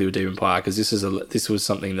specifically with Daemon Pyre because this was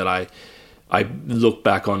something that I look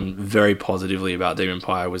back on very positively about Daemon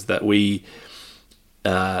Pyre, was that when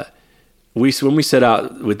we set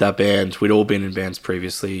out with that band, we'd all been in bands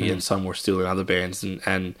previously, and some were still in other bands,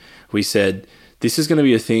 and we said, this is going to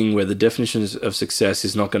be a thing where the definition of success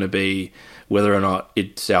is not going to be whether or not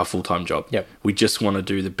it's our full-time job. Yep. We just want to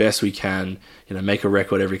do the best we can, make a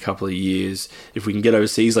record every couple of years. If we can get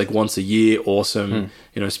overseas like once a year, awesome.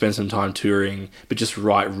 Spend some time touring, but just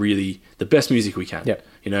write really the best music we can.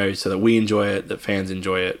 Yep. So that we enjoy it, that fans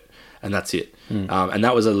enjoy it, and that's it. And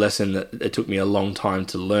that was a lesson that it took me a long time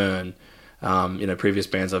to learn. Previous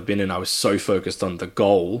bands I've been in, I was so focused on the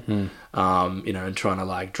goal, and trying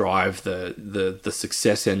to drive the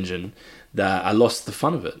success engine that I lost the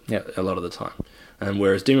fun of it a lot of the time. And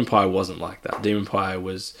whereas Daemon Pyre wasn't like that. Daemon Pyre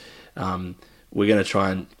was, we're going to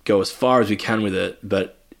try and go as far as we can with it,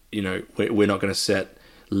 but we're not going to set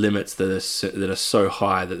limits that are so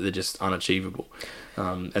high that they're just unachievable.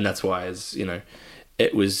 And that's why,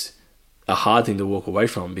 it was a hard thing to walk away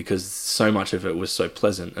from, because so much of it was so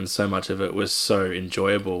pleasant and so much of it was so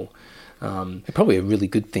enjoyable. Probably a really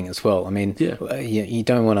good thing as well. I mean, you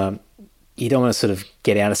don't want to sort of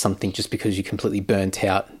get out of something just because you're completely burnt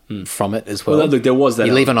out from it as well. Well, look, there was that.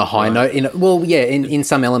 You leave on a high note. In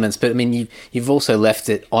some elements, but I mean, you've also left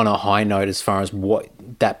it on a high note as far as what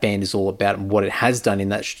that band is all about and what it has done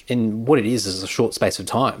in what it is as a short space of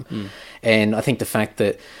time. And I think the fact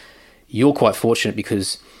that you're quite fortunate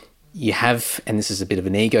because you have, and this is a bit of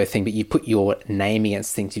an ego thing, but you put your name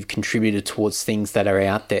against things, you've contributed towards things that are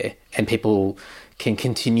out there and people can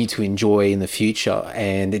continue to enjoy in the future,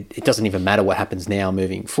 and it doesn't even matter what happens now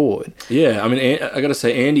moving forward. Yeah, I mean, I got to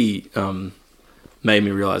say, Andy made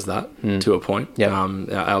me realise that to a point. Yep.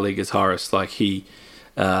 Our lead guitarist,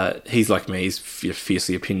 he's like me, he's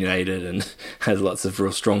fiercely opinionated and has lots of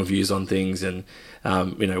real strong views on things, and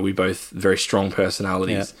we both very strong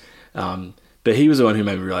personalities. Yep. But he was the one who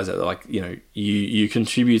made me realize that, you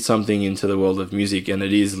contribute something into the world of music, and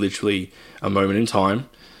it is literally a moment in time.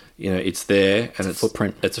 It's there, and it's a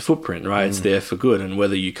footprint. It's a footprint, right? It's there for good, and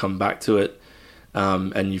whether you come back to it,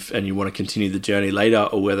 and you want to continue the journey later,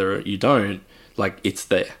 or whether you don't, it's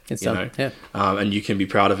there. It's done. Yeah. And you can be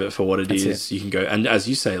proud of it for what it is. You can go, and as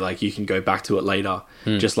you say, you can go back to it later,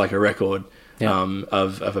 just like a record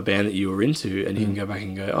of a band that you were into, and you can go back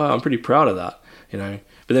and go, oh, I'm pretty proud of that.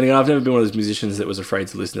 But then again, I've never been one of those musicians that was afraid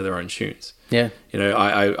to listen to their own tunes. Yeah.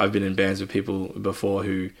 I've been in bands with people before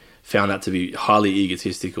who found that to be highly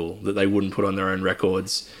egotistical, that they wouldn't put on their own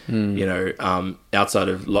records, outside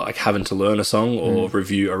of having to learn a song or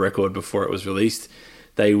review a record before it was released.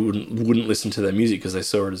 They wouldn't listen to their music because they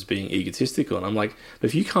saw it as being egotistical. And I'm like, but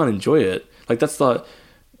if you can't enjoy it, that's the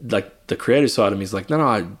creative side of me is but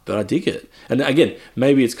I dig it. And again,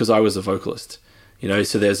 maybe it's because I was a vocalist.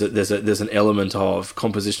 So there's an element of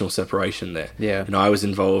compositional separation there. Yeah. I was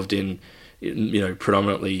involved in,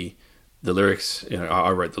 predominantly the lyrics,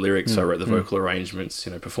 I wrote the lyrics, I wrote the vocal arrangements,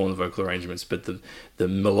 performed the vocal arrangements, but the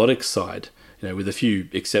melodic side, with a few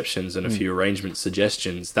exceptions and a few arrangement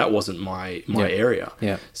suggestions, that wasn't my area.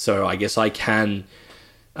 Yeah. So I guess I can,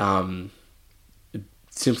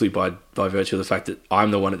 simply by virtue of the fact that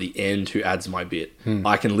I'm the one at the end who adds my bit,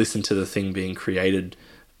 I can listen to the thing being created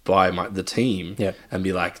by the team and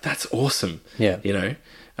be like, that's awesome. Yeah.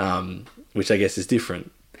 Which I guess is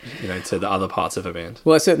different, to the other parts of a band.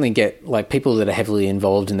 Well, I certainly get like people that are heavily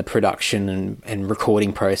involved in the production and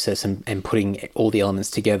recording process and putting all the elements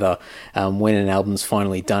together. When an album's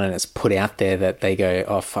finally done and it's put out there, that they go,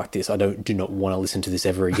 oh, fuck this. I do not want to listen to this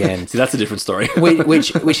ever again. See, that's a different story.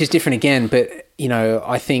 which is different again. But,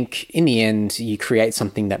 I think in the end, you create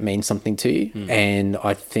something that means something to you. And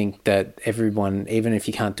I think that everyone, even if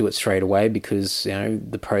you can't do it straight away because,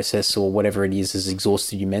 the process or whatever it is has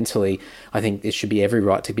exhausted you mentally, I think there should be every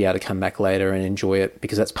right to be able to come back later and enjoy it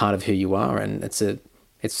because that's part of who you are. And it's a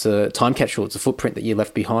time capsule. It's a footprint that you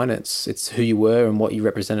left behind. It's who you were and what you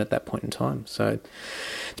represent at that point in time. So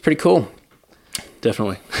it's pretty cool.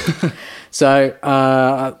 Definitely.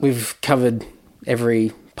 So we've covered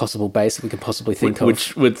every possible base that we could possibly think of.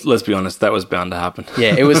 Which, let's be honest, that was bound to happen.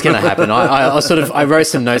 Yeah, it was going to happen. I wrote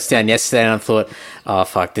some notes down yesterday and I thought, oh,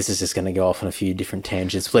 fuck, this is just going to go off on a few different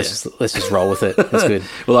tangents. Let's just roll with it. That's good.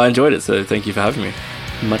 Well, I enjoyed it, so thank you for having me.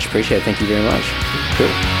 Much appreciated. Thank you very much. Cool.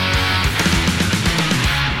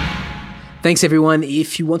 Thanks, everyone.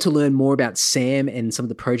 If you want to learn more about Sam and some of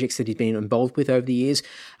the projects that he's been involved with over the years,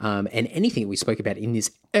 and anything that we spoke about in this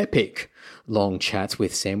epic long chat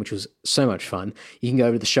with Sam, which was so much fun, you can go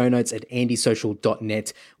over to the show notes at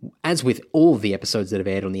andysocial.net. As with all of the episodes that have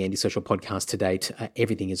aired on the Andy Social podcast to date,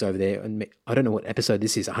 everything is over there. And I don't know what episode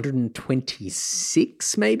this is,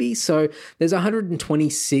 126 maybe? So there's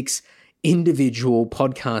 126 individual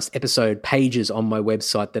podcast episode pages on my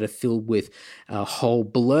website that are filled with a whole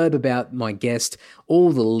blurb about my guest,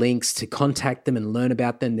 all the links to contact them and learn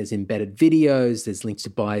about them. There's embedded videos, there's links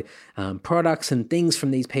to buy products and things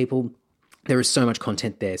from these people. There is so much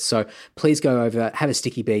content there. So please go over, have a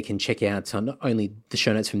sticky beak and check out not only the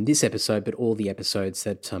show notes from this episode, but all the episodes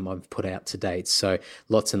that I've put out to date. So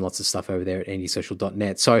lots and lots of stuff over there at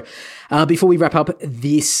andysocial.net. So before we wrap up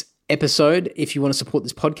this episode, if you want to support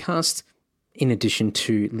this podcast, in addition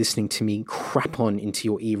to listening to me crap on into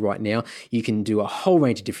your ear right now, you can do a whole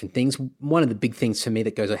range of different things. One of the big things for me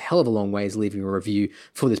that goes a hell of a long way is leaving a review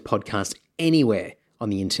for this podcast anywhere on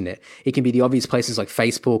the internet. It can be the obvious places like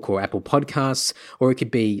Facebook or Apple Podcasts, or it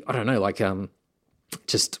could be, I don't know, like a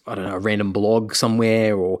random blog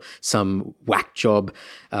somewhere or some whack job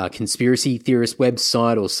conspiracy theorist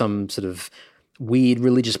website or some sort of weird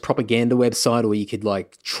religious propaganda website, or you could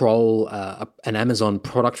like troll an Amazon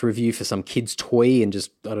product review for some kid's toy and just,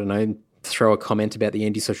 I don't know, throw a comment about the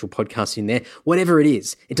Antisocial podcast in there. Whatever it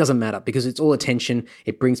is, it doesn't matter because it's all attention.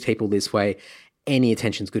 It brings people this way. Any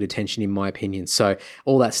attention's good attention, in my opinion. So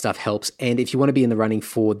all that stuff helps. And if you want to be in the running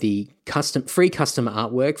for the free custom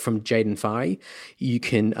artwork from Jaden Fari, you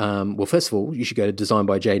can, first of all, you should go to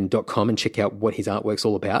designbyjaden.com and check out what his artwork's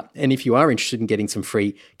all about. And if you are interested in getting some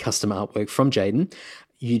free custom artwork from Jaden,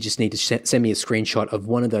 you just need to send me a screenshot of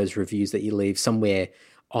one of those reviews that you leave somewhere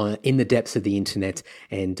in the depths of the internet,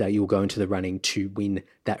 and you'll go into the running to win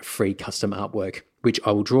that free custom artwork, which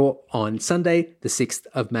I will draw on Sunday, the 6th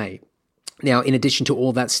of May. Now, in addition to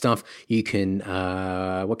all that stuff, you can,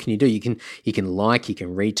 what can you do? You can like, you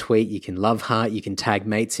can retweet, you can love heart, you can tag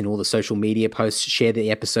mates in all the social media posts, share the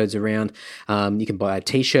episodes around. You can buy a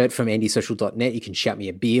t-shirt from andysocial.net. You can shout me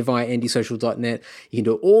a beer via andysocial.net. You can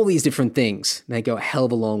do all these different things. They go a hell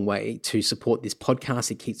of a long way to support this podcast.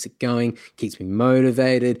 It keeps it going, keeps me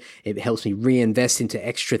motivated. It helps me reinvest into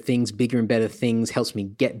extra things, bigger and better things, helps me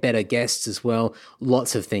get better guests as well.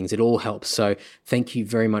 Lots of things. It all helps. So thank you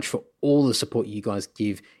very much for all the support you guys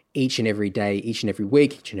give each and every day, each and every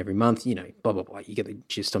week, each and every month, blah, blah, blah. You get the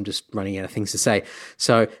gist. I'm just running out of things to say.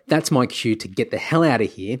 So that's my cue to get the hell out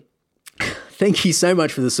of here. Thank you so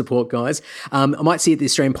much for the support, guys. I might see you at the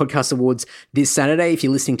Australian Podcast Awards this Saturday. If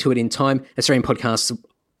you're listening to it in time,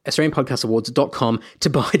 AustralianPodcastAwards.com to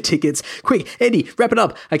buy tickets. Quick, Andy, wrap it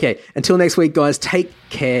up. Okay, until next week, guys, take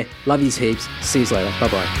care. Love yous heaps. See you later.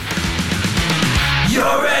 Bye-bye.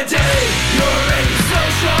 You're ready,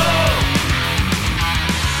 social.